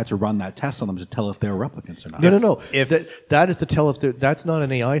why they had to run that test on them to tell if they're replicants or not. No. if- That is to tell if that's not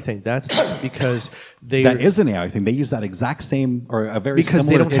an AI thing. That's because they That is an AI thing. They use that exact same or a very because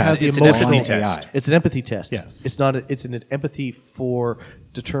they similar don't have test the It's an emotional empathy test. AI. It's an empathy test. Yes. It's not. It's an empathy for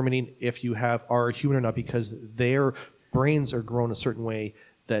determining if you are human or not because their brains are grown a certain way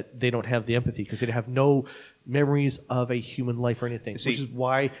that they don't have the empathy because they have no memories of a human life or anything. See- which is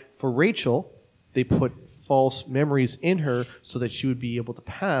why for Rachel they put false memories in her so that she would be able to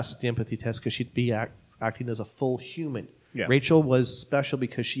pass the empathy test because she'd be acting as a full human. Yeah. Rachel was special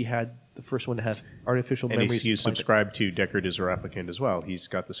because she had the first one to have artificial And memories. if you implanted. subscribe to Deckard as a replicant as well, he's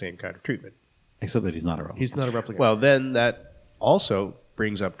got the same kind of treatment. Except that he's not a replicant. He's not a replicant. Well, then that also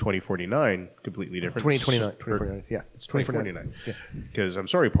brings up 2049, completely different. 2029, 2049, yeah. It's 2049. Yeah. Because I'm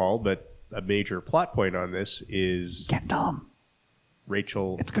sorry, Paul, but a major plot point on this is Can't tell him.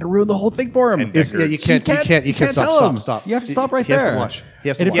 Rachel. It's going to ruin the whole thing for him. And Is- yeah, you can't tell him. stop. You have to stop right He has to there. watch. He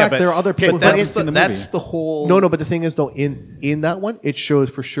has to And in watch. fact, there are other people but who haven't that's seen the that's movie. the whole. No, but the thing is, though, in that one, it shows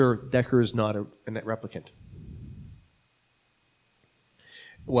for sure Decker is not a replicant.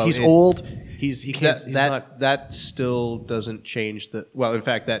 Well, he's it- old. He can't. That he's that not. that still doesn't change the. Well, in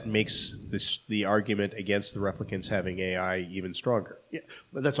fact, that makes the argument against the replicants having AI even stronger. Yeah,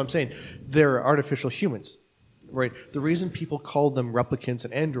 but that's what I'm saying. They're artificial humans, right? The reason people called them replicants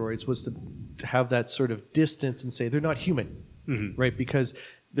and androids was to have that sort of distance and say they're not human, right? Because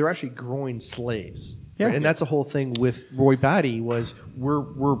they're actually growing slaves. Yeah. Right? And that's the whole thing with Roy Batty was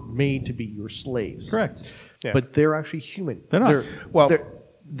we're made to be your slaves. Correct. Yeah. But they're actually human. They're not. Well, they're-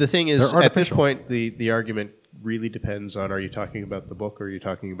 the thing is, They're at this artificial. point, the argument really depends on: are you talking about the book or are you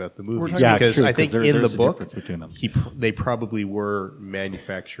talking about the movie? talking- Yeah, because true, I 'cause think there- in the there's a book, difference between them. they probably were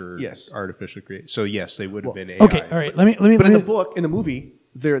manufactured, Yes. artificially created. So yes, they would have been AI. Okay, all right. Let me but in let the me, book, in the movie,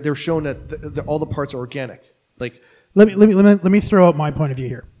 they're shown that all the parts are organic. Like let me throw out my point of view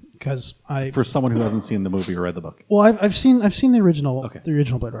here because I For someone who hasn't seen the movie or read the book. well I've seen the original Okay.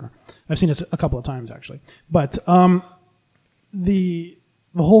 Blade Runner. I've seen it a couple of times actually, but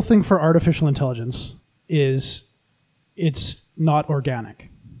the whole thing for artificial intelligence is it's not organic.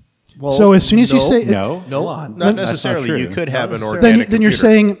 Well, so as soon as you no, say No. no. Hold on. Not That's not necessarily. true. You could have an Not organic. then you're computer.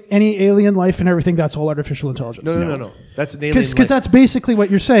 saying any alien life and everything that's all artificial intelligence. No. That's an alien. Because that's basically what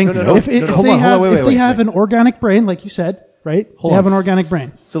you're saying. No. If Hold they on, have wait, if they wait, have wait. an organic brain, like you said, right? Hold they have on. an organic brain.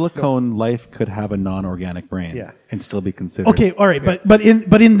 Silicone life could have a non-organic brain Yeah. and still be considered. Okay, all right, but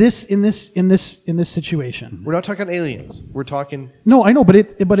in this situation, We're not talking aliens. We're talking. no, I know, but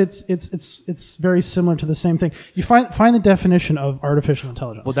it's very similar to the same thing. You find the definition of artificial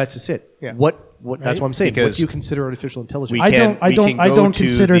intelligence. Well, that's just it. Yeah. What? That's what I'm saying. What Because do you consider artificial intelligence? We I can, don't- I we don't- can I go don't to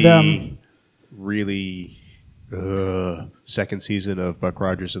consider the them- really second season of Buck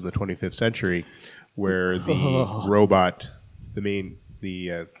Rogers in the 25th Century, where the robot,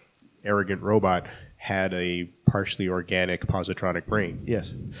 the arrogant robot, had a partially organic positronic brain,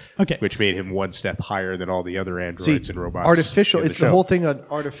 yes. Okay, which made him one step higher than all the other See, androids and robots. artificial. in It's the show. whole thing on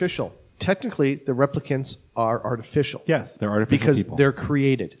artificial. Technically, the replicants are artificial. Yes, they're artificial because people. they're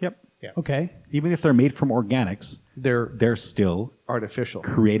created. Yep. okay. Even if they're made from organics, They're they're still artificial.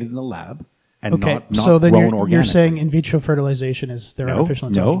 created in the lab and Okay, not so then grown you're organically. saying in vitro fertilization is their artificial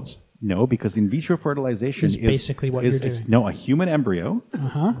intelligence. No, because in vitro fertilization Is basically what you're doing. No, a human embryo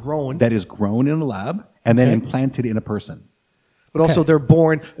Grown. that is grown in a lab and then Okay. implanted in a person. But also, Okay. they're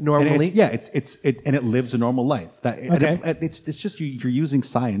born And normally. and it lives a normal life. Okay. It's just you're using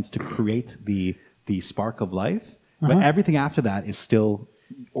science to create the spark of life, but Uh-huh. everything after that is still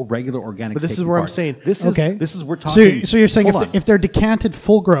regular organic. But this is taking where I'm part. saying- this Okay. is we're So, talking. so you're saying hold on. if they're decanted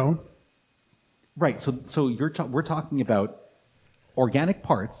full grown, Right. So we're talking about organic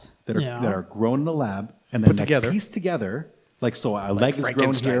parts that are Yeah. that are grown in a lab and then Put together. pieced together. Like so, a leg is grown here,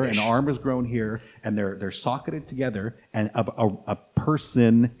 an Frankenstein-ish. arm is grown here, and they're socketed together, and a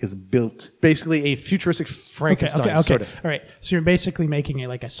person is built. Basically, a futuristic Frankenstein okay, sort of. all right. So you're basically making it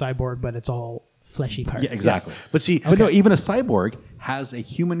like a cyborg, but it's all fleshy parts. Yeah, exactly. But see, But no, even a cyborg has a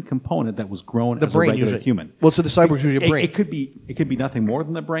human component that was grown the as a brain regular usually. human. Well, so the cyborg's usually a brain. It could be nothing more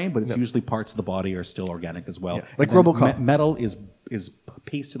than the brain, but it's usually parts of the body are still organic as well. Yeah. Like And then RoboCop. metal is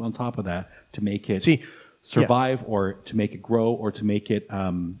pasted on top of that to make it See, survive, or to make it grow, or to make it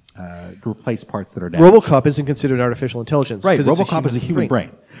replace parts that are dead. RoboCop isn't considered artificial intelligence. Right, 'cause it's RoboCop is a human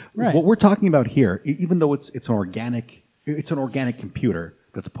brain. Right. What we're talking about here, even though it's an organic computer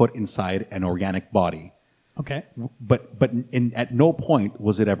that's put inside an organic body. Okay. But at no point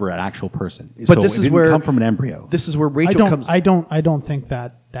was it ever an actual person. But So this it is didn't where come from an embryo. This is where Rachel comes. I don't think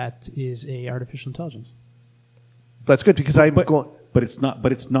that is a artificial intelligence. That's good because I'm but, going. but it's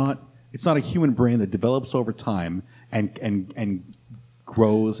not a human brain that develops over time and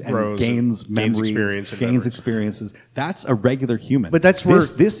grows and Grows gains and gains memories, experience and gains memories. experiences. That's a regular human. But that's where-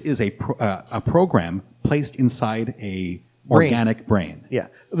 this is a program placed inside a Brain. organic brain. Yeah,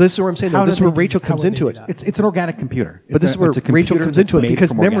 this is where I'm saying. How Though, this is do where they do- Rachel how comes would they into do it. that? It's an organic computer. But this is where It's a Rachel computer comes that's into it made because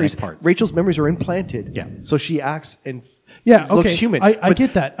from organic memories. parts. Rachel's memories are implanted. Yeah. So she acts and Yeah, okay. looks human. I But-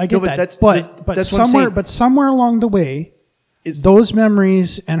 get that. I no, get but that. that's- but that's what I'm saying. somewhere along the way, Is- those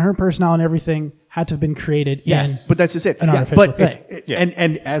memories and her personality and everything had to have been created Yes. in But that's just it. an Yeah, artificial but thing. it's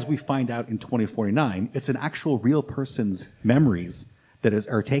And as we find out in 2049, it's an actual real person's memories that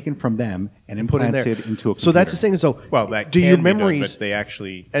are taken from them and put in there. implanted into a computer. So that's the thing. So Well, that do can your be done, memories but they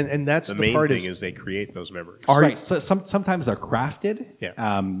actually and that's the the main part thing is- is they create those memories. are Right. So sometimes they're crafted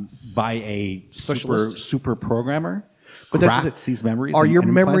Yeah. by a Specialist. super programmer. But that's crafts it. these memories. Are and- your and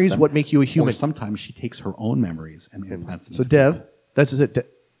implants memories them. what make you a human? Or sometimes she takes her own memories and implants them. so into Dev. people. That's just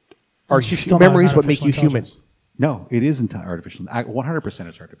it. Are She's still not an memories what make you artificial human? intelligence. No, it isn't artificial. 100%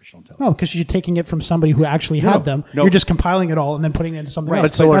 it's artificial intelligence. No, because you're taking it from somebody who actually had them. no. You're just compiling it all and then putting it into something Right,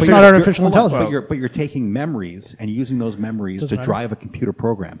 else. so That's but not you're- artificial hold on, intelligence. but you're taking memories and using those memories Doesn't to matter. drive a computer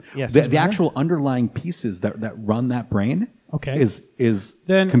program. Yes, the doesn't matter. actual underlying pieces that run that brain Okay. is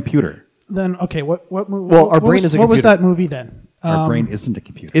Then- computer. Then okay, what movie? Well, our what brain was, is a what was computer. that movie then? Our brain isn't a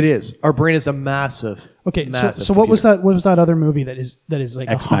computer. It is. Our brain is a massive. Okay, massive so what was computer. that? What was that other movie that is like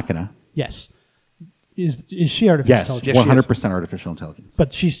Ex Machina. Yes, is she artificial Yes, intelligence? Yes, she is. 100% artificial intelligence.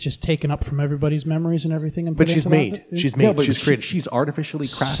 But she's just taken up from everybody's memories and everything, and But put she's into made. that? She's Yeah, made. but She's created. she's artificially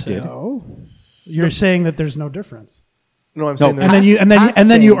crafted. So you're saying that there's no difference, No, I'm No, saying and there's-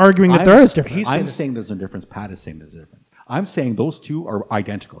 then you arguing that there is difference. I'm saying there's no difference. Pat is saying there's a difference. I'm saying those two are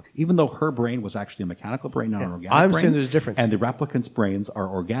identical, even though her brain was actually a mechanical brain, not an organic I'm brain. saying there's a difference. And the replicant's brains are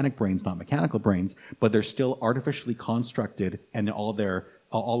organic brains, not mechanical brains, but they're still artificially constructed, and all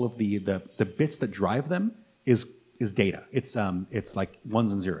of the bits that drive them is data. It's like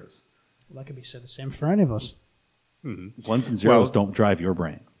ones and zeros. Well, that could be said the same for any of us. Ones and zeros Well- don't drive your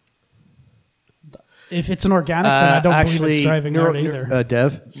brain. If it's an organic thing, I don't believe it's driving neuro- that either.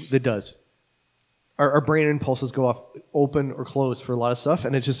 Dev, it does. Our brain impulses go off open or closed for a lot of stuff,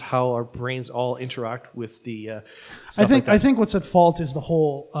 and it's just how our brains all interact with the. I think like that. what's at fault is the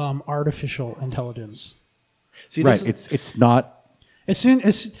whole artificial intelligence. See, Right. this is- It's not. As soon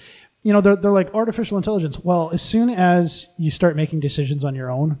as they're like artificial intelligence. Well, as soon as you start making decisions on your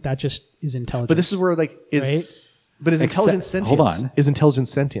own, that just is intelligence. but this is where right? But is Except- intelligence sentience? hold on. Is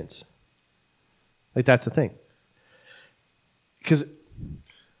intelligence sentience? Like that's the thing. Because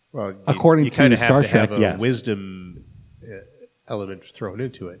Well, According you to kind of Star have to have Trek, a yes. wisdom element thrown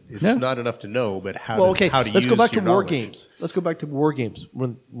into it. It's Yeah. not enough to know, but how well, to, okay, how to let's use go back to your war knowledge. games. Let's go back to war games.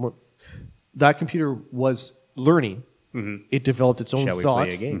 When that computer was learning, it developed its own Shall we thought.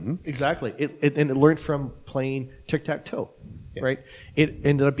 play a game? Exactly. And it learned from playing tic tac toe. Right. It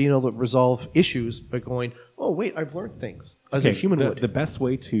ended up being able to resolve issues by going, "Oh, wait, I've learned things as a Okay, human would." the best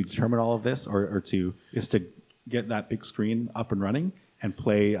way to determine all of this is to get that big screen up and running and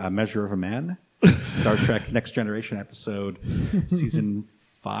play a Measure of a Man, Star Trek Next Generation episode, season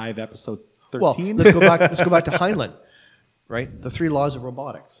 5, episode well, 13. let's go back. Let's go back to Heinlein. Right. The 3 laws of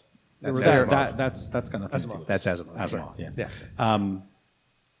robotics. They That's were Asimov. there. that's got nothing to do Asimov. with That's this. Asimov. Asimov, yeah. Yeah.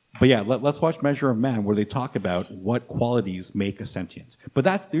 But yeah, let's watch Measure of Man, where they talk about what qualities make a sentient. But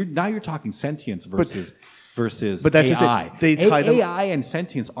now you're talking sentience versus but that's just it. AI. They tie them- AI and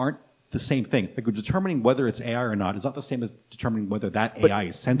sentience aren't the same thing. Like determining whether it's AI or not is not the same as determining whether that AI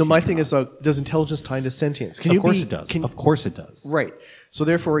is sentient. No, my or thing not. is, does intelligence tie into sentience? Of course it does. Of course it does. Right. So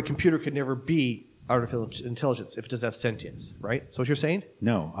therefore, a computer could never be artificial intelligence if it doesn't have sentience, right? So what you're saying?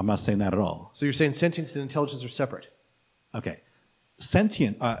 No, I'm not saying that at all. So you're saying sentience and intelligence are separate? Okay.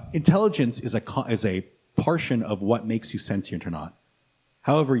 Intelligence is a portion of what makes you sentient or not.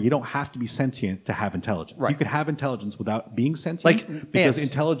 However, you don't have to be sentient to have intelligence. Right. You could have intelligence without being sentient, Like because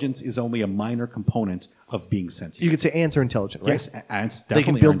ants. intelligence is only a minor component of being sentient. You could say ants are intelligent, right? Yes, ants They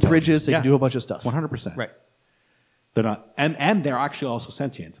can definitely are build intelligent. bridges. They Yeah. can do a bunch of stuff. 100%. Right. They're not, and they're actually also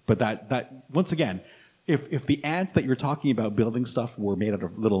sentient. But that once again, if the ants that you're talking about building stuff were made out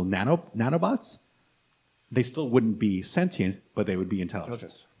of little nanobots, they still wouldn't be sentient, but they would be intelligent.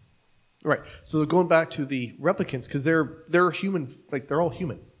 Intelligence. Right. So going back to the replicants, because they're human, like they're all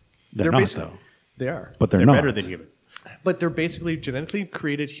human. They're not, basically, though. They are. But they're They're not. better than human. But they're basically genetically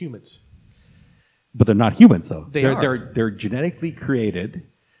created humans. But they're not humans, though. They They're are. they're genetically created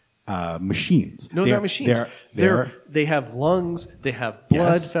machines. No, they're not machines. They have lungs. They have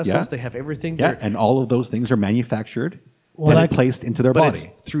blood Yes, vessels. yeah. They have everything. Yeah, They're- and all of those things are manufactured Well, and that- placed into their but body.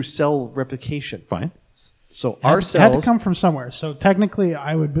 it's through cell replication. Fine. So Had- our had cells. to come from somewhere. So technically,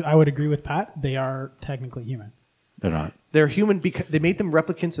 I would agree with Pat. They are technically human. They're not. They're human because they made them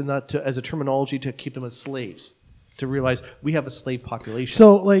replicants and not as a terminology to keep them as slaves. To realize we have a slave population.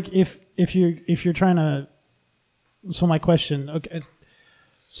 So like if you're trying to, so my question, okay.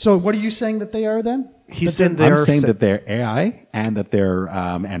 So what are you saying that they are then? He That said they're- they I'm are saying se- that they're AI and that they're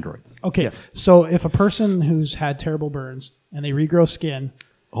androids. Okay. Yes. So if a person who's had terrible burns and they regrow skin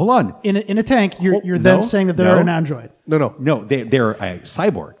Hold on. in a tank, you're No, then saying that they're no. an android. No. No, they're a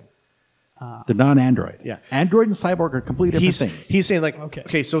cyborg. They're not an android. Yeah. Android and cyborg are completely different things. He's saying like Okay.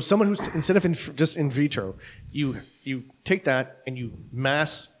 okay, so someone who's instead of just in vitro, you take that and you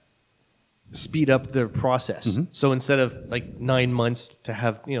mass speed up the process. Mm-hmm. So instead of like 9 months to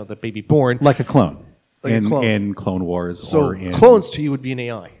have the baby born, Like a clone. Like a in, clone. in Clone Wars so or in... clones to you would be an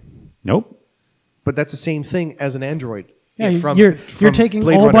AI, Nope. but that's the same thing as an android. Yeah, From- you're from taking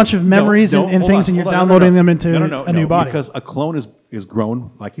Blade a whole Runner. bunch of memories No, and hold things, on, and you're hold on, downloading no. them into No, a new body. Because a clone is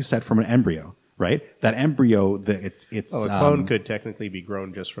grown, like you said, from an embryo, right? That embryo, it's Oh, a clone could technically be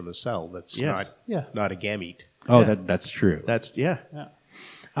grown just from a cell. That's Yes. not a gamete. Oh, Yeah. that's true. That's yeah.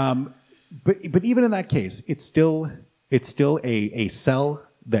 But even in that case, it's still a cell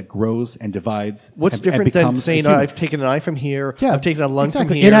that grows and divides. What's and different than becomes a saying human. I've taken an eye from here, yeah, I've taken a lung exactly.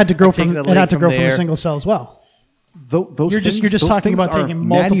 from here, It had to grow I've from taken a it had leg to grow from a there. single cell as well. Those You're just things talking about are taking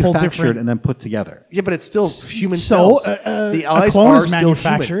multiple manufactured different- and then put together. Yeah, but it's still human So, cells. a The eyes clone are is still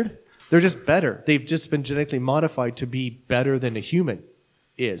manufactured. human. They're just better. They've just been genetically modified to be better than a human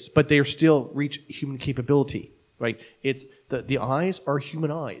is, but they still reach human capability. Right? It's the eyes are human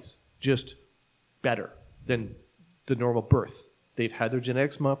eyes, just better than the normal birth. They've had their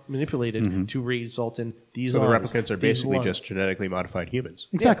genetics manipulated to result in these So the eyes, replicants are these basically lungs. just genetically modified humans.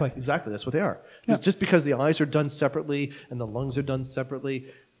 Exactly. Yeah, exactly. That's what they are. Yeah. Just because the eyes are done separately and the lungs are done separately,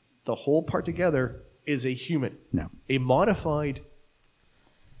 the whole part together is a human. No. A modified,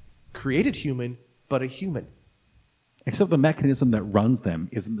 created human, but a human. Except the mechanism that runs them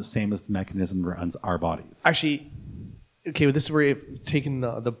isn't the same as the mechanism that runs our bodies. Actually, okay, well, this is where you've taken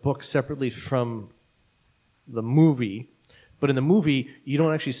the book separately from the movie. But in the movie, you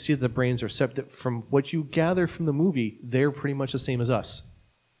don't actually see that the brains are separate. From what you gather from the movie, they're pretty much the same as us.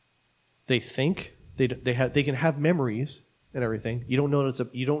 They think they can have memories and everything. You don't know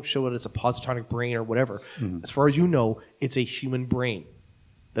that you don't show that it's a positronic brain or whatever. As far as you know, it's a human brain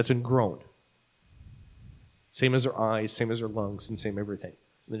that's been grown. Same as their eyes, same as their lungs, and same everything.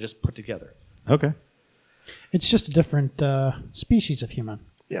 And they're just put together. Okay. It's just a different species of human.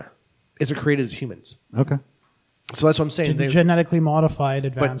 Yeah, it's created as humans. Okay. So that's what I'm saying. They're- Genetically modified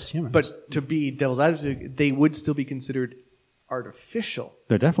advanced humans. But to be devil's advocate, they would still be considered artificial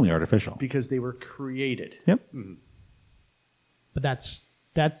They're definitely artificial. because they were created. Yep. But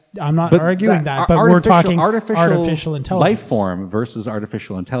that I'm not But arguing that, ar- but we're artificial- talking artificial intelligence. life form versus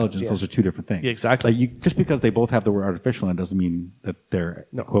artificial intelligence. Yes. Those are two different things. Yeah, exactly. Like just because they both have the word artificial, it doesn't mean that they're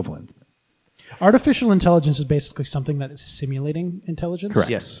equivalent. Artificial intelligence is basically something that is simulating intelligence. Correct.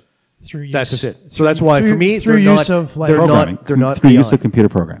 Yes, Through use, that's just it. So that's why for me through they're use not. of like they're Programming. not. They're not through AI. use of computer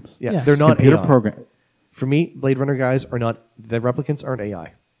programs. Yeah, Yes. they're not Computer AI. program. For me, Blade Runner guys are not. The replicants aren't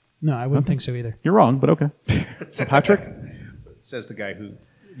AI. No, I wouldn't think so either. You're wrong, but okay. So Patrick, Says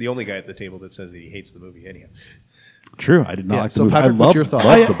the only guy at the table that says that he hates the movie anyhow. True, I did not Yeah, like the so movie. Patrick, I what's loved, your thoughts?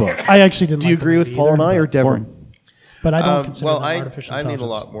 loved the book. I actually didn't. Do you like the agree with movie Paul either, and I or but- Devon? But I don't consider Well, them I artificial lean a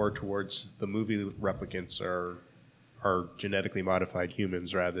intelligence. lot more towards the movie replicants are genetically modified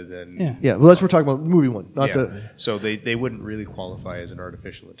humans rather than Yeah. Yeah, well, that's what we're talking about. Movie one, not yeah. the. So they wouldn't really qualify as an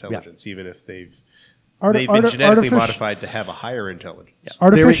artificial intelligence, even if they've Arti- been genetically artific- modified to have a higher intelligence.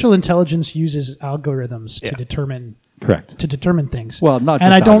 Artificial intelligence uses algorithms Yeah. to determine Correct. things. Well, not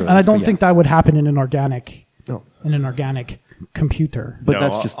and just I don't algorithms, think but yes. that would happen in an organic No. computer. But No,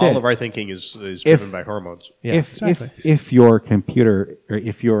 that's all, just all it. of our thinking is driven by hormones. Yeah, if exactly. if your computer or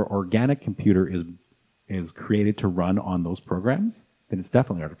if your organic computer is created to run on those programs, then it's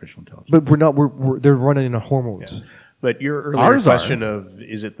definitely artificial intelligence. But we're not. They're running in hormones. But your earlier Ours are. question of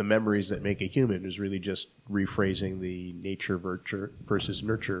is it the memories that make a human is really just rephrasing the nature versus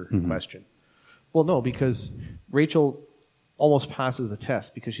nurture question. Well, no, because Rachel almost passes the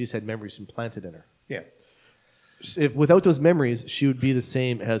test because she's had memories implanted in her. Yeah, If without those memories, she would be the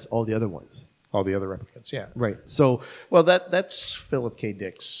same as all the other ones. all the other replicants. Yeah, Right. So, well that's Philip K.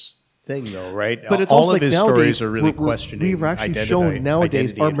 Dick's thing, though, right? but it's all also of like his nowadays, stories are really questioning. We've actually identity- shown nowadays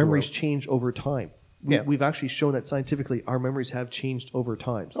identity our and who memories are- change over time. Yeah. We've actually shown that scientifically our memories have changed over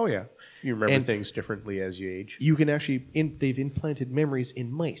time. Oh yeah, you remember And- things differently as you age. You can actually they've implanted memories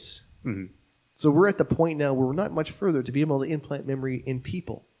in mice. Mhm. So we're at the point now where we're not much further to be able to implant memory in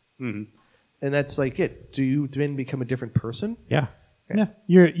people. Mhm. And that's like it. Do you then become a different person? yeah. Yeah,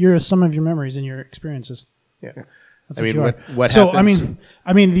 you're a sum of your memories and your experiences. Yeah. That's I mean, you are. what so happens?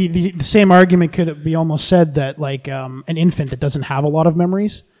 I mean, the same argument could be almost said that like an infant that doesn't have a lot of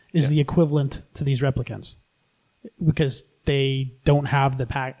memories is the equivalent to these replicants because they don't have the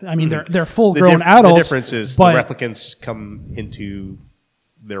pack. I mean, they're full grown adults. The difference is but the replicants come into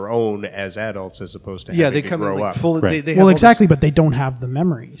their own as adults as opposed to Yeah, having they to come in grow like up. full. Right. They have well, all this- exactly, but they don't have the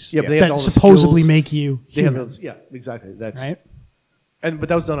memories. Yeah, but they have that all the supposedly skills. make you They have human, those, yeah, exactly. That's right? but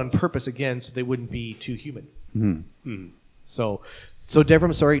that was done on purpose again, so they wouldn't be too human. Mm-hmm. So Devram,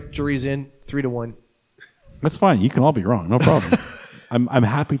 I'm sorry, jury's in 3-1. That's fine. You can all be wrong. No problem. I'm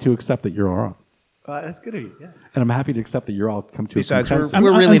happy to accept that you're all wrong. That's good of you. Yeah. And I'm happy to accept that you're all come to Besides, a consensus.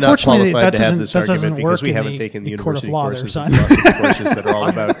 we're really not Unfortunately, qualified that to have doesn't- this that doesn't argument because work we in haven't the- taken the the court of university law there, courses, son. and philosophy courses that are all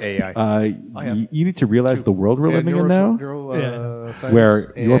about AI. You need to realize the world we're living in now, Science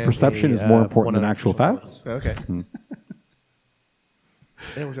where your and perception is more important than 100% actual facts. Okay.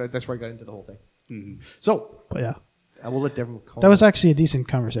 That's where I got into the whole thing. So But yeah, I will let Devram call. that was actually a decent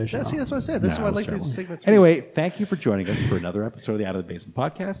conversation. That's, though. that's what I said. That's No, why I it was like terrible. these segments. Anyway, thank you for joining us for another episode of the Out of the Basement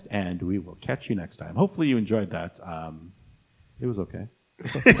podcast, and we will catch you next time. Hopefully, you enjoyed that. It was okay.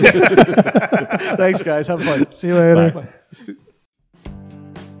 Thanks, guys. Have fun. See you later. Bye.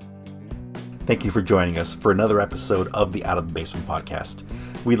 Thank you for joining us for another episode of the Out of the Basement podcast.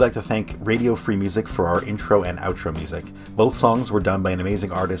 We'd like to thank Radio Free Music for our intro and outro music. Both songs were done by an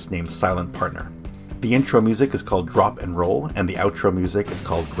amazing artist named Silent Partner. The intro music is called Drop and Roll, and the outro music is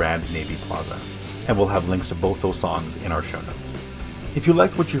called Grand Navy Plaza. And we'll have links to both those songs in our show notes. If you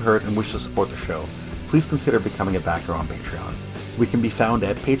liked what you heard and wish to support the show, please consider becoming a backer on Patreon. We can be found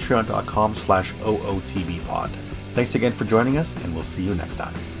at patreon.com/OOTBpod. Thanks again for joining us, and we'll see you next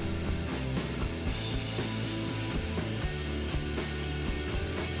time.